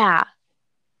 Yeah.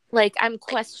 Like, I'm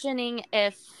questioning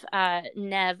if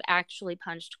Nev actually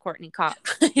punched Courtney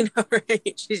Cox. I know,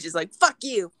 right? She's just like, fuck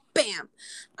you.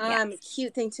 Bam.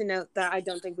 Cute thing to note that I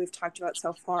don't think we've talked about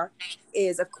so far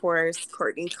is, of course,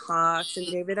 Courtney Cox and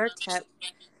David Arquette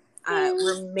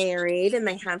were married and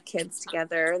they have kids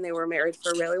together, and they were married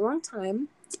for a really long time.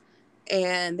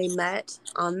 And they met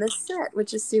on the set,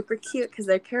 which is super cute because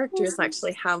their characters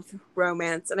actually have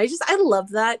romance. And I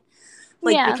love that.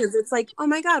 Like, because it's like, oh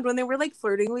my God, when they were like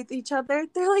flirting with each other,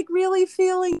 they're like really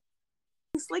feeling.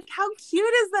 Like, how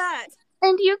cute is that?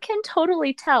 And you can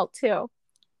totally tell too.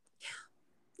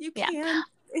 You Yeah. can.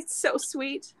 It's so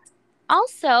sweet.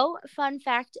 Also, fun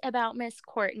fact about Miss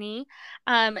Courtney.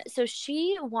 So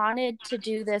she wanted to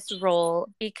do this role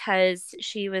because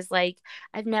she was like,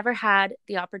 I've never had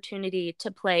the opportunity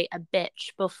to play a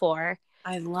bitch before.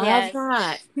 I love And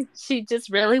that. she just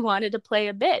really wanted to play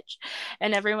a bitch.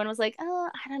 And everyone was like, oh,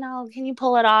 I don't know. Can you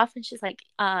pull it off? And she's like,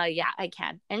 yeah, I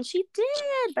can. And she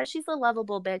did. But she's a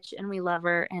lovable bitch and we love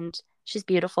her and she's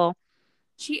beautiful.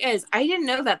 She is. I didn't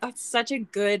know that. That's such a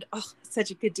good, such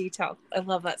a good detail. I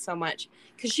love that so much.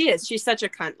 Because she is. She's such a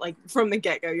cunt. Like, from the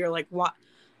get-go, you're like, what?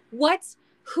 What?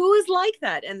 Who is like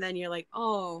that? And then you're like,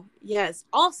 oh, yes.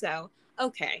 Also,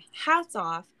 okay, hats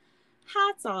off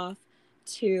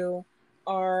to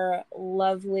our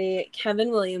lovely Kevin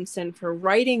Williamson for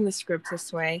writing the script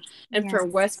this way, and for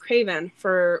Wes Craven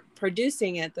for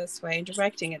producing it this way and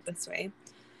directing it this way.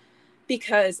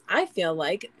 Because I feel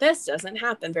like this doesn't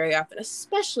happen very often,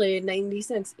 especially in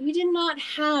 96. You did not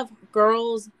have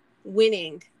girls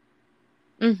winning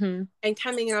and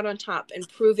coming out on top and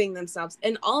proving themselves.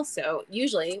 And also,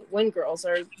 usually when girls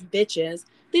are bitches,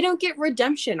 they don't get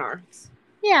redemption arcs.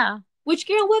 Yeah. Which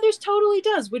Gale Weathers totally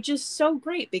does, which is so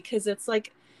great because it's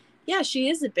like, yeah, she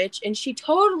is a bitch and she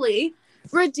totally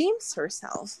redeems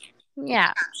herself.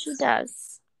 Yeah, she does.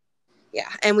 Yeah,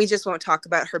 and we just won't talk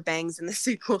about her bangs in the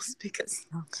sequels because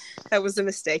that was a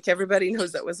mistake. Everybody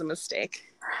knows that was a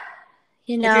mistake.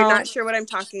 You know, if you're not sure what I'm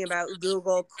talking about,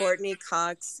 Google Courtney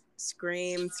Cox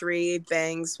Scream 3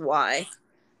 bangs Y.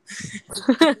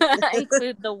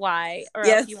 Include the Y, or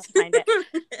Yes. else you won't find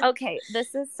it. Okay,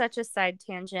 this is such a side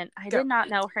tangent. I did not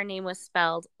know her name was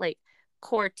spelled like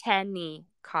Courtney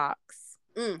Cox,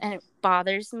 and it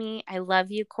bothers me. I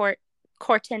love you,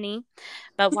 Courtney,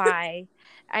 but why?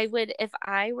 I would, if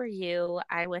I were you,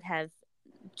 I would have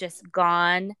just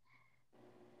gone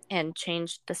and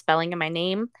changed the spelling of my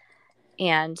name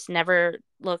and never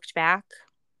looked back.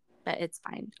 But it's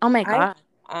fine. Oh my god.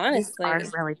 Honestly,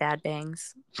 these are really bad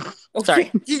bangs.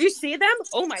 Sorry. Did you see them?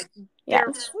 Oh my, Yeah.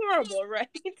 they're horrible, right?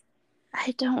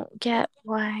 I don't get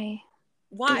why.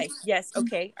 Why? Yes,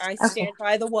 okay. I stand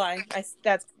by the why.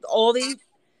 That's all the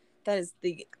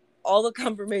all the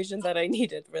confirmation that I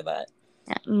needed for that.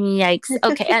 Yikes.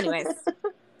 Okay, anyways.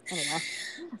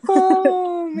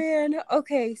 Oh man.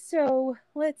 Okay, so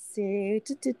let's see.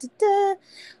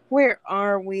 Where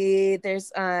are we?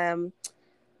 There's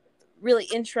really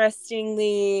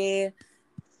interestingly,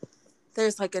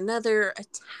 there's like another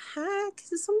attack.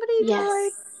 Did somebody die?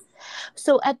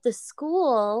 So at the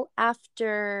school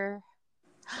after,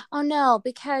 oh no,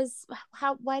 because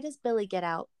why does Billy get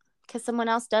out? Because someone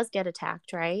else does get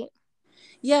attacked, right?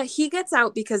 Yeah, he gets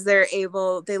out because they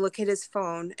look at his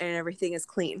phone and everything is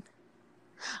clean.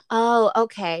 Oh,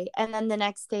 okay. And then the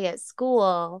next day at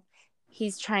school,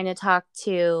 he's trying to talk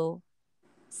to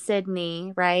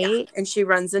Sydney, right? Yeah. And she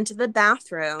runs into the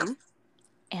bathroom.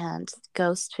 And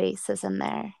Ghostface is in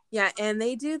there. Yeah, and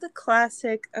they do the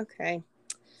classic, okay,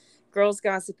 girls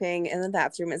gossiping in the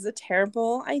bathroom is a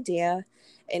terrible idea.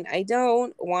 And I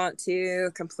don't want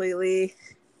to completely...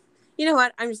 You know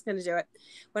what? I'm just going to do it.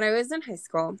 When I was in high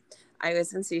school, I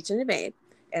was in speech and debate,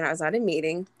 and I was at a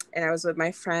meeting, and I was with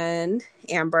my friend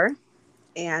Amber,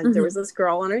 and there was this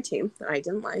girl on our team that I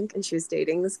didn't like, and she was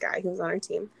dating this guy who was on our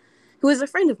team, who was a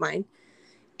friend of mine.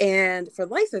 And for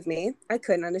the life of me, I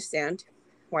couldn't understand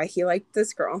why he liked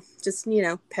this girl. Just,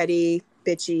 petty,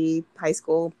 bitchy, high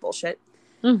school bullshit.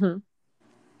 And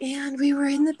we were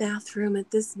in the bathroom at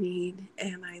this meet,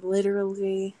 and I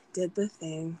literally did the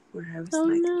thing where I was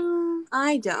no.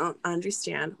 I don't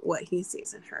understand what he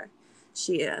sees in her.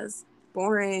 She is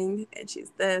boring, and she's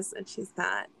this, and she's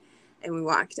that. And we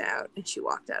walked out, and she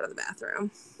walked out of the bathroom.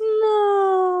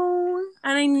 No.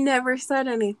 And I never said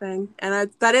anything.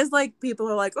 And that is like, people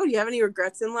are like, oh, do you have any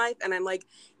regrets in life? And I'm like,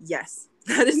 yes.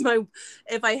 That is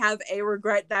if I have a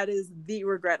regret, that is the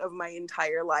regret of my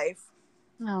entire life.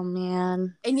 Oh,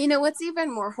 man. And you know what's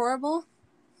even more horrible?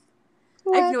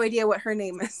 What? I have no idea what her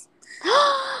name is.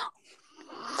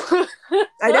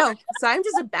 I know. So I'm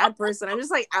just a bad person. I'm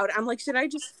just like out. I'm like, should I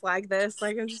just flag this?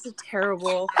 Like, I'm just a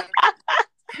terrible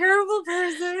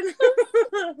person.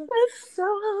 That's so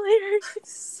hilarious.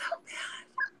 So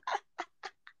bad.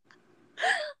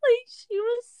 Like, she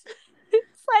was,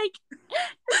 it's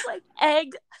like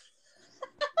egg.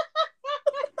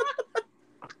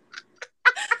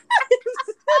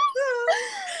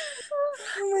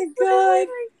 Oh my god.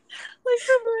 Like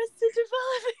from Arrested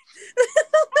Development.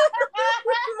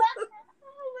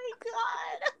 Oh my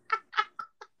god.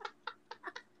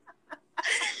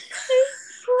 I'm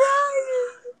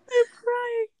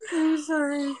crying. I'm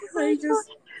sorry.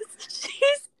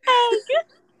 She's egg.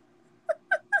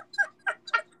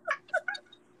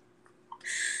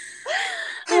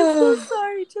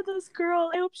 to this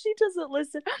girl. I hope she doesn't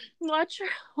listen. Watch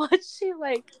she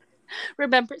like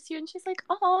remembers you, and she's like,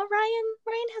 "Oh,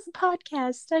 Ryan has a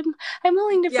podcast. I'm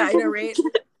willing to Yeah, I forgive know, him." right?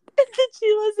 And then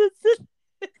she listens to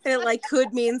And it like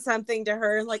could mean something to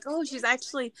her, like, oh, she's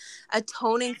actually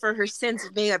atoning for her sins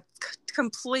of being a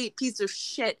complete piece of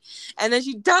shit, and then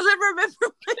she doesn't remember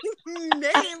my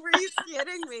name. Are you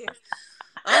kidding me?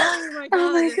 Oh my god!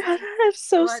 Oh my god! I'm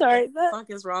so sorry. What the fuck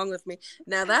is wrong with me?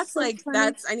 Now that's so like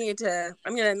funny.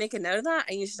 I'm gonna make a note of that.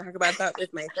 I need to talk about that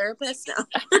with my therapist now.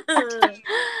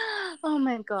 Oh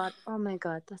my god! Oh my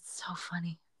god! That's so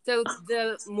funny. So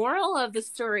the moral of the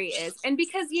story is, and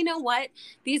because you know what,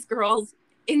 these girls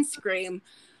in Scream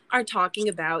are talking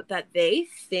about that they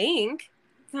think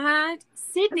that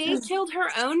Sydney killed her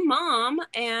own mom,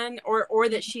 and or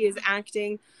that she is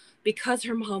acting because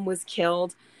her mom was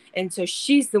killed, and so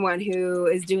she's the one who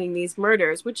is doing these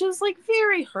murders, which is like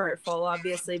very hurtful,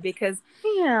 obviously, because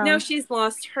now she's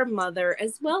lost her mother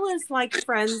as well as like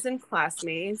friends and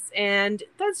classmates, and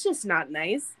that's just not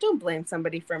nice. Don't blame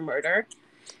somebody for murder.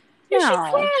 And she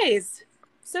cries.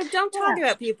 So don't talk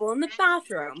about people in the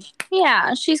bathroom.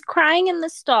 Yeah, she's crying in the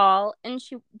stall, and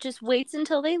she just waits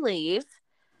until they leave.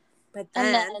 But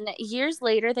then years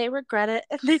later, they regret it,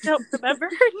 and they don't remember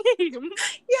her name.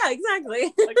 Yeah,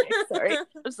 exactly. Okay, sorry.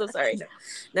 I'm so sorry.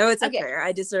 No, it's okay.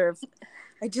 I deserve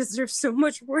so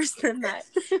much worse than that.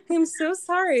 I'm so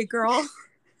sorry, girl. I'm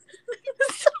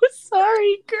so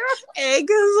sorry, girl. Egg.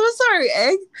 I'm so sorry,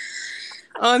 Egg.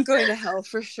 Oh, I'm going to hell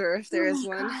for sure if there is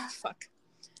one. God. Fuck.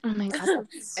 Oh my god,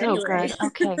 that's so good.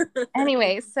 Okay.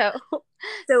 Anyway, so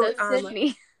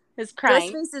Sydney is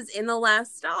crying. Ghostface is in the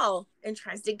last stall and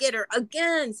tries to get her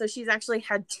again. So she's actually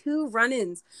had 2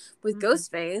 run-ins with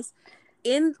Ghostface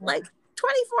in like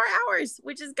 24 hours,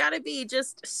 which has got to be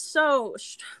just so.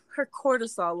 Her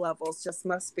cortisol levels just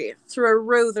must be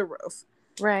through the roof.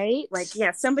 Right? Like,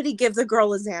 yeah, somebody give the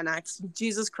girl a Xanax.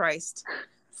 Jesus Christ.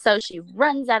 So she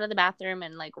runs out of the bathroom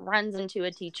and like runs into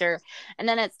a teacher, and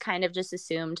then it's kind of just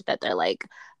assumed that they're like,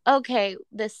 okay,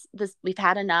 this we've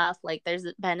had enough. Like, there's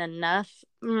been enough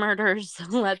murders.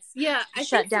 Let's I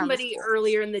shut think down somebody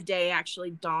earlier in the day actually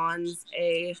dons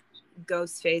a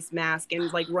ghost face mask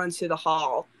and like runs through the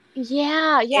hall.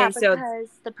 Yeah, and because so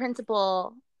the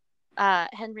principal,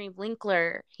 Henry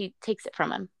Winkler, he takes it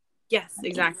from him. Yes,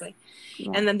 exactly.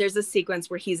 Yeah. And then there's a sequence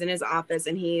where he's in his office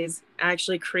and he's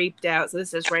actually creeped out. So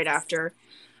this is right after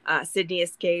Sydney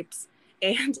escapes.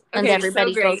 And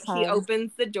everybody goes home. He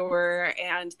opens the door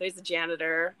and there's a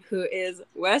janitor who is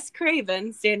Wes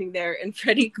Craven standing there in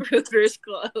Freddy Krueger's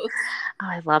clothes. Oh,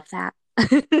 I love that.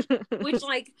 Which,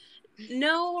 like,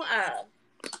 no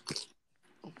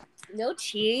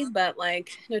tea, but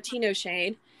like no tea, no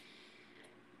shade.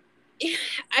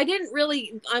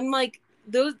 I'm like,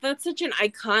 that's such an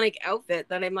iconic outfit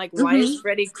that I'm like, why is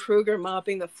Freddy Krueger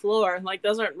mopping the floor? Like,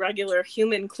 those aren't regular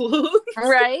human clothes.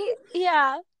 Right?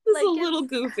 Yeah. It's like, a little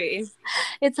goofy.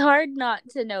 It's hard not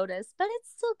to notice, but it's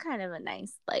still kind of a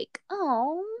nice, like,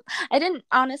 oh. I didn't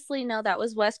honestly know that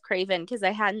was Wes Craven because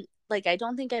I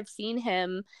don't think I've seen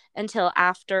him until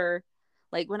after,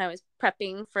 like, when I was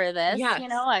prepping for this. Yes. You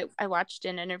know, I watched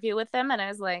an interview with him and I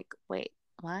was like, wait,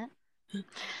 what?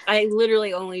 I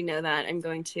literally only know that. I'm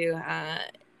going to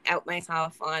out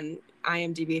myself on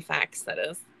IMDb facts, that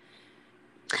is.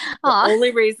 The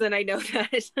only reason I know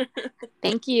that.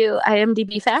 Thank you,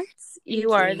 IMDb facts.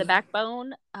 You are the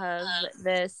backbone of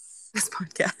this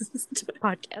podcast.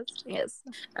 Yes,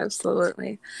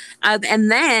 absolutely.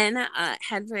 And then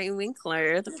Henry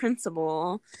Winkler, the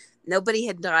principal, nobody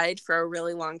had died for a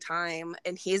really long time,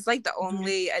 and he's like the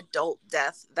only adult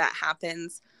death that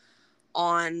happens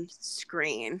on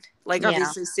screen. Like,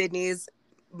 obviously Sydney's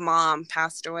mom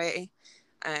passed away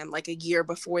like a year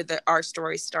before our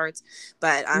story starts,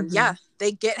 but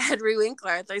they get Henry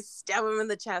Winkler. They stab him in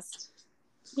the chest.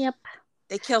 Yep.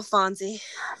 They kill Fonzie.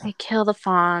 They kill the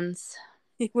Fonz.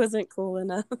 He wasn't cool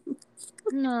enough.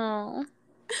 No.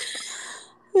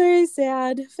 Very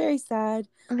sad. Very sad.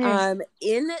 Very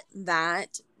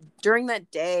During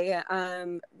that day,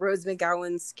 Rose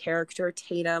McGowan's character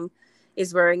Tatum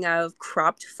is wearing a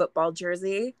cropped football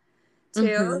jersey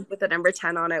too, with the number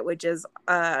 10 on it, which is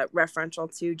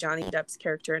referential to Johnny Depp's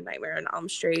character in Nightmare on Elm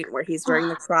Street, where he's wearing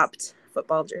the cropped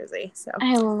football jersey. So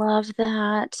I love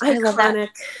that. Iconic. I love that.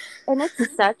 And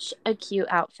it's such a cute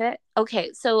outfit.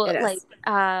 Okay, so like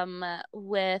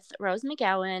with Rose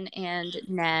McGowan and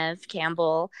Neve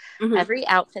Campbell, every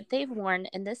outfit they've worn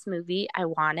in this movie, I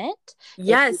want it.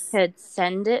 Yes. If you could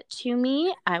send it to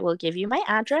me, I will give you my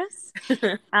address.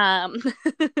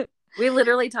 We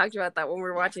literally talked about that when we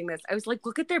were watching this. I was like,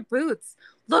 look at their boots.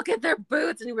 Look at their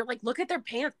boots. And we were like, look at their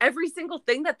pants. Every single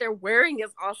thing that they're wearing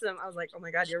is awesome. I was like, oh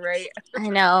my God, you're right. I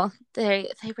know. They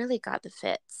really got the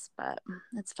fits, but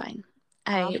that's fine.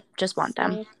 I just want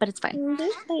them, but it's fine.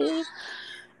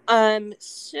 Oh,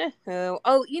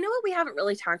 you know what we haven't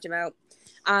really talked about?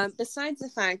 Besides the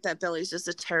fact that Billy's just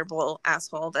a terrible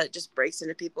asshole that just breaks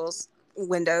into people's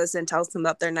windows and tells them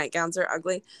that their nightgowns are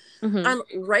ugly.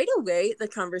 Right away, the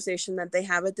conversation that they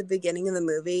have at the beginning of the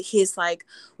movie, he's like,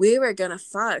 we were gonna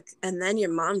fuck, and then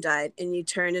your mom died, and you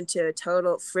turned into a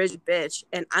total fridge bitch,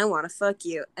 and I want to fuck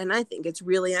you, and I think it's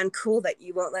really uncool that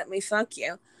you won't let me fuck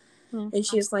you. And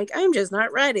she's like, I'm just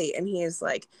not ready. And he's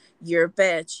like, you're a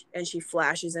bitch. And she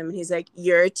flashes him. And he's like,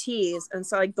 you're a tease. And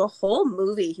so, like, the whole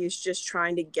movie, he's just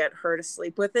trying to get her to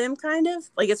sleep with him, kind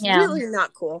of. Like, it's really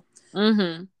not cool.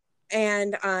 And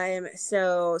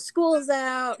so school's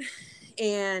out.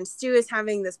 And Stu is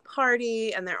having this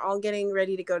party. And they're all getting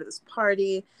ready to go to this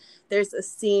party. There's a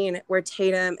scene where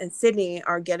Tatum and Sydney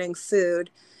are getting food.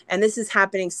 And this is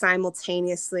happening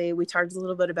simultaneously. We talked a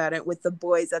little bit about it with the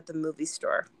boys at the movie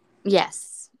store.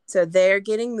 Yes. So they're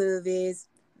getting movies.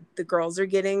 The girls are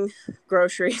getting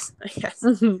groceries, I guess.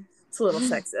 It's a little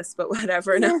sexist, but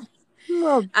whatever. No.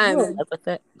 Well, live with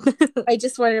it. I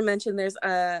just wanted to mention there's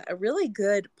a really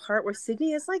good part where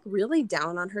Sydney is like really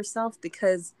down on herself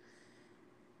because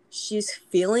she's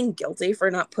feeling guilty for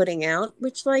not putting out,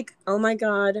 which, like, oh my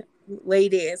God,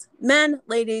 ladies, men,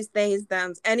 ladies, theys,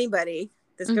 thems, anybody.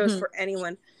 This goes for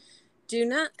anyone. Do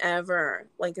not ever,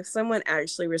 like, if someone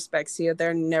actually respects you,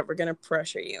 they're never going to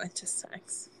pressure you into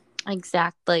sex.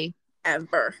 Exactly.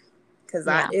 Ever. Because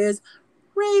that is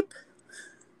rape.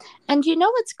 And you know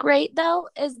what's great, though,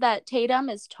 is that Tatum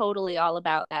is totally all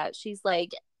about that. She's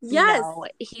like, no,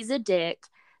 he's a dick.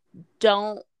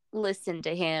 Don't listen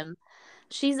to him.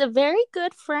 She's a very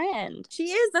good friend. She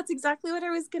is. That's exactly what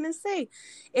I was going to say.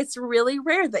 It's really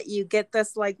rare that you get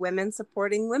this, like, women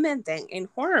supporting women thing in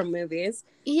horror movies.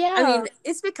 Yeah. I mean,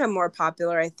 it's become more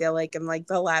popular, I feel like, in, like,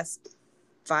 the last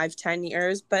 5-10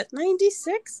 years. But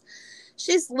 96,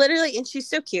 she's literally, and she's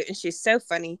so cute and she's so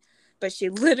funny. But she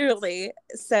literally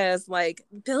says, like,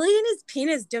 Billy and his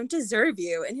penis don't deserve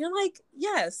you. And you're like,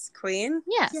 yes, queen.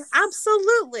 Yes. Yeah,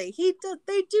 absolutely.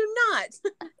 They do not.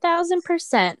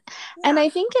 1,000%. Yeah. And I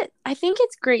think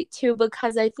it's great, too,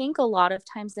 because I think a lot of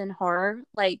times in horror,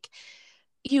 like,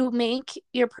 you make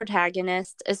your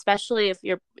protagonist, especially if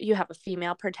you have a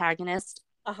female protagonist,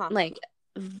 like,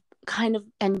 kind of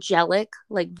angelic,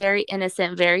 like, very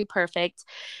innocent, very perfect.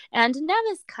 And Nev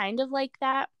is kind of like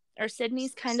that. Or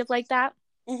Sydney's kind of like that.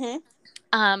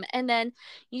 And then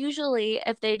usually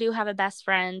if they do have a best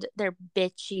friend, they're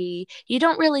bitchy. You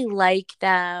don't really like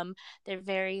them. They're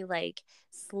very, like,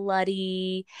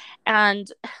 slutty.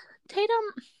 And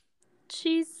Tatum,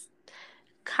 she's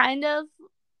kind of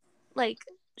like,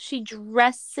 she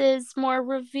dresses more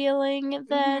revealing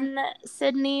than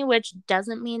Sydney, which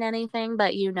doesn't mean anything,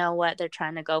 but you know what they're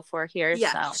trying to go for here.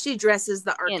 Yeah, so, she dresses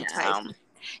the archetype.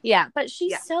 Yeah, but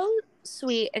she's so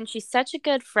sweet and she's such a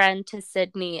good friend to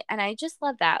Sydney, and I just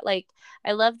love that. Like,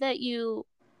 I love that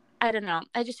I don't know,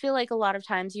 I just feel like a lot of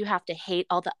times you have to hate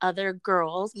all the other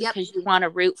girls because you want to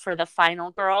root for the final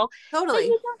girl. Totally. But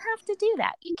you don't have to do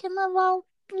that. You can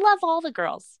love all the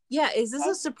girls. Yeah, is this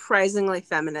a surprisingly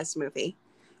feminist movie?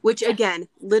 Which, again,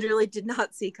 literally did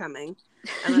not see coming.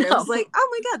 And I was like, oh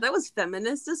my God, that was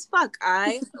feminist as fuck.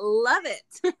 I love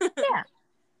it.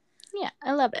 Yeah,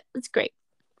 I love it. It's great.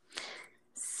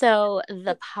 So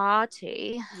the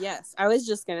party. Yes, I was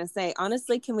just gonna say,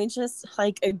 honestly, can we just,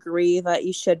 like, agree that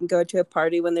you shouldn't go to a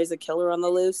party when there's a killer on the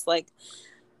loose? Like,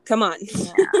 come on.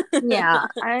 Yeah.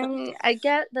 I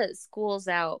get that school's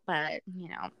out, but you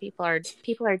know, people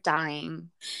are dying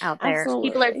out there. Absolutely.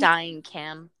 People are dying,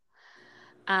 Kim.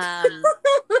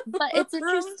 But it's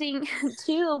interesting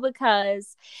too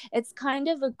because it's kind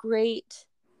of a great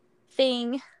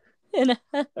thing in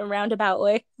a roundabout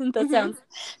way. That sounds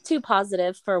too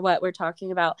positive for what we're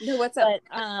talking about. No, what's up?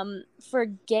 But for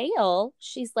Gail,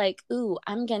 she's like, ooh,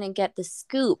 I'm gonna get the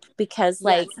scoop because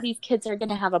like these kids are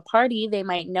gonna have a party, they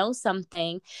might know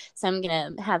something, so I'm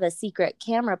gonna have a secret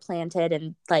camera planted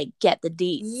and like get the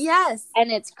deets. Yes.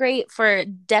 And it's great for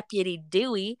Deputy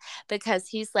Dewey because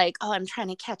he's like, oh, I'm trying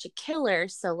to catch a killer,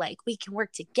 so like we can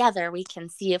work together, we can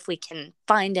see if we can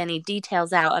find any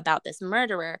details out about this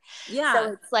murderer.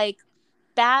 So it's like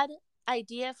bad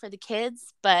idea for the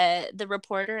kids, but the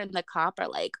reporter and the cop are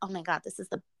like, oh my God, this is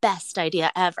the best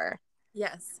idea ever.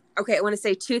 Yes. Okay, I want to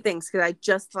say two things because I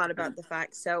just thought about the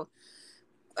fact. So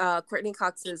Courtney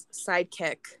Cox's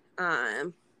sidekick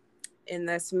in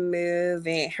this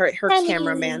movie, her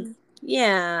cameraman.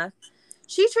 Yeah.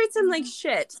 She treats him like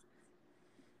shit.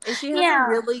 And she has a Yeah.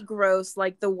 really gross,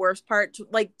 like the worst part,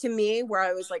 like to me, where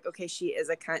I was like, okay, she is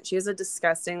a cunt. She has a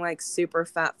disgusting, like super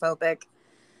fat phobic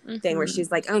thing where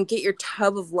she's like, oh, get your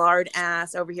tub of lard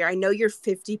ass over here. I know you're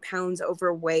 50 pounds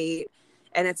overweight.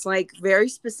 And it's like very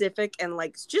specific and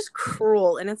like just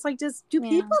cruel. And it's like, do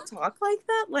people talk like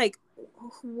that? Like,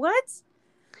 what?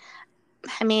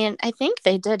 I mean, I think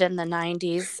they did in the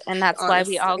 90s, and that's why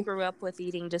we all Honestly. grew up with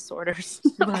eating disorders.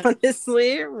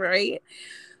 Honestly, right?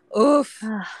 Oof.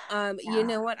 Yeah. You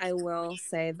know what I will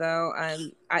say though,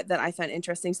 that I found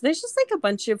interesting. So there's just like a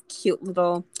bunch of cute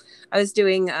little. I was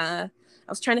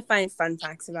trying to find fun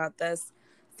facts about this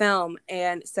film,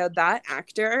 and so that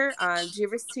actor, did you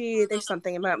ever see There's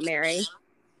Something About Mary?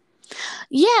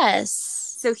 Yes.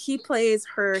 So he plays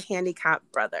her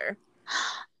handicapped brother.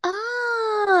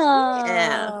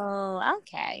 Yeah. Oh,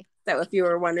 okay. So if you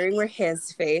were wondering where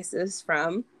his face is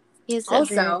from, He has a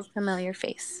very also familiar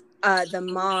face. the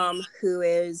mom who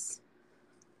is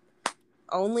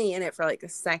only in it for like a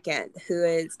second, who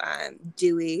is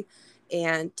Dewey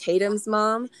and Tatum's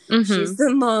mom. Mm-hmm. She's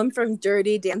the mom from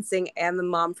Dirty Dancing and the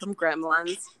mom from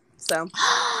Gremlins. So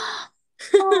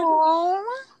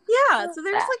Oh, yeah, so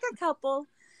there's like a couple.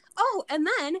 Oh, and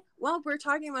then while we're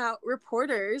talking about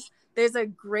reporters, there's a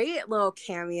great little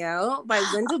cameo by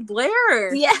Linda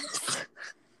Blair. Yes.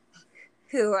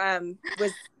 Who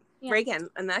was Reagan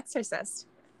in The Exorcist.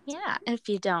 Yeah, if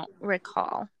you don't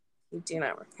recall. You do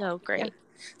not recall. So great. Yeah.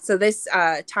 So this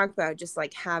talk about just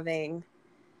like having,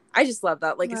 I just love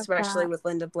that, like especially with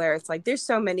Linda Blair, it's like there's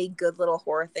so many good little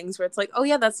horror things where it's like, oh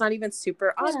yeah, that's not even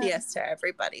super obvious to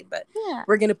everybody, but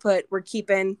we're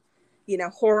keeping, you know,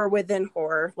 horror within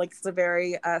horror. Like it's a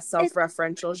very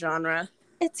self-referential genre.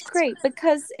 It's great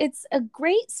because it's a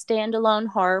great standalone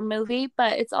horror movie,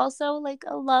 but it's also like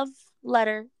a love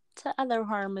letter to other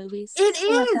horror movies. It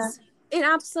is. It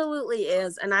absolutely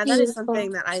is. And that is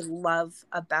something that I love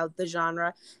about the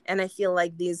genre. And I feel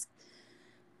like these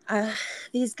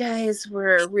guys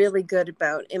were really good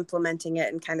about implementing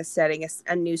it and kind of setting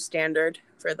a new standard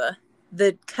for the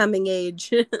coming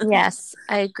age. Yes,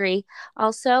 I agree.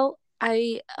 Also,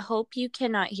 I hope you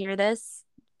cannot hear this,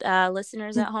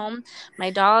 listeners at home.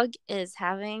 My dog is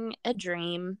having a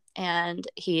dream and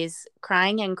he's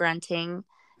crying and grunting.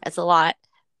 It's a lot,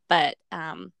 but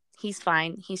he's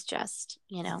fine. He's just,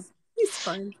 you know, he's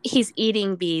fine. He's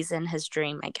eating bees in his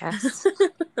dream, I guess.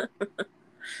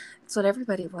 That's what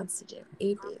everybody wants to do.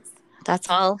 Eat bees.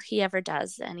 That's all he ever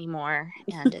does anymore,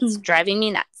 and it's driving me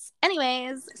nuts.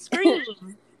 Anyways, scream.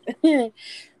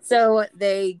 So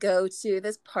they go to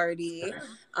this party.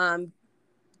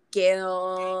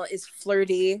 Gail is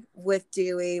flirty with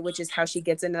Dewey, which is how she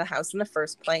gets into the house in the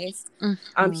first place.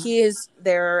 Mm-hmm. He is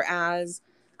there as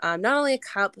not only a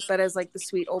cop, but as like the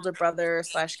sweet older brother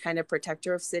 / kind of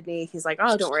protector of Sydney. He's like,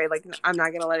 oh, don't worry, like I'm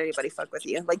not gonna let anybody fuck with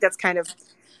you. Like that's kind of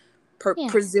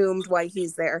presumed why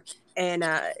he's there. And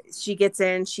she gets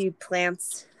in, she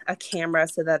plants a camera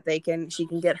so that she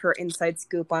can get her inside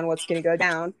scoop on what's gonna go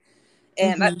down.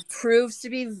 And that proves to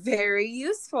be very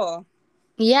useful.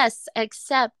 Yes,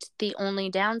 except the only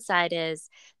downside is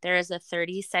there is a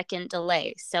 30-second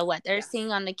delay. So what they're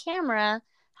seeing on the camera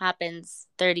happens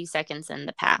 30 seconds in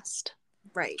the past.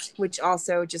 Right. Which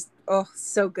also just,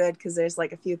 so good because there's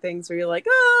like a few things where you're like,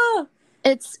 oh.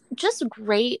 It's just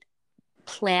great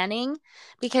planning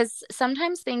because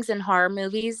sometimes things in horror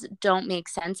movies don't make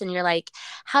sense and you're like,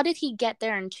 how did he get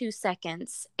there in 2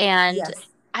 seconds? And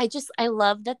I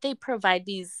love that they provide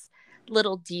these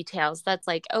little details that's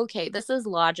like, okay, this is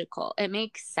logical, it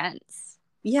makes sense.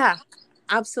 Yeah,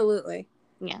 absolutely.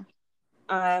 Yeah.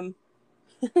 I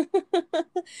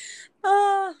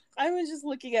was just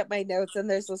looking at my notes and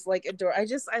there's this like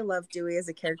I love Dewey as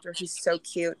a character. He's so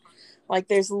cute. Like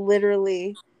there's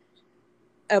literally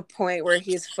a point where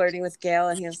he's flirting with Gail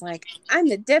and he's like, I'm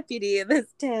the deputy of this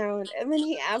town, and then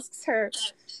he asks her,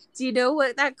 do you know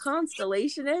what that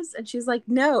constellation is? And she's like,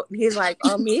 no. And he's like,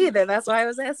 oh, me either. That's why I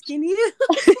was asking you.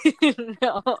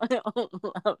 No, I don't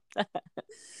love that.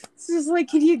 It's just like,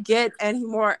 can you get any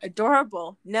more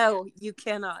adorable? No, you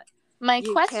cannot. My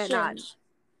question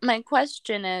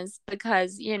is,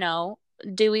 because, you know,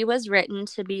 Dewey was written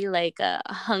to be like a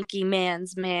hunky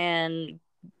man's man,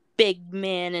 big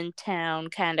man in town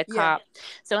kind of cop.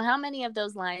 So how many of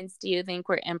those lines do you think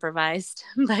were improvised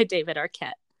by David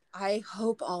Arquette? I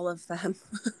hope all of them.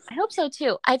 I hope so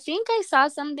too. I think I saw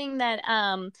something that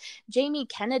Jamie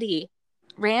Kennedy,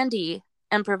 Randy,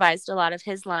 improvised a lot of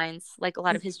his lines, like a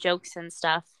lot of his jokes and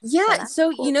stuff. Yeah,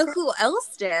 so cool. you know who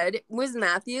else did was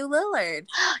Matthew Lillard.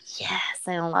 Yes,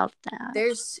 I love that.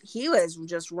 He was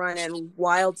just running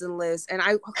wild and loose, and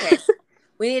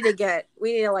we need to get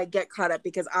caught up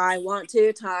because I want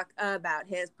to talk about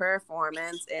his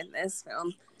performance in this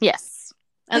film. Yes.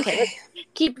 Okay. Let's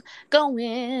keep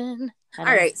going. All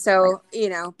right, so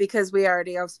because we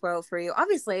already have spoiled for you,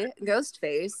 obviously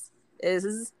Ghostface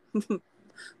is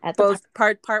at both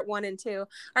part 1 and 2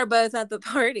 are both at the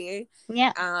party.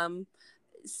 Yeah.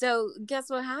 So guess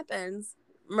what happens?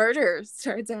 Murder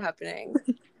starts happening.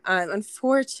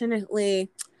 Unfortunately,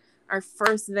 our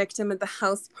first victim at the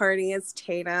house party is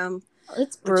Tatum.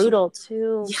 It's brutal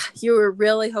too. Yeah, you were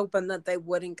really hoping that they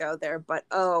wouldn't go there, but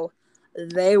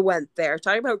they went there.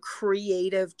 Talking about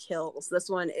creative kills. This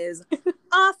one is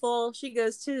awful. She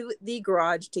goes to the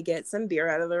garage to get some beer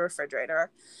out of the refrigerator.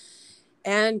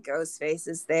 And Ghostface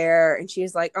is there. And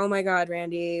she's like, oh my God,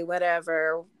 Randy,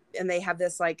 whatever. And they have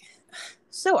this like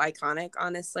so iconic,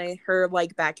 honestly, her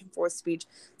like back and forth speech.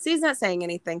 So he's not saying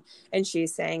anything and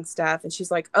she's saying stuff. And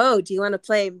she's like, oh, do you want to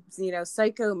play,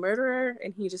 psycho murderer?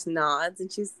 And he just nods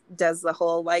and she does the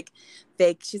whole like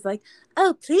fake. She's like,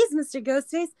 oh, please, Mr.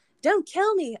 Ghostface, don't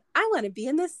kill me. I want to be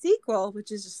in this sequel,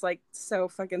 which is just like so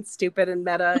fucking stupid and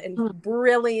meta and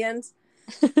brilliant.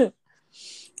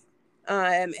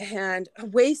 And a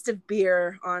waste of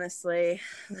beer, honestly.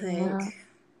 I think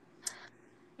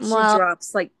she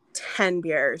drops like 10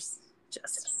 beers.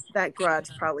 Just that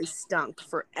garage probably stunk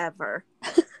forever.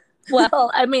 Well,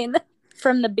 I mean,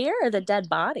 from the beer or the dead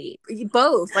body?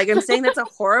 Both. Like, I'm saying that's a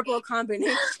horrible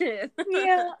combination.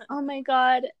 Yeah. Oh my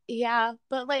God. Yeah.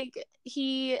 But like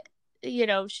she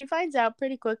finds out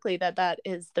pretty quickly that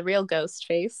is the real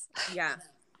Ghostface. Yeah.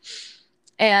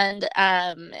 And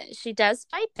she does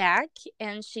fight back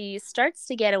and she starts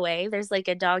to get away. There's like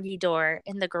a doggy door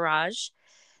in the garage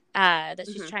that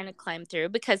she's trying to climb through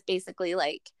because basically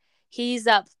like he's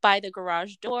up by the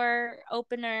garage door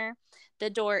opener. The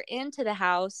door into the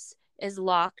house is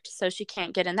locked, so she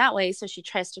can't get in that way. So she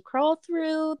tries to crawl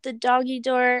through the doggy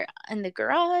door in the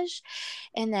garage,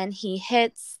 and then he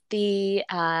hits the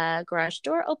garage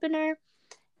door opener,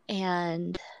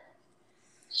 and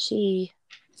she,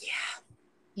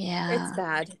 yeah, it's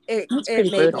bad.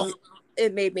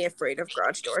 It made me afraid of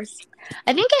garage doors.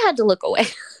 I think I had to look away.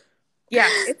 Yeah,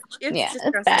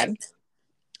 it's bad.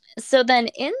 So then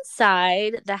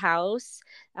inside the house,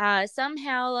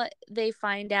 somehow they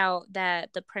find out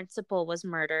that the principal was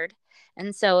murdered.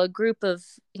 And so a group of,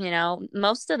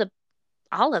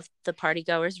 all of the party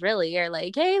goers really are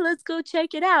like, hey, let's go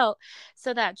check it out.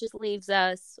 So that just leaves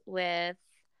us with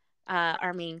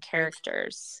our main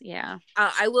characters. Yeah.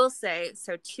 I will say,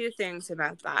 so 2 things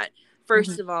about that.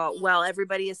 First of all, while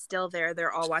everybody is still there,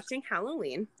 they're all watching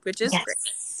Halloween, which is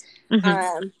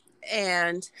great.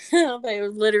 And they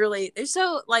literally,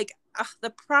 so like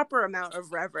the proper amount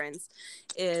of reverence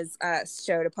is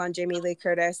showed upon Jamie Lee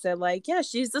Curtis. They're like, yeah,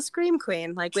 she's the scream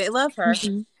queen, like we love her.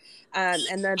 And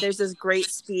then there's this great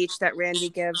speech that Randy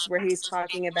gives where he's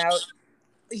talking about,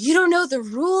 you don't know the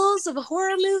rules of a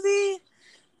horror movie,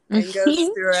 and goes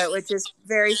through it, which is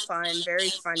very fun, very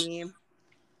funny,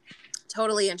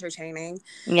 totally entertaining.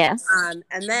 Yes. And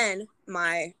then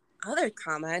my other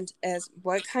comment is,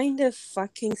 what kind of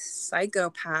fucking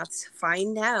psychopaths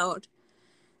find out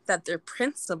that their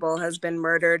principal has been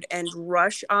murdered and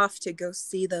rush off to go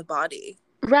see the body?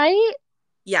 Right?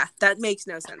 Yeah, that makes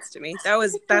no sense to me.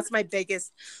 That's my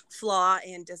biggest flaw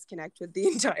and disconnect with the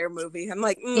entire movie. I'm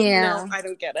like, no, I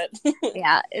don't get it.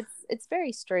 Yeah, it's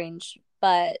very strange,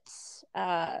 but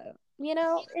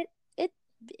it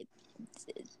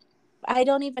I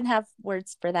don't even have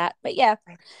words for that. But yeah,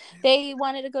 they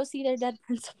wanted to go see their dead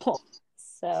principal.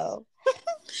 So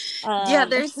yeah,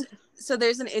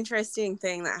 there's an interesting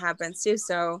thing that happens too.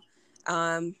 So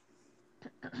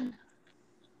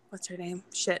what's her name?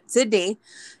 Sydney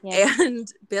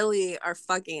and Billy are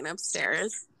fucking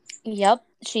upstairs. Yep,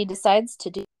 she decides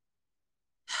to do,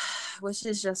 which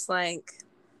is just like,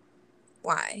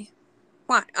 why?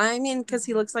 I mean, because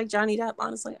he looks like Johnny Depp.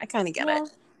 Honestly, I kind of get it.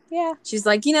 Yeah. She's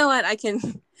like, you know what? I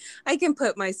can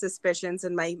put my suspicions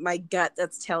and my gut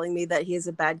that's telling me that he's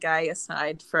a bad guy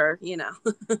aside for,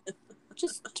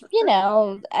 just,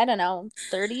 I don't know,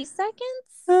 30 seconds?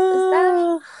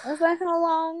 Is that how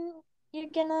long you're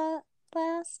gonna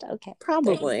last? Okay.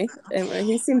 Probably. Anyway,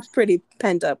 he seems pretty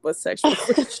pent up with sexual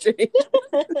frustration.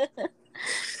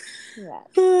 Yeah.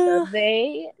 So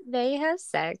they have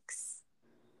sex,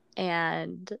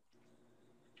 and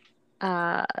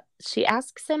she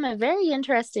asks him a very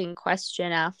interesting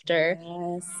question after.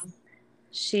 Yes.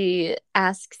 She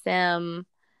asks him,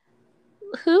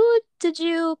 who did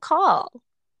you call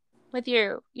with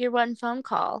your one phone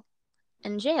call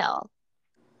in jail?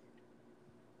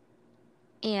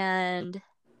 And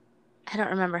I don't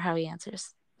remember how he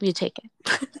answers. You take it.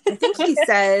 I think he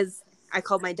says, I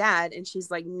called my dad, and she's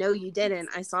like, no, you didn't.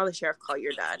 I saw the sheriff call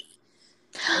your dad.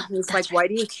 And he's That's like, right. why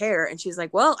do you care? And she's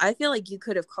like, well, I feel like you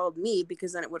could have called me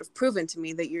because then it would have proven to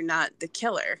me that you're not the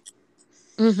killer.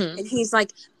 Mm-hmm. And he's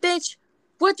like, bitch,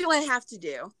 what do I have to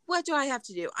do? What do I have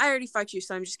to do? I already fucked you,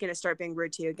 so I'm just going to start being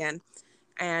rude to you again.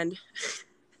 And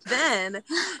then,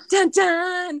 dun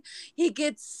dun, he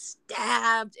gets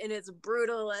stabbed, and it's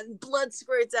brutal, and blood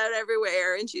squirts out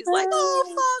everywhere. And she's like, oh,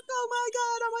 fuck, oh my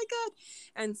God, oh my God.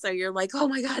 And so you're like, oh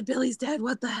my God, Billy's dead,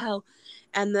 what the hell?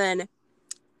 And then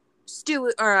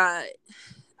Stu, or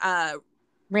what's his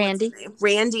Randy. name?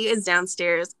 Randy is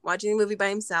downstairs watching the movie by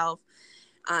himself.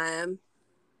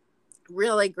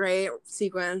 Really great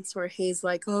sequence where he's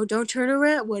like, oh, don't turn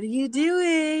around, what are you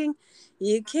doing?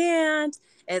 You can't.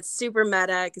 It's super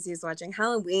meta because he's watching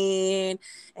Halloween,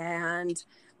 and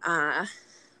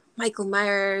Michael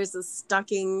Myers is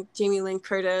stalking Jamie Lee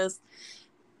Curtis,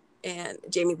 not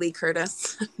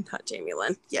Jamie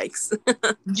Lynn. Yikes.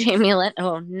 Jamie Lynn.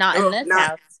 Oh, not in Oh, this not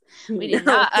house. We did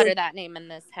no. not utter that name in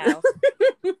this house.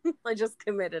 I just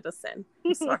committed a sin.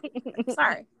 I'm sorry.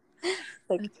 Sorry.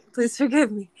 Like, please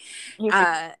forgive me.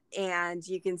 And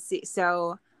you can see,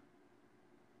 so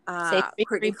Say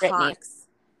Courtney free Britney. Cox.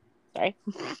 Sorry.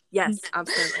 Yes,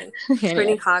 absolutely. Anyway.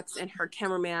 Courtney Cox and her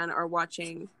cameraman are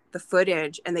watching the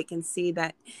footage, and they can see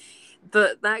that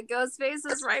that ghost face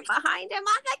is right behind him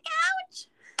on the couch.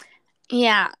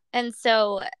 Yeah. And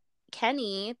so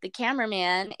Kenny, the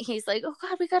cameraman, he's like, oh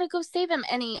God, we gotta go save him.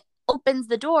 And he opens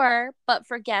the door, but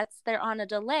forgets they're on a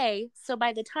delay. So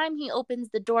by the time he opens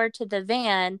the door to the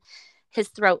van, his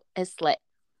throat is slit.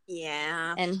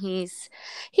 Yeah. And he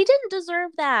didn't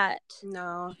deserve that.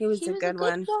 No, he was a good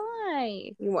one.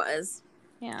 Guy. He was.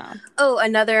 Yeah. Oh,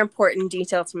 another important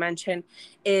detail to mention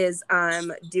is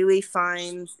Dewey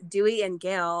and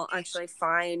Gail actually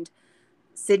find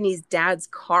Sydney's dad's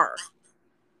car.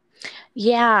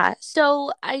 Yeah.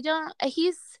 So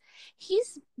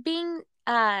he's being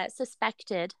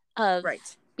suspected of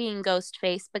being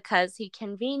Ghostface because he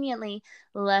conveniently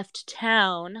left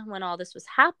town when all this was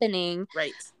happening.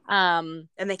 Right. And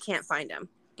they can't find him.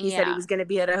 He said he was going to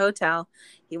be at a hotel.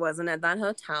 He wasn't at that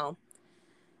hotel.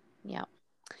 Yeah.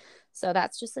 So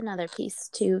that's just another piece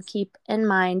to keep in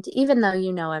mind, even though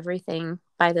you know everything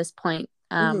by this point.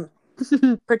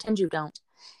 Pretend you don't.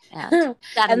 And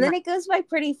then it goes by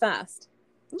pretty fast.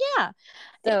 Yeah.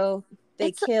 So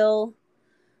they kill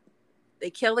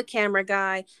the camera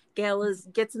guy. Gail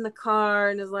gets in the car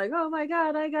and is like, oh my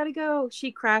God, I gotta go.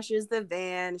 She crashes the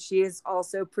van. She is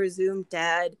also presumed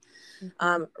dead.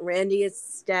 Randy is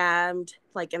stabbed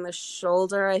like in the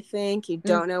shoulder, I think. You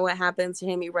don't know what happens to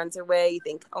him. He runs away. You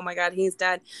think, oh my God, he's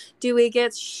dead. Dewey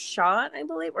gets shot, I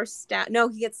believe, or stabbed. No,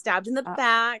 he gets stabbed in the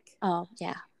back. Oh,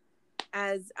 yeah.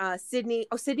 As Sydney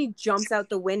jumps out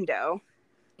the window.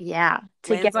 Yeah.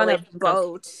 To lands on a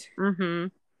boat.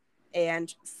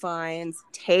 And finds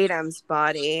Tatum's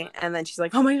body. And then she's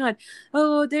like, oh my God,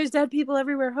 oh, there's dead people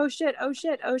everywhere. Oh shit, oh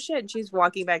shit, oh shit. And she's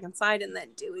walking back inside, and then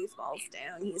Dewey falls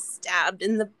down. He's stabbed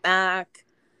in the back.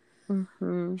 And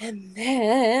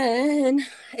then,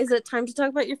 is it time to talk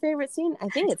about your favorite scene? I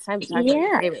think it's time to talk about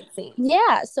your favorite scene.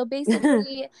 Yeah. So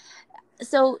basically,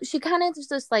 so she kind of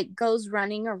just like goes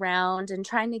running around and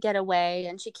trying to get away,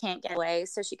 and she can't get away.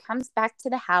 So she comes back to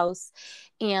the house,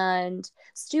 and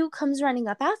Stu comes running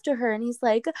up after her, and he's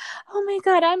like, oh my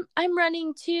God, I'm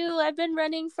running too. I've been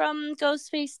running from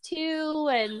Ghostface too.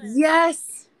 And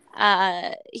yes,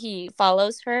 he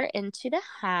follows her into the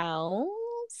house.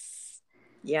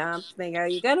 Yeah, they go,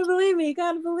 you gotta believe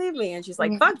me, and she's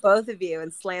like, fuck both of you,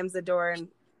 and slams the door in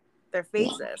their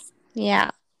faces. Yeah.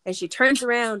 And she turns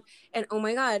around, and oh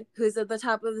my God, who's at the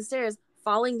top of the stairs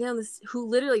falling down who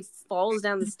literally falls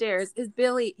down the stairs is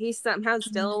Billy. He's somehow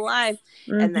still alive.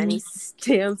 And then he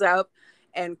stands up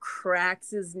and cracks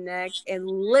his neck and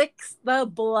licks the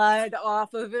blood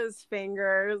off of his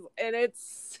fingers, and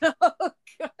it's so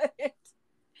good.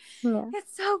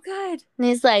 It's so good. And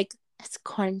he's like, it's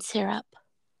corn syrup.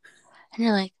 And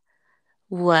you're like,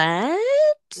 what?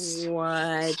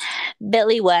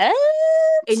 Billy, what?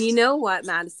 And you know what,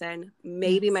 Madison?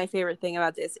 Maybe my favorite thing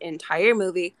about this entire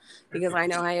movie, because I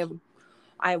know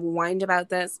I've whined about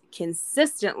this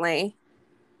consistently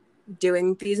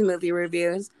doing these movie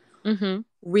reviews.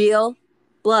 Real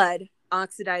blood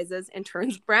oxidizes and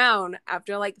turns brown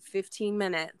after like 15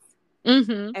 minutes.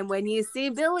 And when you see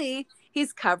Billy,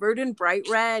 he's covered in bright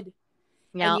red.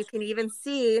 And you can even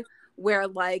see where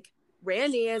like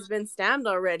Randy has been stabbed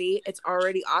already. It's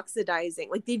already oxidizing.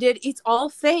 Like it's all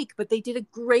fake, but they did a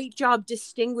great job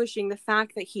distinguishing the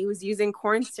fact that he was using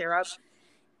corn syrup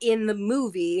in the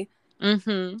movie.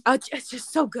 Mm-hmm. It's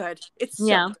just so good. It's so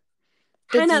Yeah.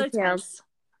 good. The 10 out of 10. details.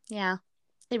 Yeah.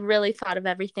 They really thought of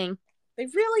everything. They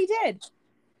really did.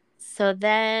 So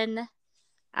then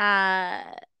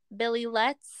Billy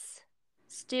lets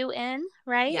Stu in,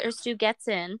 right? Yeah. Or Stu gets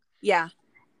in. Yeah.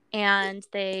 And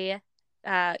they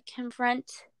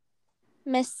confront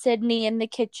Miss Sydney in the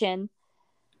kitchen.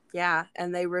 Yeah,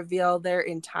 and they reveal their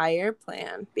entire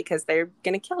plan because they're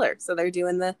gonna kill her. So they're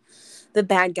doing the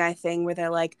bad guy thing where they're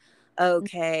like,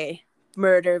 okay,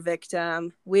 murder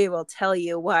victim, we will tell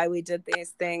you why we did these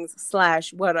things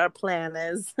 / what our plan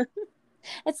is.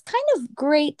 It's kind of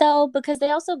great though, because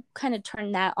they also kind of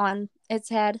turn that on its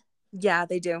head. Yeah,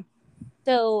 they do.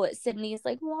 So Sydney's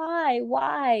like,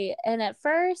 why? And at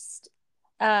first,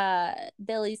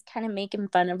 Billy's kind of making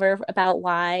fun of her about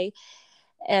why,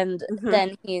 and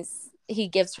then he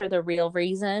gives her the real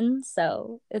reason.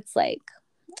 So it's like,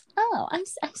 oh, I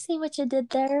see what you did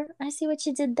there.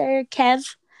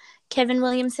 Kevin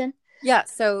Williamson. Yeah.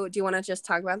 So do you want to just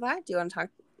talk about that? Do you want to talk?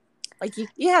 Like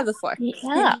you have the floor.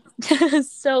 Yeah.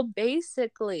 So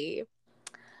basically,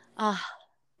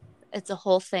 it's a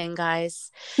whole thing,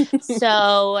 guys.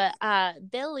 So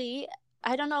Billy,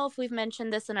 I don't know if we've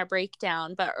mentioned this in our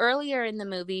breakdown, but earlier in the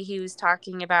movie, he was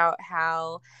talking about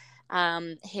how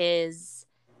his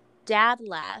dad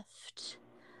left,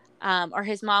 or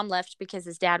his mom left because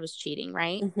his dad was cheating,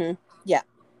 right? Mm-hmm. Yeah.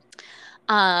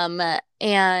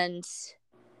 And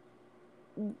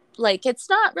like, it's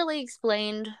not really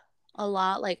explained a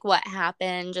lot, like what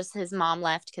happened, just his mom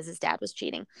left because his dad was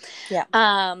cheating. Yeah.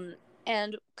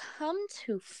 And come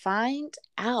to find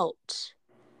out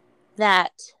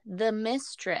that the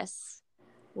mistress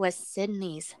was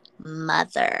Sydney's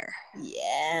mother.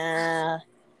 Yeah.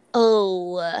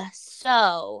 Oh,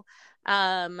 so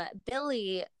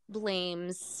Billy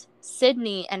blames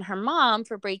Sydney and her mom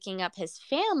for breaking up his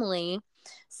family.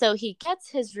 So he gets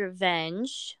his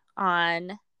revenge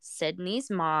on Sydney's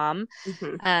mom,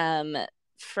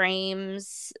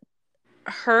 frames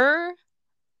her.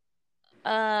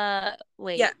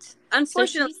 Wait. Yeah.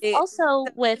 Unfortunately, so she's also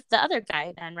with the other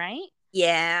guy then, right?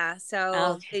 Yeah.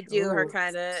 So Okay. they do her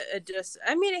kind of just.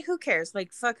 I mean, who cares?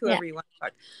 Like, fuck whoever you want to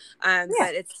fuck.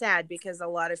 But it's sad because a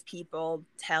lot of people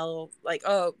tell, like,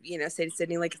 oh, say to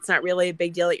Sydney, like, it's not really a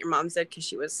big deal that your mom said because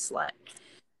she was a slut.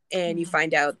 And you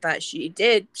find out that she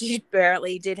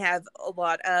apparently did have a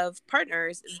lot of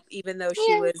partners, even though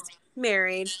she was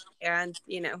married and,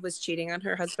 was cheating on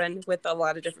her husband with a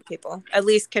lot of different people, at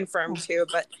least confirmed too.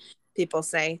 But people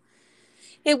say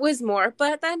it was more,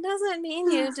 but that doesn't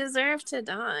mean you deserve to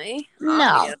die. No.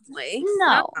 Obviously.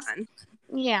 No.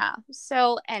 Yeah.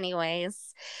 So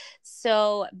anyways,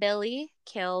 Billy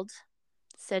killed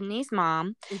Sydney's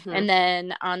mom, and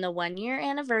then on the 1-year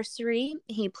anniversary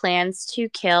he plans to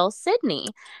kill Sydney.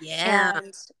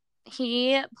 And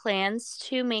he plans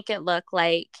to make it look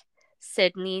like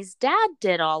Sydney's dad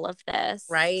did all of this,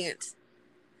 right?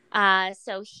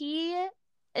 So he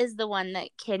is the one that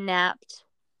kidnapped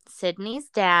Sydney's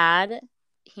dad.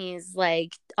 He's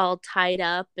like all tied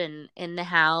up and in the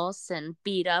house and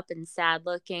beat up and sad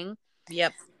looking.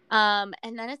 Yep. And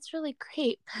then it's really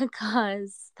great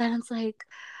because then it's like,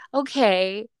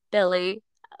 okay, Billy,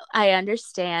 I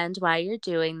understand why you're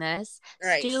doing this.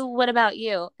 Right. Stu, what about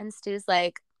you? And Stu's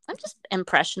like, I'm just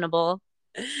impressionable.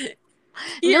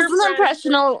 You're just an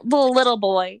impressionable little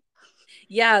boy.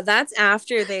 Yeah, that's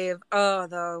after they've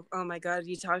oh my god,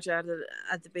 you talked about it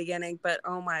at the beginning, but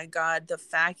oh my god, the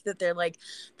fact that they're like,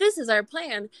 this is our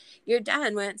plan, your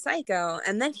dad went psycho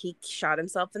and then he shot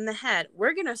himself in the head,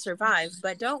 we're gonna survive,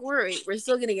 but don't worry, we're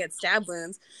still gonna get stab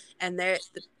wounds. And they're,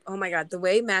 oh my god, the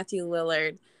way Matthew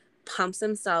Lillard pumps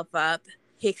himself up,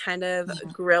 he kind of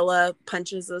gorilla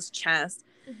punches his chest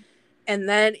and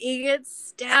then he gets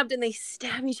stabbed and they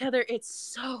stab each other. It's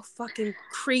so fucking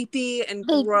creepy and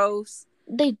gross.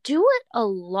 They do it a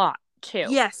lot too.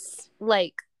 Yes.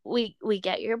 Like we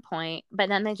get your point, but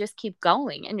then they just keep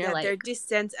going and you're like,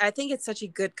 they're I think it's such a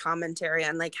good commentary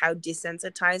on like how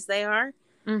desensitized they are.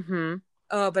 Mm-hmm.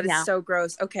 Oh, but it's so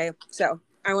gross. Okay, so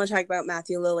I want to talk about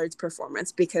Matthew Lillard's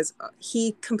performance because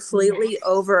he completely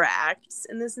overacts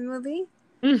in this movie.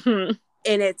 Mm-hmm.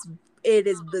 And it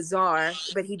is bizarre,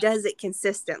 but he does it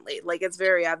consistently. Like, it's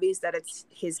very obvious that it's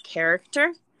his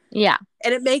character. Yeah.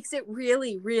 And it makes it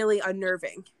really, really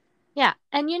unnerving. Yeah.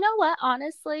 And you know what?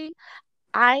 Honestly,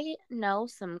 I know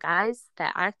some guys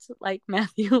that act like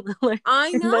Matthew Lillard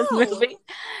I know. in this movie.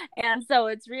 And so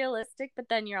it's realistic, but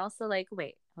then you're also like,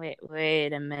 wait,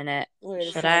 Wait a minute. Wait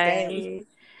a Should second.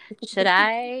 should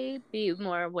I be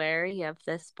more wary of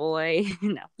this boy?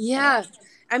 No. Yeah.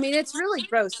 I mean, it's really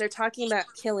gross. They're talking about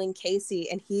killing Casey,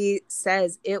 and he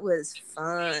says it was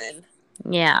fun.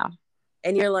 Yeah.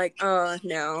 And you're like, oh,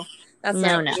 no, that's not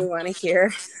No, what no. you want to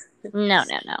hear. No,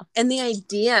 no, no. And the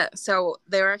idea, so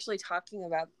they were actually talking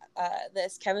about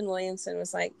this. Kevin Williamson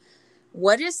was like,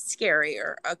 what is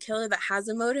scarier, a killer that has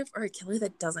a motive or a killer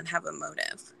that doesn't have a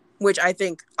motive? Which I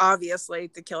think,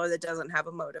 obviously, the killer that doesn't have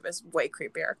a motive is way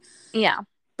creepier. Yeah.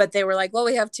 But they were like, well,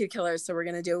 we have two killers, so we're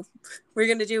gonna do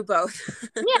both.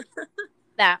 Yeah.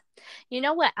 That. You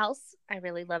know what else I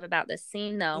really love about this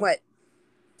scene, though? What?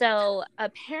 So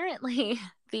apparently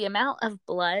the amount of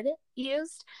blood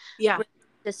used really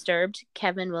disturbed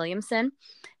Kevin Williamson.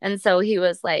 And so he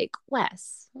was like,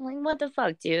 Wes, like, what the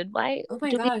fuck, dude? Why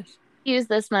we use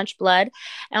this much blood?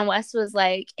 And Wes was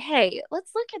like, hey,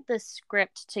 let's look at this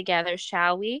script together,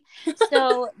 shall we?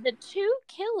 So the two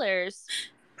killers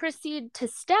proceed to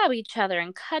stab each other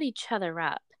and cut each other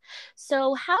up.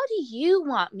 So how do you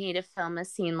want me to film a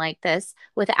scene like this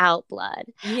without blood?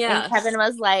 Yeah. And Kevin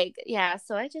was like, yeah,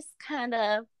 so I just kind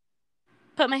of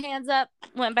put my hands up,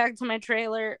 went back to my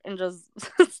trailer, and just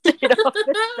stayed off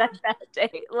the set that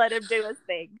day. Let him do his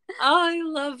thing. Oh, I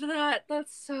love that.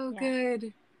 That's so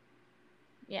good.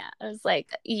 Yeah, I was like,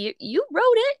 you wrote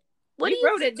it. What do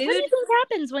you think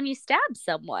happens when you stab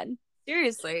someone?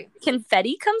 Seriously.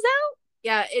 Confetti comes out?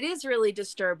 Yeah, it is really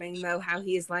disturbing, though, how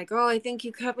he's like, oh, I think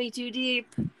you cut me too deep.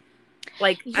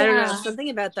 Like, I don't know, something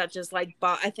about that just, like,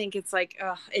 I think it's like,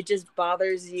 it just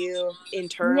bothers you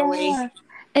internally. Yeah.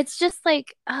 It's just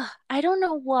like, I don't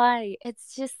know why.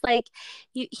 It's just like,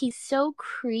 he's so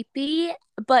creepy,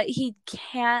 but he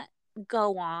can't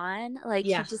go on. Like,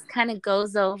 he just kind of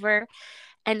goes over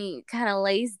and he kind of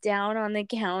lays down on the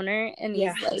counter and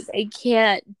he's like, I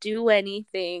can't do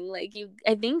anything. Like,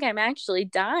 I think I'm actually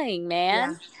dying,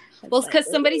 man. Yeah. Well, it's because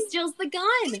somebody steals the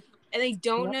gun and they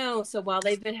don't know. So while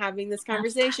they've been having this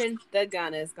conversation, the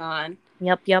gun is gone.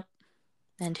 Yep.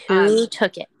 And who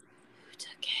took it?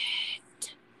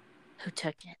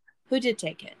 Who did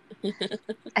take it?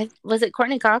 Was it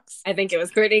Courtney Cox? I think it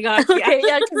was Courtney Cox. Okay,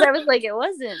 yeah, because I was like, it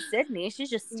wasn't Sydney. She's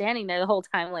just standing there the whole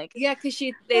time, like. Yeah, because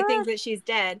they think that she's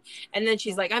dead, and then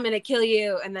she's like, "I'm gonna kill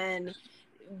you," and then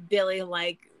Billy,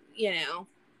 like,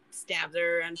 stabs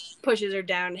her and pushes her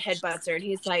down, headbutts her, and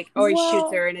he's like, or he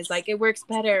shoots her, and is like, it works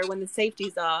better when the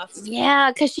safety's off.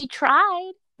 Yeah, because she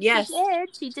tried. Yes,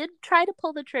 she did try to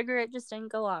pull the trigger. It just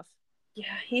didn't go off.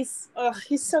 Yeah, he's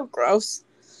so gross.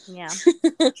 Yeah,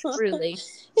 truly.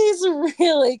 He's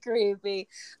really creepy.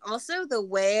 Also, the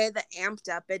way the amped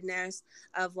upness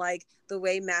of, like, the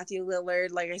way Matthew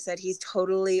Lillard, like I said, he's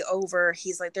totally over.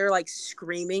 He's like, they're like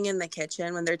screaming in the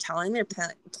kitchen when they're telling their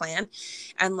plan.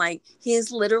 And like,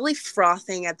 he's literally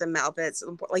frothing at the mouth. It's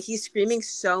like, he's screaming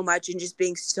so much and just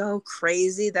being so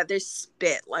crazy that there's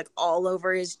spit like all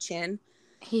over his chin.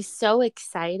 He's so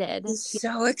excited. He's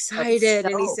so excited.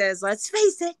 And he says, let's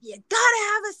face it, you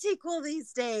gotta have a sequel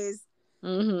these days.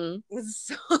 Mm-hmm. It's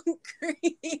so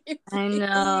creepy. I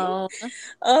know.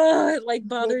 Oh, it like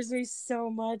bothers me so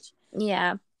much.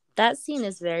 Yeah. That scene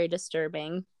is very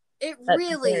disturbing. It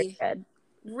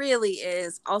really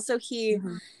is. Also,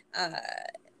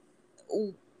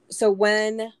 so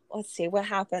when, let's see, what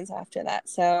happens after that?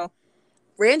 So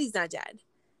Randy's not dead.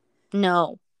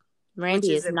 No.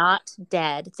 Randy is not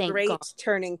dead. Thank God. Great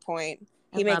turning point.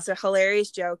 He makes a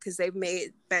hilarious joke because they've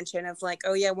made mention of like,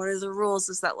 oh yeah, one of the rules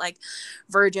is that like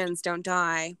virgins don't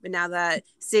die. But now that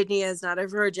Sydney is not a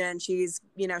virgin, she's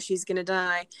gonna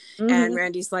die. Mm-hmm. And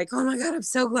Randy's like, oh my God, I'm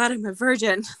so glad I'm a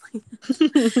virgin.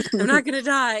 I'm not gonna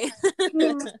die.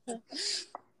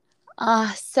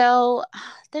 So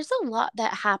there's a lot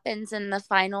that happens in the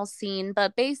final scene,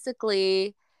 but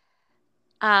basically,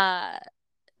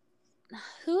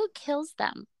 who kills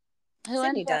them?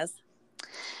 Sydney does.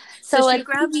 So she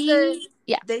grabs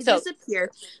they disappear.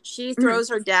 She throws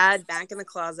her dad back in the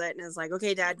closet and is like,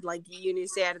 okay, Dad, like, you need to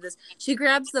stay out of this. She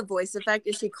grabs the voice effect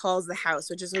and she calls the house,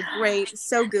 which is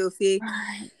so goofy.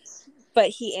 But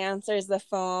he answers the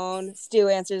phone. Stu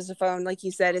answers the phone, like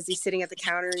you said, as he's sitting at the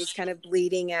counter and he's kind of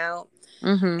bleeding out.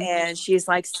 Mm-hmm. And she's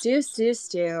like, Stu,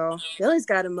 Billy's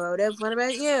got a motive. What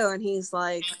about you? And he's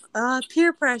like,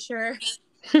 peer pressure.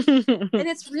 And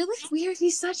it's really weird.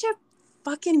 He's such a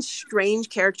fucking strange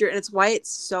character, and it's why it's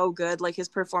so good. Like, his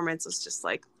performance is just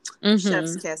like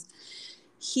chef's kiss.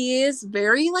 He is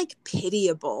very like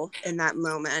pitiable in that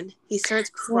moment. He starts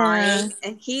crying,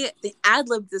 and they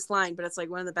ad-libbed this line, but it's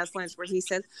like one of the best lines where he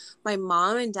says, my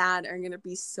mom and dad are gonna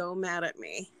be so mad at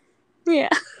me. Yeah.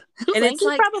 And Like, it's he's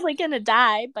like, probably gonna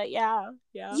die, but yeah.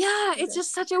 yeah, it's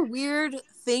just such a weird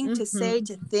thing to say,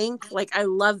 to think. Like, I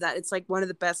love that. It's like one of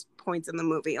the best points in the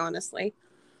movie, honestly.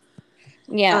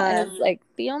 Yeah, and it's like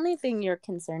the only thing you're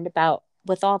concerned about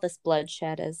with all this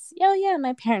bloodshed is, oh yeah,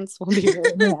 my parents will be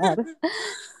really mad.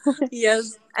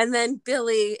 Yes. And then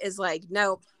Billy is like,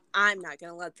 nope, I'm not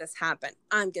going to let this happen.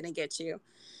 I'm going to get you.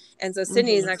 And so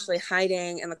Sydney is actually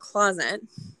hiding in the closet.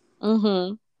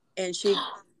 And she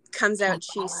comes out,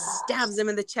 she stabs him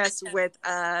in the chest with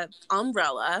a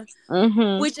umbrella,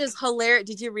 which is hilarious.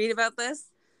 Did you read about this?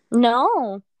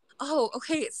 No. Oh,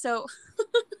 okay. So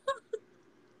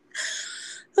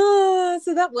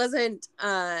so that wasn't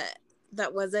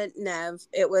Nev.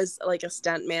 It was like a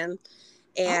stuntman.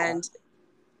 And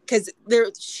because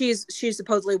she's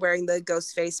supposedly wearing the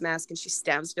ghost face mask, and she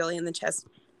stabs Billy in the chest.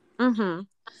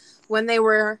 When they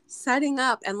were setting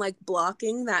up and like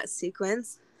blocking that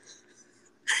sequence,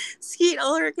 Skeet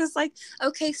Ulrich was like,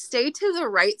 okay, stay to the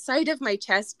right side of my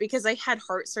chest, because I had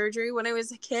heart surgery when I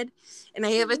was a kid and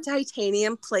I have a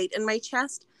titanium plate in my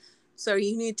chest, so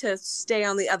you need to stay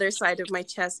on the other side of my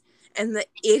chest. And the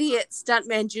idiot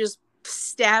stuntman just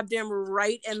stabbed him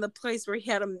right in the place where he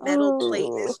had a metal plate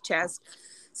in his chest.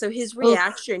 So his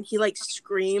reaction, he like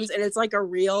screams, and it's like a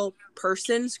real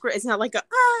person scream. It's not like a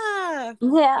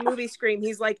movie scream.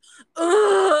 He's like,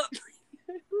 ugh.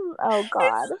 Oh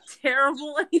God. It's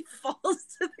terrible. And he falls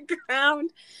to the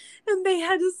ground, and they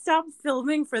had to stop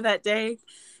filming for that day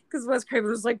because Wes Craven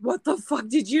was like, what the fuck,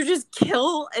 did you just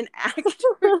kill an actor?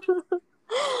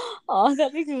 Oh,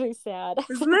 that makes me sad.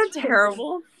 Isn't that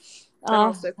terrible? Oh,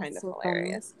 also kind of so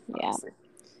hilarious. Funny. Yeah,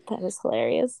 that is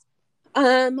hilarious.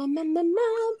 That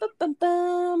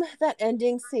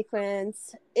ending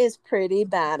sequence is pretty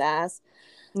badass.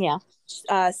 Yeah.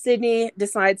 Sydney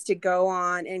decides to go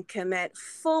on and commit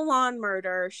full-on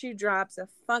murder. She drops a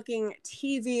fucking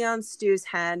TV on Stu's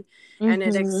head, and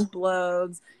it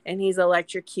explodes, and he's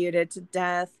electrocuted to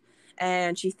death.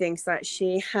 And she thinks that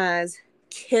she has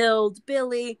killed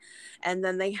Billy. And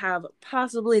then they have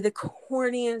possibly the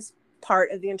corniest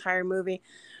part of the entire movie,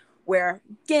 where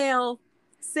Gail,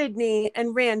 Sydney,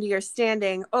 and Randy are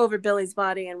standing over Billy's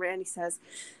body, and Randy says,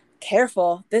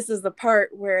 careful, this is the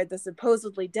part where the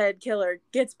supposedly dead killer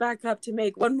gets back up to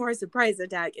make one more surprise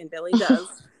attack, and Billy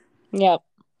does. Yep.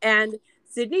 And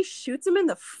Sydney shoots him in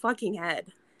the fucking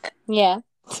head. Yeah.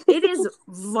 It is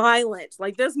violent.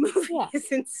 Like, this movie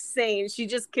is insane. She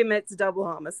just commits double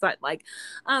homicide. Like,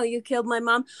 oh, you killed my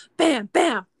mom. Bam,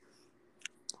 bam.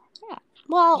 Yeah.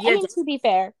 Well, I mean, to be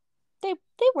fair, they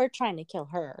were trying to kill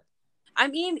her. I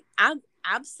mean,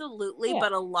 absolutely.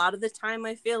 But a lot of the time,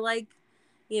 I feel like,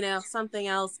 you know, something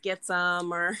else gets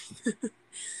them, or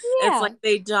it's like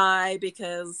they die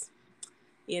because,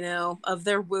 you know, of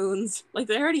their wounds. Like,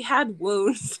 they already had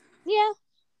wounds. Yeah.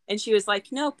 And she was like,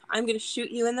 nope, I'm going to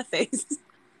shoot you in the face.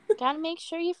 Gotta make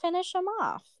sure you finish them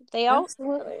off.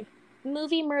 Absolutely.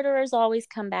 Movie murderers always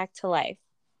come back to life.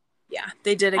 Yeah,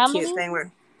 they did a cute thing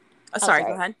where... sorry,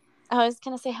 go ahead. I was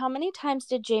going to say, how many times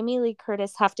did Jamie Lee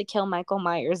Curtis have to kill Michael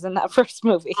Myers in that first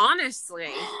movie? Honestly.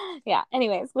 Yeah,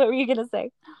 anyways, what were you going to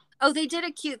say? Oh, they did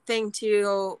a cute thing,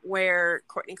 too, where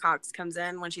Courtney Cox comes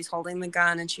in when she's holding the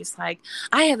gun, and she's like,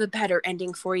 I have a better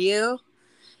ending for you.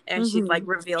 And she, like,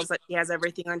 reveals that she has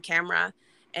everything on camera.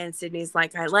 And Sydney's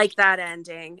like, I like that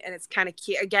ending. And it's kind of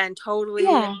cute. Again, totally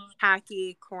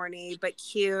hacky, corny, but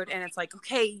cute. And it's like,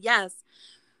 okay, yes,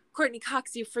 Courtney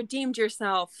Cox, you've redeemed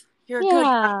yourself. You're a good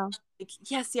guy. Like,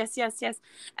 yes.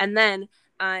 And then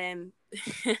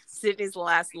Sydney's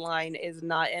last line is,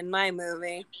 not in my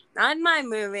movie. Not in my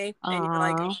movie. Aww. And you're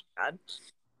like, oh God,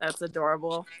 that's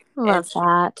adorable. Love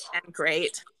that. And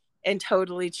great. And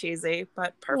totally cheesy,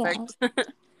 but perfect.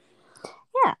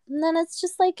 Yeah. And then it's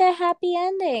just like a happy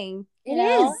ending. You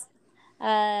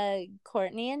know?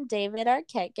 Courtney and David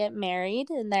Arquette get married,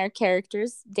 and their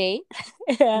characters date.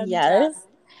 And,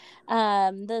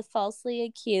 the falsely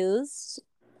accused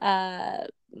guy,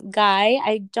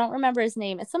 I don't remember his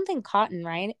name. It's something Cotton,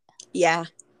 right? Yeah.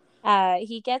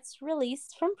 He gets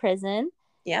released from prison.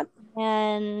 Yep.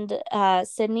 And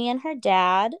Sydney and her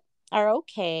dad are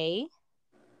okay.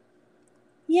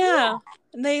 Yeah.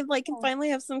 And they can finally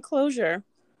have some closure.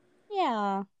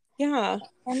 Yeah. Yeah.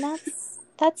 And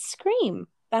that's Scream.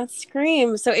 That's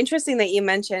Scream. So interesting that you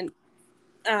mentioned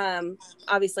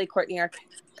obviously Courtney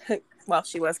well,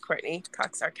 she was Courtney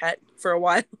Cox Arquette for a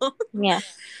while. Yeah.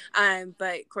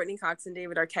 But Courtney Cox and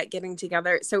David Arquette getting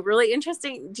together. So really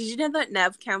interesting. Did you know that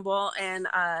Neve Campbell and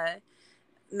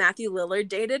Matthew Lillard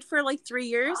dated for 3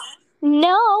 years?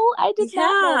 No, I did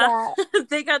not know that.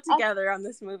 They got together on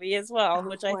this movie as well,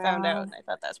 which I found out, and I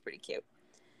thought that's pretty cute.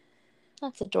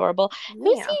 That's adorable.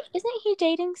 Yeah. Isn't he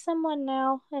dating someone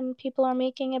now and people are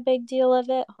making a big deal of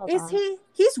it? Hold Is on. he?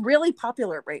 He's really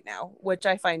popular right now, which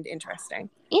I find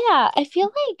interesting. Yeah, I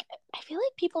feel like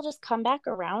people just come back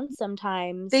around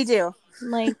sometimes. They do.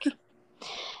 Like,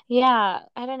 yeah,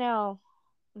 I don't know.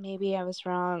 Maybe I was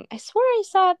wrong. I swear I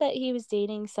saw that he was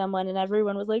dating someone and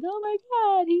everyone was like, "Oh my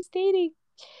God, he's dating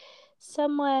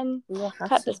someone." We'll have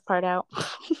Cut to. this part out.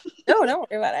 No, don't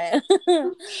worry about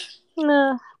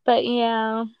it. But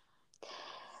yeah.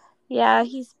 Yeah,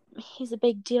 he's a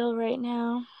big deal right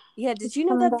now. Yeah, did He's you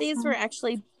know coming that back these were home.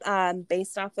 actually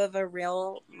based off of a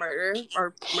real murder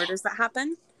or murders that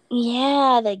happened?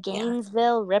 Yeah, the Yeah,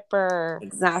 Gainesville Ripper.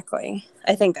 exactly.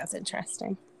 I think that's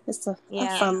interesting. It's a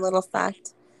Yeah. fun little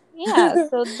fact. Yeah,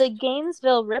 so the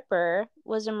Gainesville Ripper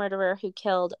was a murderer who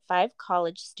killed 5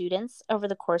 college students over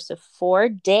the course of 4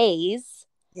 days.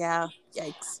 Yeah,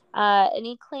 yikes. And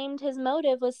he claimed his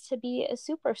motive was to be a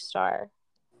superstar.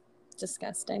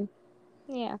 Disgusting.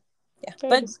 Yeah, Yeah, very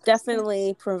but disgusting.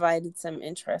 definitely provided some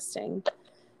interesting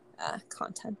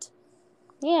content.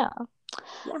 Yeah.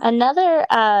 Yeah. Another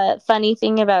funny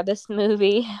thing about this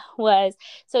movie was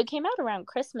so it came out around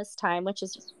Christmas time, which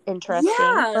is interesting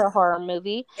Yeah, for a horror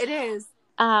movie. it is.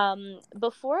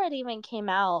 Before it even came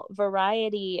out,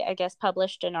 Variety, I guess,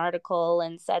 published an article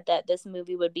and said that this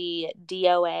movie would be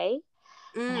DOA.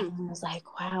 And Mm. everyone was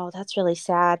like, wow, that's really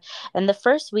sad. And the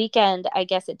first weekend, I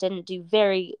guess it didn't do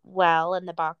very well in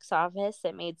the box office.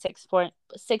 It made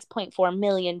 $6.4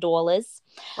 million.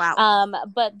 Wow.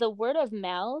 But the word of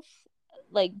mouth,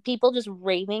 like people just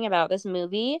raving about this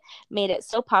movie, made it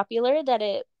so popular that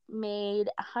it made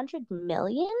 $100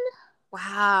 million.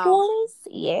 Wow.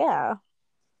 Yeah.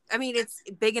 I mean, it's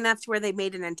big enough to where they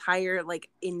made an entire like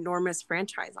enormous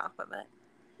franchise off of it.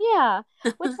 Yeah,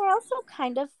 which I also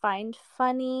kind of find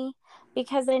funny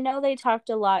because I know they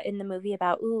talked a lot in the movie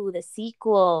about, ooh, the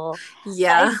sequel. But I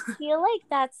Yeah. feel like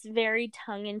that's very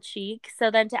tongue in cheek.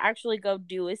 So then to actually go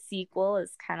do a sequel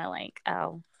is kind of like,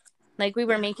 oh, like we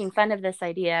were Yeah. making fun of this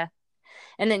idea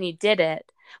and then you did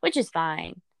it, which is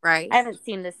fine. Right. I haven't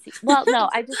seen this. Well, no,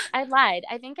 I lied.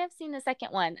 I think I've seen the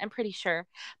second one. I'm pretty sure,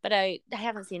 but I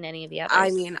haven't seen any of the I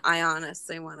others. mean, I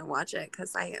honestly want to watch it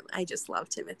because I just love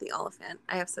Timothy Oliphant.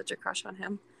 I have such a crush on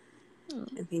him.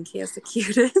 I think he is the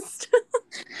cutest.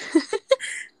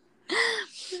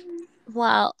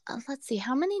 Well, let's see.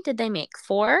 How many did they make?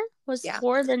 4? Was Yeah.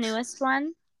 4 the newest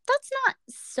one? That's not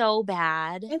so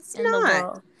bad It's in the not.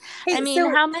 world. Hey, I mean, so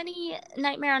how many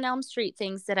Nightmare on Elm Street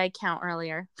things did I count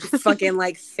earlier? fucking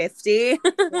like 50.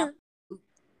 Yeah.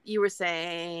 You were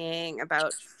saying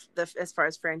about as far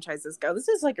as franchises go, this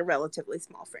is like a relatively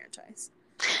small franchise.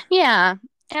 Yeah.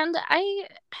 And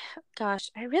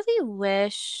gosh, I really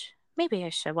wish maybe I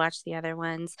should watch the other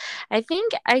ones. I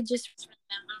think I just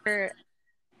remember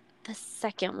the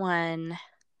second one.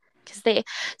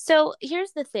 So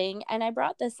here's the thing, and I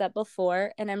brought this up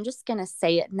before, and I'm just gonna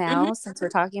say it now since we're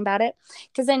talking about it,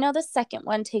 because I know the second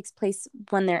one takes place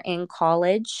when they're in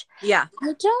college. Yeah.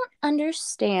 I don't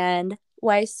understand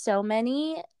why so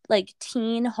many like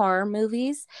teen horror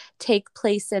movies take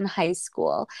place in high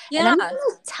school. And Yeah. I'm gonna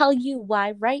tell you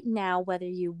why right now, whether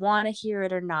you want to hear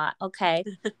it or not. Okay.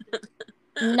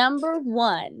 Number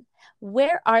one,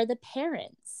 where are the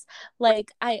parents?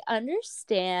 Like, I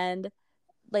understand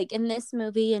like in this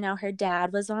movie, you know, her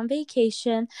dad was on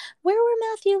vacation. Where were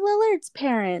Matthew Lillard's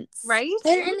parents? Right?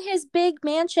 They're in his big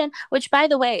mansion, which, by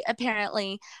the way,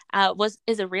 apparently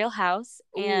is a real house,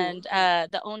 Ooh. and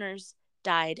the owners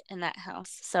died in that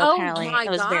house. So Oh apparently, my it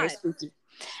was very God. spooky.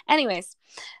 Anyways,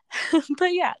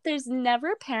 but yeah, there's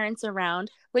never parents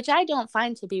around, which I don't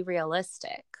find to be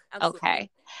realistic. Absolutely. Okay,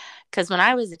 because when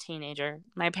I was a teenager,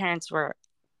 my parents were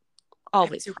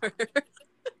always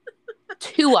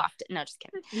too often. No, just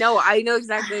kidding. No, I know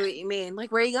exactly what you mean.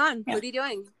 Like, where are you going? Yeah. What are you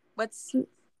doing? What's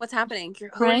happening?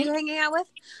 Who are you hanging out with?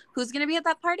 Who's going to be at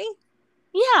that party?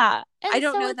 Yeah. I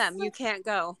don't know them. Like, you can't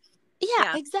go.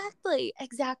 Yeah,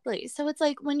 exactly. So it's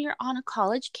like when you're on a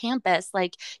college campus,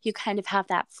 like you kind of have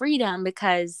that freedom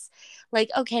because like,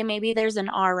 okay, maybe there's an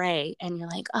RA and you're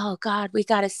like, oh God, we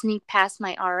got to sneak past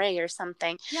my RA or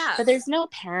something. Yeah. But there's no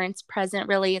parents present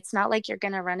really. It's not like you're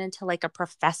going to run into like a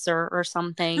professor or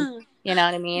something. You know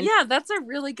what I mean? Yeah, that's a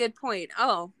really good point.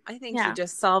 Oh, I think you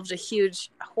just solved a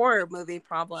huge horror movie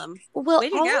problem. Well,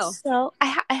 way to also,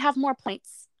 I have more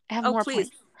points. I have more points.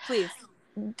 Please.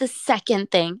 The second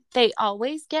thing, they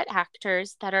always get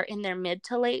actors that are in their mid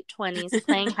to late 20s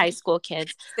playing high school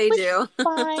kids. They do.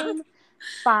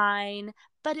 Fine,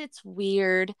 but it's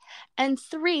weird. And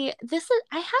 3,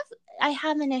 I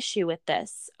have an issue with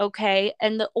this, okay?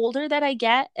 And the older that I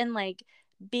get and like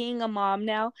being a mom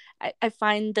now, I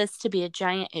find this to be a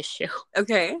giant issue.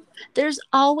 Okay. There's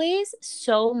always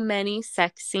so many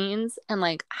sex scenes in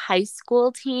like high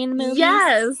school teen movies.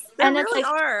 Yes, there and really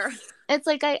are. It's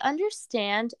like, I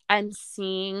understand I'm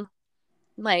seeing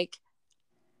like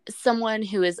someone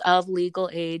who is of legal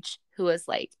age who is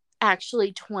like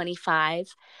actually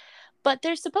 25, but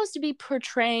they're supposed to be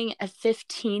portraying a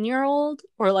 15-year-old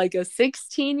or like a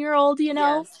 16-year-old, you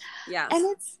know? Yes.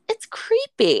 And it's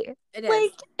creepy. It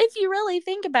like, is. if you really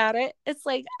think about it, it's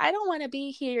like, I don't want to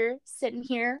be here, sitting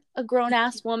here, a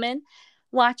grown-ass woman,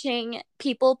 watching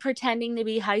people pretending to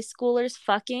be high schoolers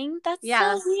fucking. That's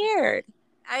so weird.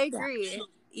 I agree.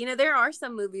 There are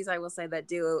some movies, I will say, that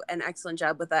do an excellent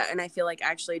job with that, and I feel like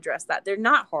actually address that. They're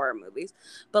not horror movies,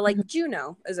 but like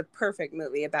Juno is a perfect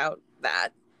movie about that.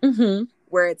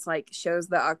 Where it's like shows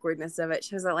the awkwardness of it,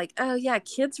 shows that like, oh yeah,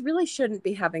 kids really shouldn't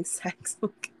be having sex.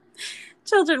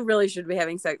 Children really should be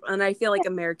having sex. And I feel like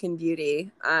American Beauty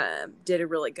did a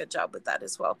really good job with that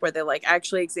as well, where they like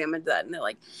actually examined that and they're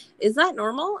like, is that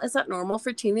normal? Is that normal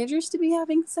for teenagers to be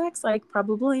having sex? Like,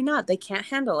 probably not. They can't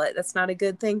handle it. That's not a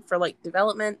good thing for like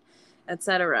development,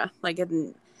 etc. Like,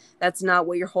 that's not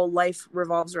what your whole life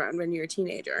revolves around when you're a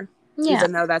teenager,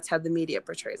 even though that's how the media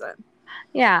portrays it.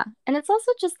 Yeah. And it's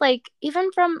also just like,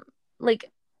 even from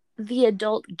like the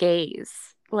adult gaze,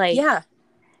 like,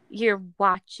 you're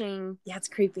watching it's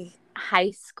creepy high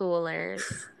schoolers.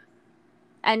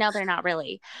 I know they're not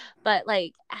really, but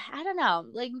like, I don't know,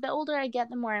 like the older I get,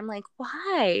 the more I'm like,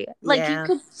 why? Like, you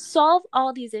could solve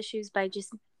all these issues by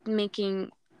just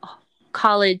making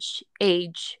college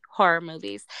age horror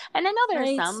movies. And I know there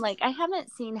are some, like, I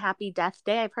haven't seen Happy Death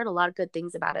Day. I've heard a lot of good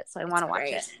things about it, so I want to watch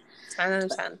it. 10 out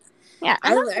of 10. Yeah,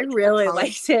 I really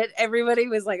liked it. Everybody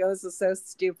was like, oh, this is so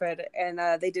stupid. And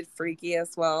they did Freaky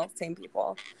as well, same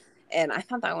people. And I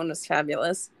thought that one was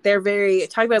fabulous. They're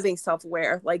talk about being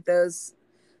self-aware. Like,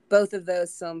 both of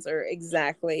those films are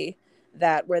exactly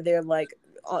that, where they're like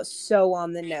so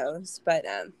on the nose. But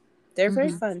they're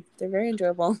very fun. They're very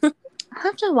enjoyable. I'll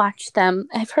have to watch them.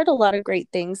 I've heard a lot of great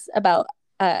things about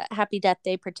Happy Death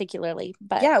Day particularly.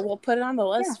 But yeah, we'll put it on the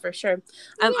list for sure.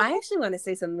 I actually want to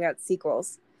say something about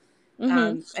sequels.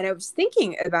 And I was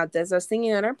thinking about this. I was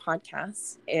thinking on our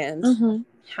podcast and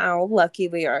how lucky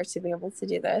we are to be able to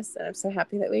do this. And I'm so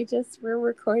happy that we're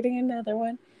recording another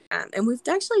one. And we've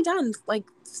actually done a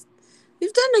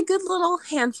good little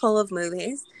handful of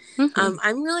movies.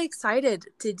 I'm really excited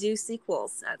to do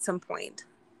sequels at some point.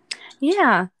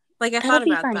 Yeah. Like, I thought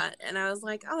about that and I was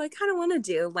like, oh, I kind of want to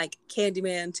do like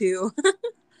Candyman 2.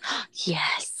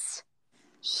 Yes.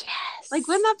 Like,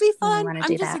 wouldn't that be fun?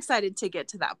 I'm just excited to get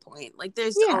to that point. Like,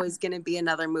 there's always going to be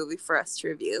another movie for us to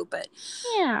review, but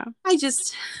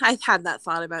I've had that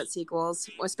thought about sequels,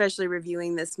 especially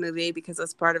reviewing this movie because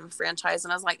it's part of a franchise.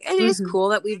 And I was like, it is cool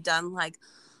that we've done like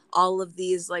all of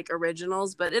these like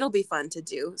originals, but it'll be fun to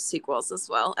do sequels as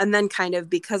well. And then kind of,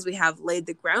 because we have laid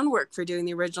the groundwork for doing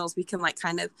the originals, we can like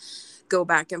kind of go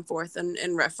back and forth and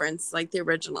reference like the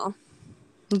original.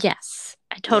 Yes,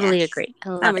 I totally agree.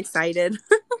 I'm excited.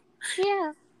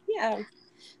 Yeah.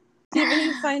 Do you have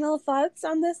any final thoughts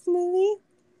on this movie?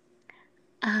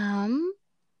 I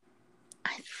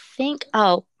think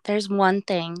there's one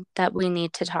thing that we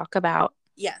need to talk about.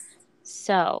 Yes.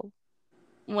 So,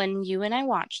 when you and I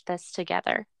watched this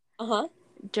together,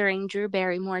 during Drew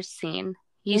Barrymore's scene,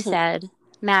 you said,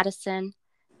 Madison,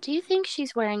 do you think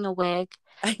she's wearing a wig?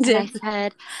 I did. And I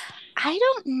said, I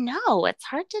don't know. It's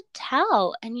hard to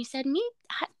tell. And you said,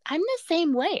 I'm the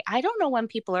same way. I don't know when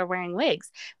people are wearing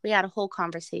wigs. We had a whole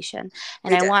conversation.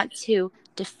 And I want to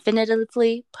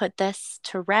definitively put this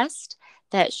to rest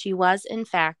that she was, in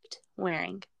fact,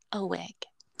 wearing a wig.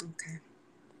 Okay.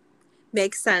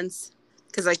 Makes sense.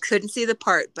 Because I couldn't see the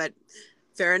part, but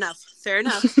fair enough.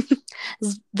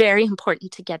 It's very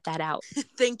important to get that out.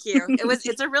 Thank you.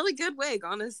 It's a really good wig,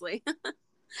 honestly.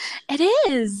 It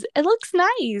is. It looks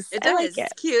nice. It does. I like it.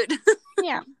 It's cute.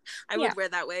 Yeah. I would wear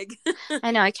that wig.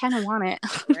 I know. I kind of want it.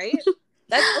 Right?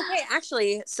 That's okay.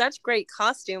 Actually, such great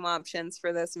costume options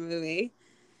for this movie.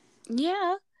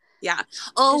 Yeah. Yeah.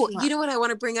 Oh, you know what I want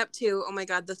to bring up too? Oh my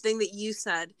God. The thing that you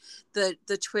said, the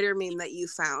Twitter meme that you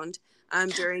found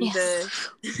during the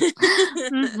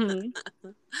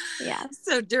yeah.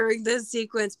 So during this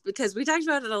sequence, because we talked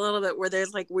about it a little bit, where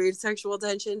there's like weird sexual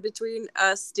tension between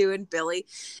Stu and Billy,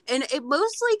 and it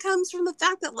mostly comes from the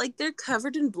fact that like they're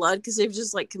covered in blood because they've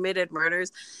just like committed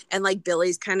murders, and like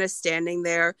Billy's kind of standing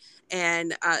there,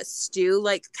 and Stu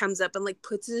like comes up and like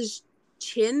puts his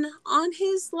chin on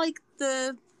his like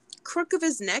the crook of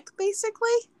his neck, basically.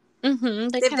 They're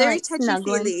very like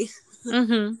touchy-feely.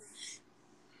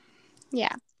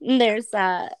 Yeah. There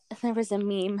was a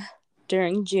meme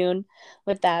during June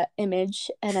with that image,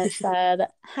 and it said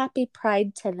 "Happy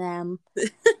Pride to them,"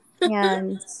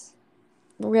 and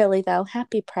really though,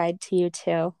 Happy Pride to you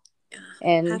too.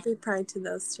 And Happy Pride to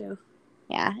those two.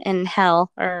 Yeah, in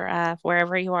hell or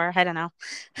wherever you are. I don't know.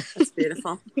 That's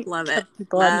beautiful. Love it.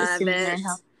 People Love assuming they're it. in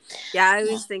hell. Yeah, I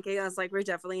was thinking, I was like, we're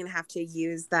definitely going to have to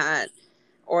use that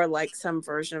or like some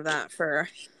version of that for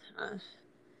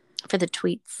the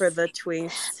tweets. For the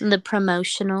tweets. The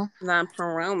promotional. The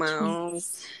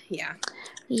promos. Yeah.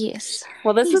 Yes.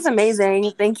 Well, this was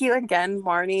amazing. Thank you again,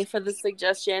 Marnie, for the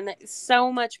suggestion.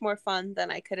 So much more fun than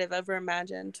I could have ever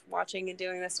imagined watching and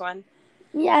doing this one.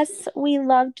 Yes, we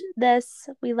loved this.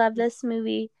 We love this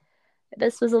movie.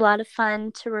 This was a lot of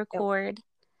fun to record.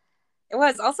 It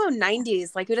was also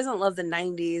 90s. Like, who doesn't love the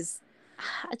 90s?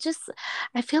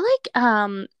 I feel like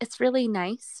it's really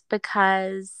nice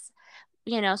because,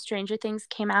 you know, Stranger Things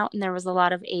came out and there was a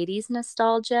lot of 80s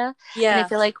nostalgia. Yeah. And I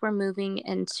feel like we're moving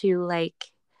into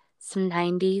like some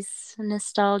 90s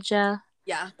nostalgia.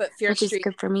 Yeah, but Fear Street is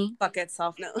good for me. Fuck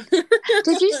itself, no.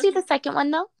 Did you see the second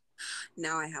one though?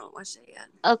 No, I haven't watched it yet.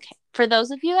 Okay. For those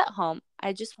of you at home,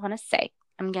 I just want to say,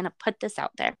 I'm going to put this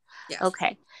out there. Yes.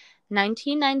 Okay.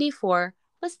 1994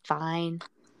 was fine.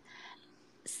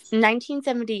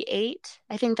 1978,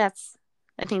 I think that's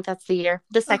the year.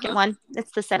 The second one,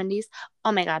 it's the 70s.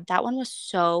 Oh my God, that one was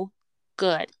so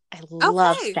good. I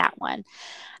loved that one.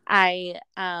 I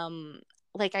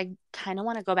kind of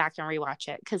want to go back and rewatch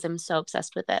it because I'm so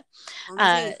obsessed with it.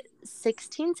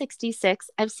 1666.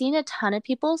 I've seen a ton of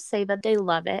people say that they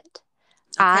love it.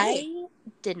 I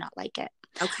did not like it.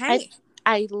 Okay.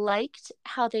 I liked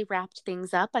how they wrapped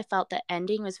things up. I felt the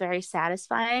ending was very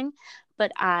satisfying,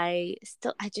 but I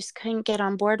just couldn't get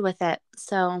on board with it.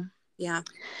 So yeah,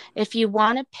 if you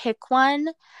want to pick one,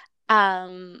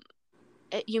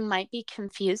 you might be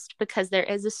confused because there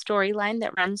is a storyline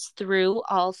that runs through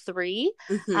all three.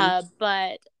 Mm-hmm.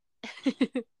 But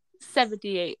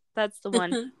 78, that's the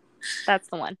one. That's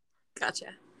the one.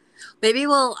 Gotcha. Maybe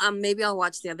I'll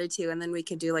watch the other two and then we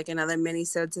could do like another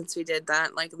mini-sode since we did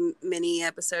that like mini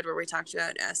episode where we talked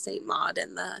about Saint Maud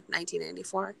and the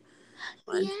 1994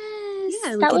 one. Yes.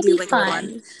 Yeah, that would be like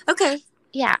fun. Okay.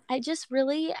 Yeah, I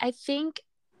think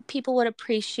people would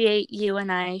appreciate you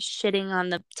and I shitting on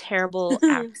the terrible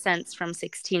accents from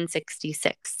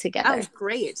 1666 together. Oh,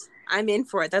 great. I'm in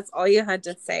for it. That's all you had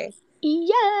to say.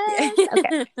 Yes.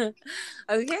 Okay.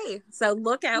 Okay. So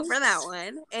look out for that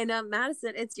one. And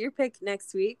Madison, it's your pick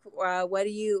next week.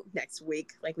 Next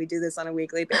week? Like we do this on a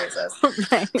weekly basis.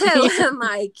 Right. Who am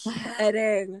I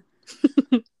kidding?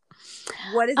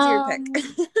 What is your pick?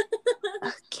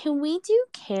 Can we do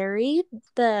Carrie,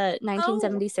 the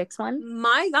 1976 one?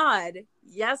 My God.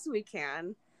 Yes, we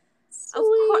can. Sweet. Of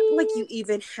course. Like you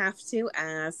even have to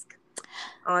ask.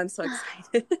 Oh, I'm so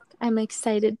excited. I'm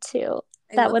excited too.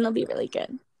 That one will be really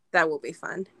good. That will be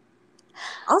fun.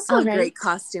 Also a great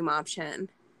costume option.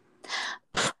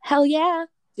 Hell yeah.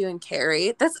 Doing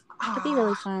Carrie. That'd be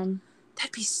really fun.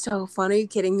 That'd be so fun. Are you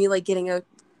kidding me? Like getting a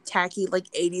tacky like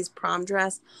 80s prom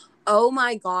dress. Oh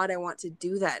my God, I want to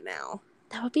do that now.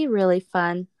 That would be really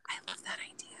fun. I love that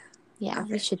idea. Yeah,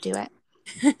 we should do it.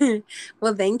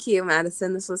 Well, thank you,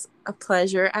 Madison. This was a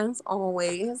pleasure as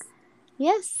always.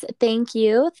 Yes, thank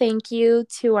you. Thank you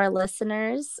to our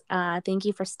listeners. Thank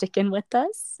you for sticking with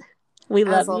us. We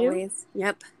love you. Always.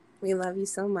 Yep. We love you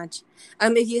so much.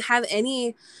 If you have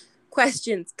any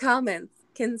questions, comments,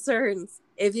 concerns,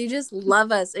 if you just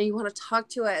love us and you want to talk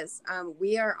to us,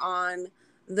 we are on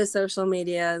the social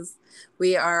medias.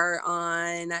 We are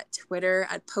on Twitter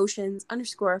at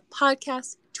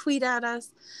potions_podcast. Tweet at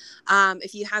us.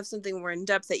 If you have something more in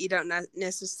depth that you don't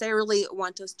necessarily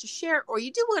want us to share, or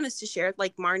you do want us to share,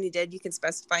 like Marnie did, you can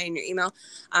specify in your email.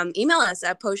 Email us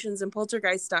at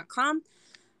potionsandpoltergeist.com.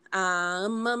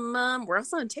 We're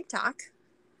also on TikTok.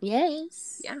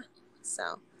 Yes. Yeah.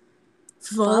 So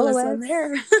follow us on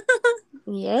there.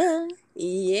 Yeah.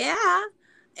 Yeah.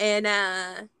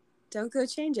 And don't go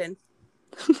changing.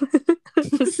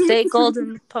 Stay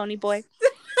golden, pony boy.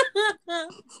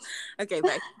 Okay,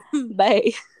 bye.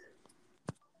 Bye.